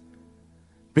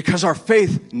 Because our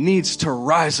faith needs to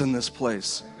rise in this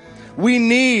place. We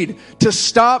need to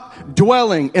stop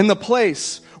dwelling in the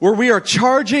place where we are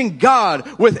charging God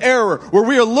with error, where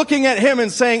we are looking at Him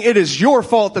and saying, "It is your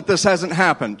fault that this hasn't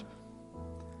happened."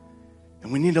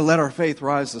 And we need to let our faith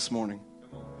rise this morning.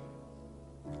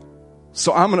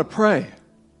 So I'm going to pray.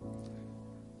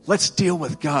 Let's deal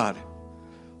with God.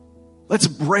 Let's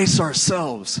brace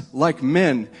ourselves like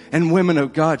men and women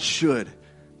of God should.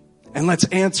 And let's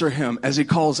answer Him as He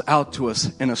calls out to us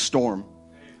in a storm.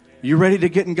 You ready to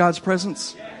get in God's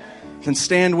presence? Then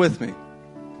stand with me.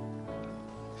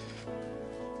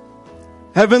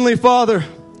 Heavenly Father,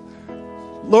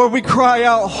 Lord, we cry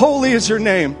out, holy is your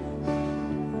name.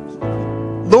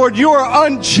 Lord, you are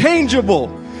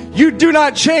unchangeable. You do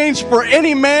not change for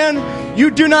any man. You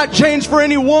do not change for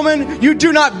any woman. You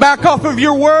do not back off of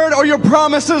your word or your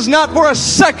promises, not for a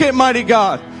second, mighty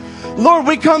God. Lord,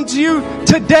 we come to you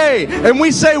today and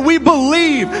we say we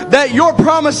believe that your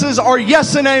promises are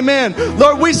yes and amen.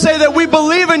 Lord, we say that we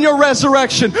believe in your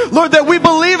resurrection. Lord, that we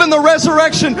believe in the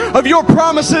resurrection of your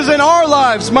promises in our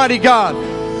lives, mighty God.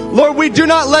 Lord, we do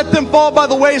not let them fall by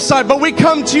the wayside, but we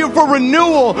come to you for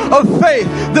renewal of faith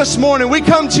this morning. We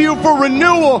come to you for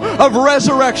renewal of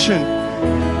resurrection.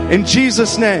 In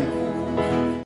Jesus' name.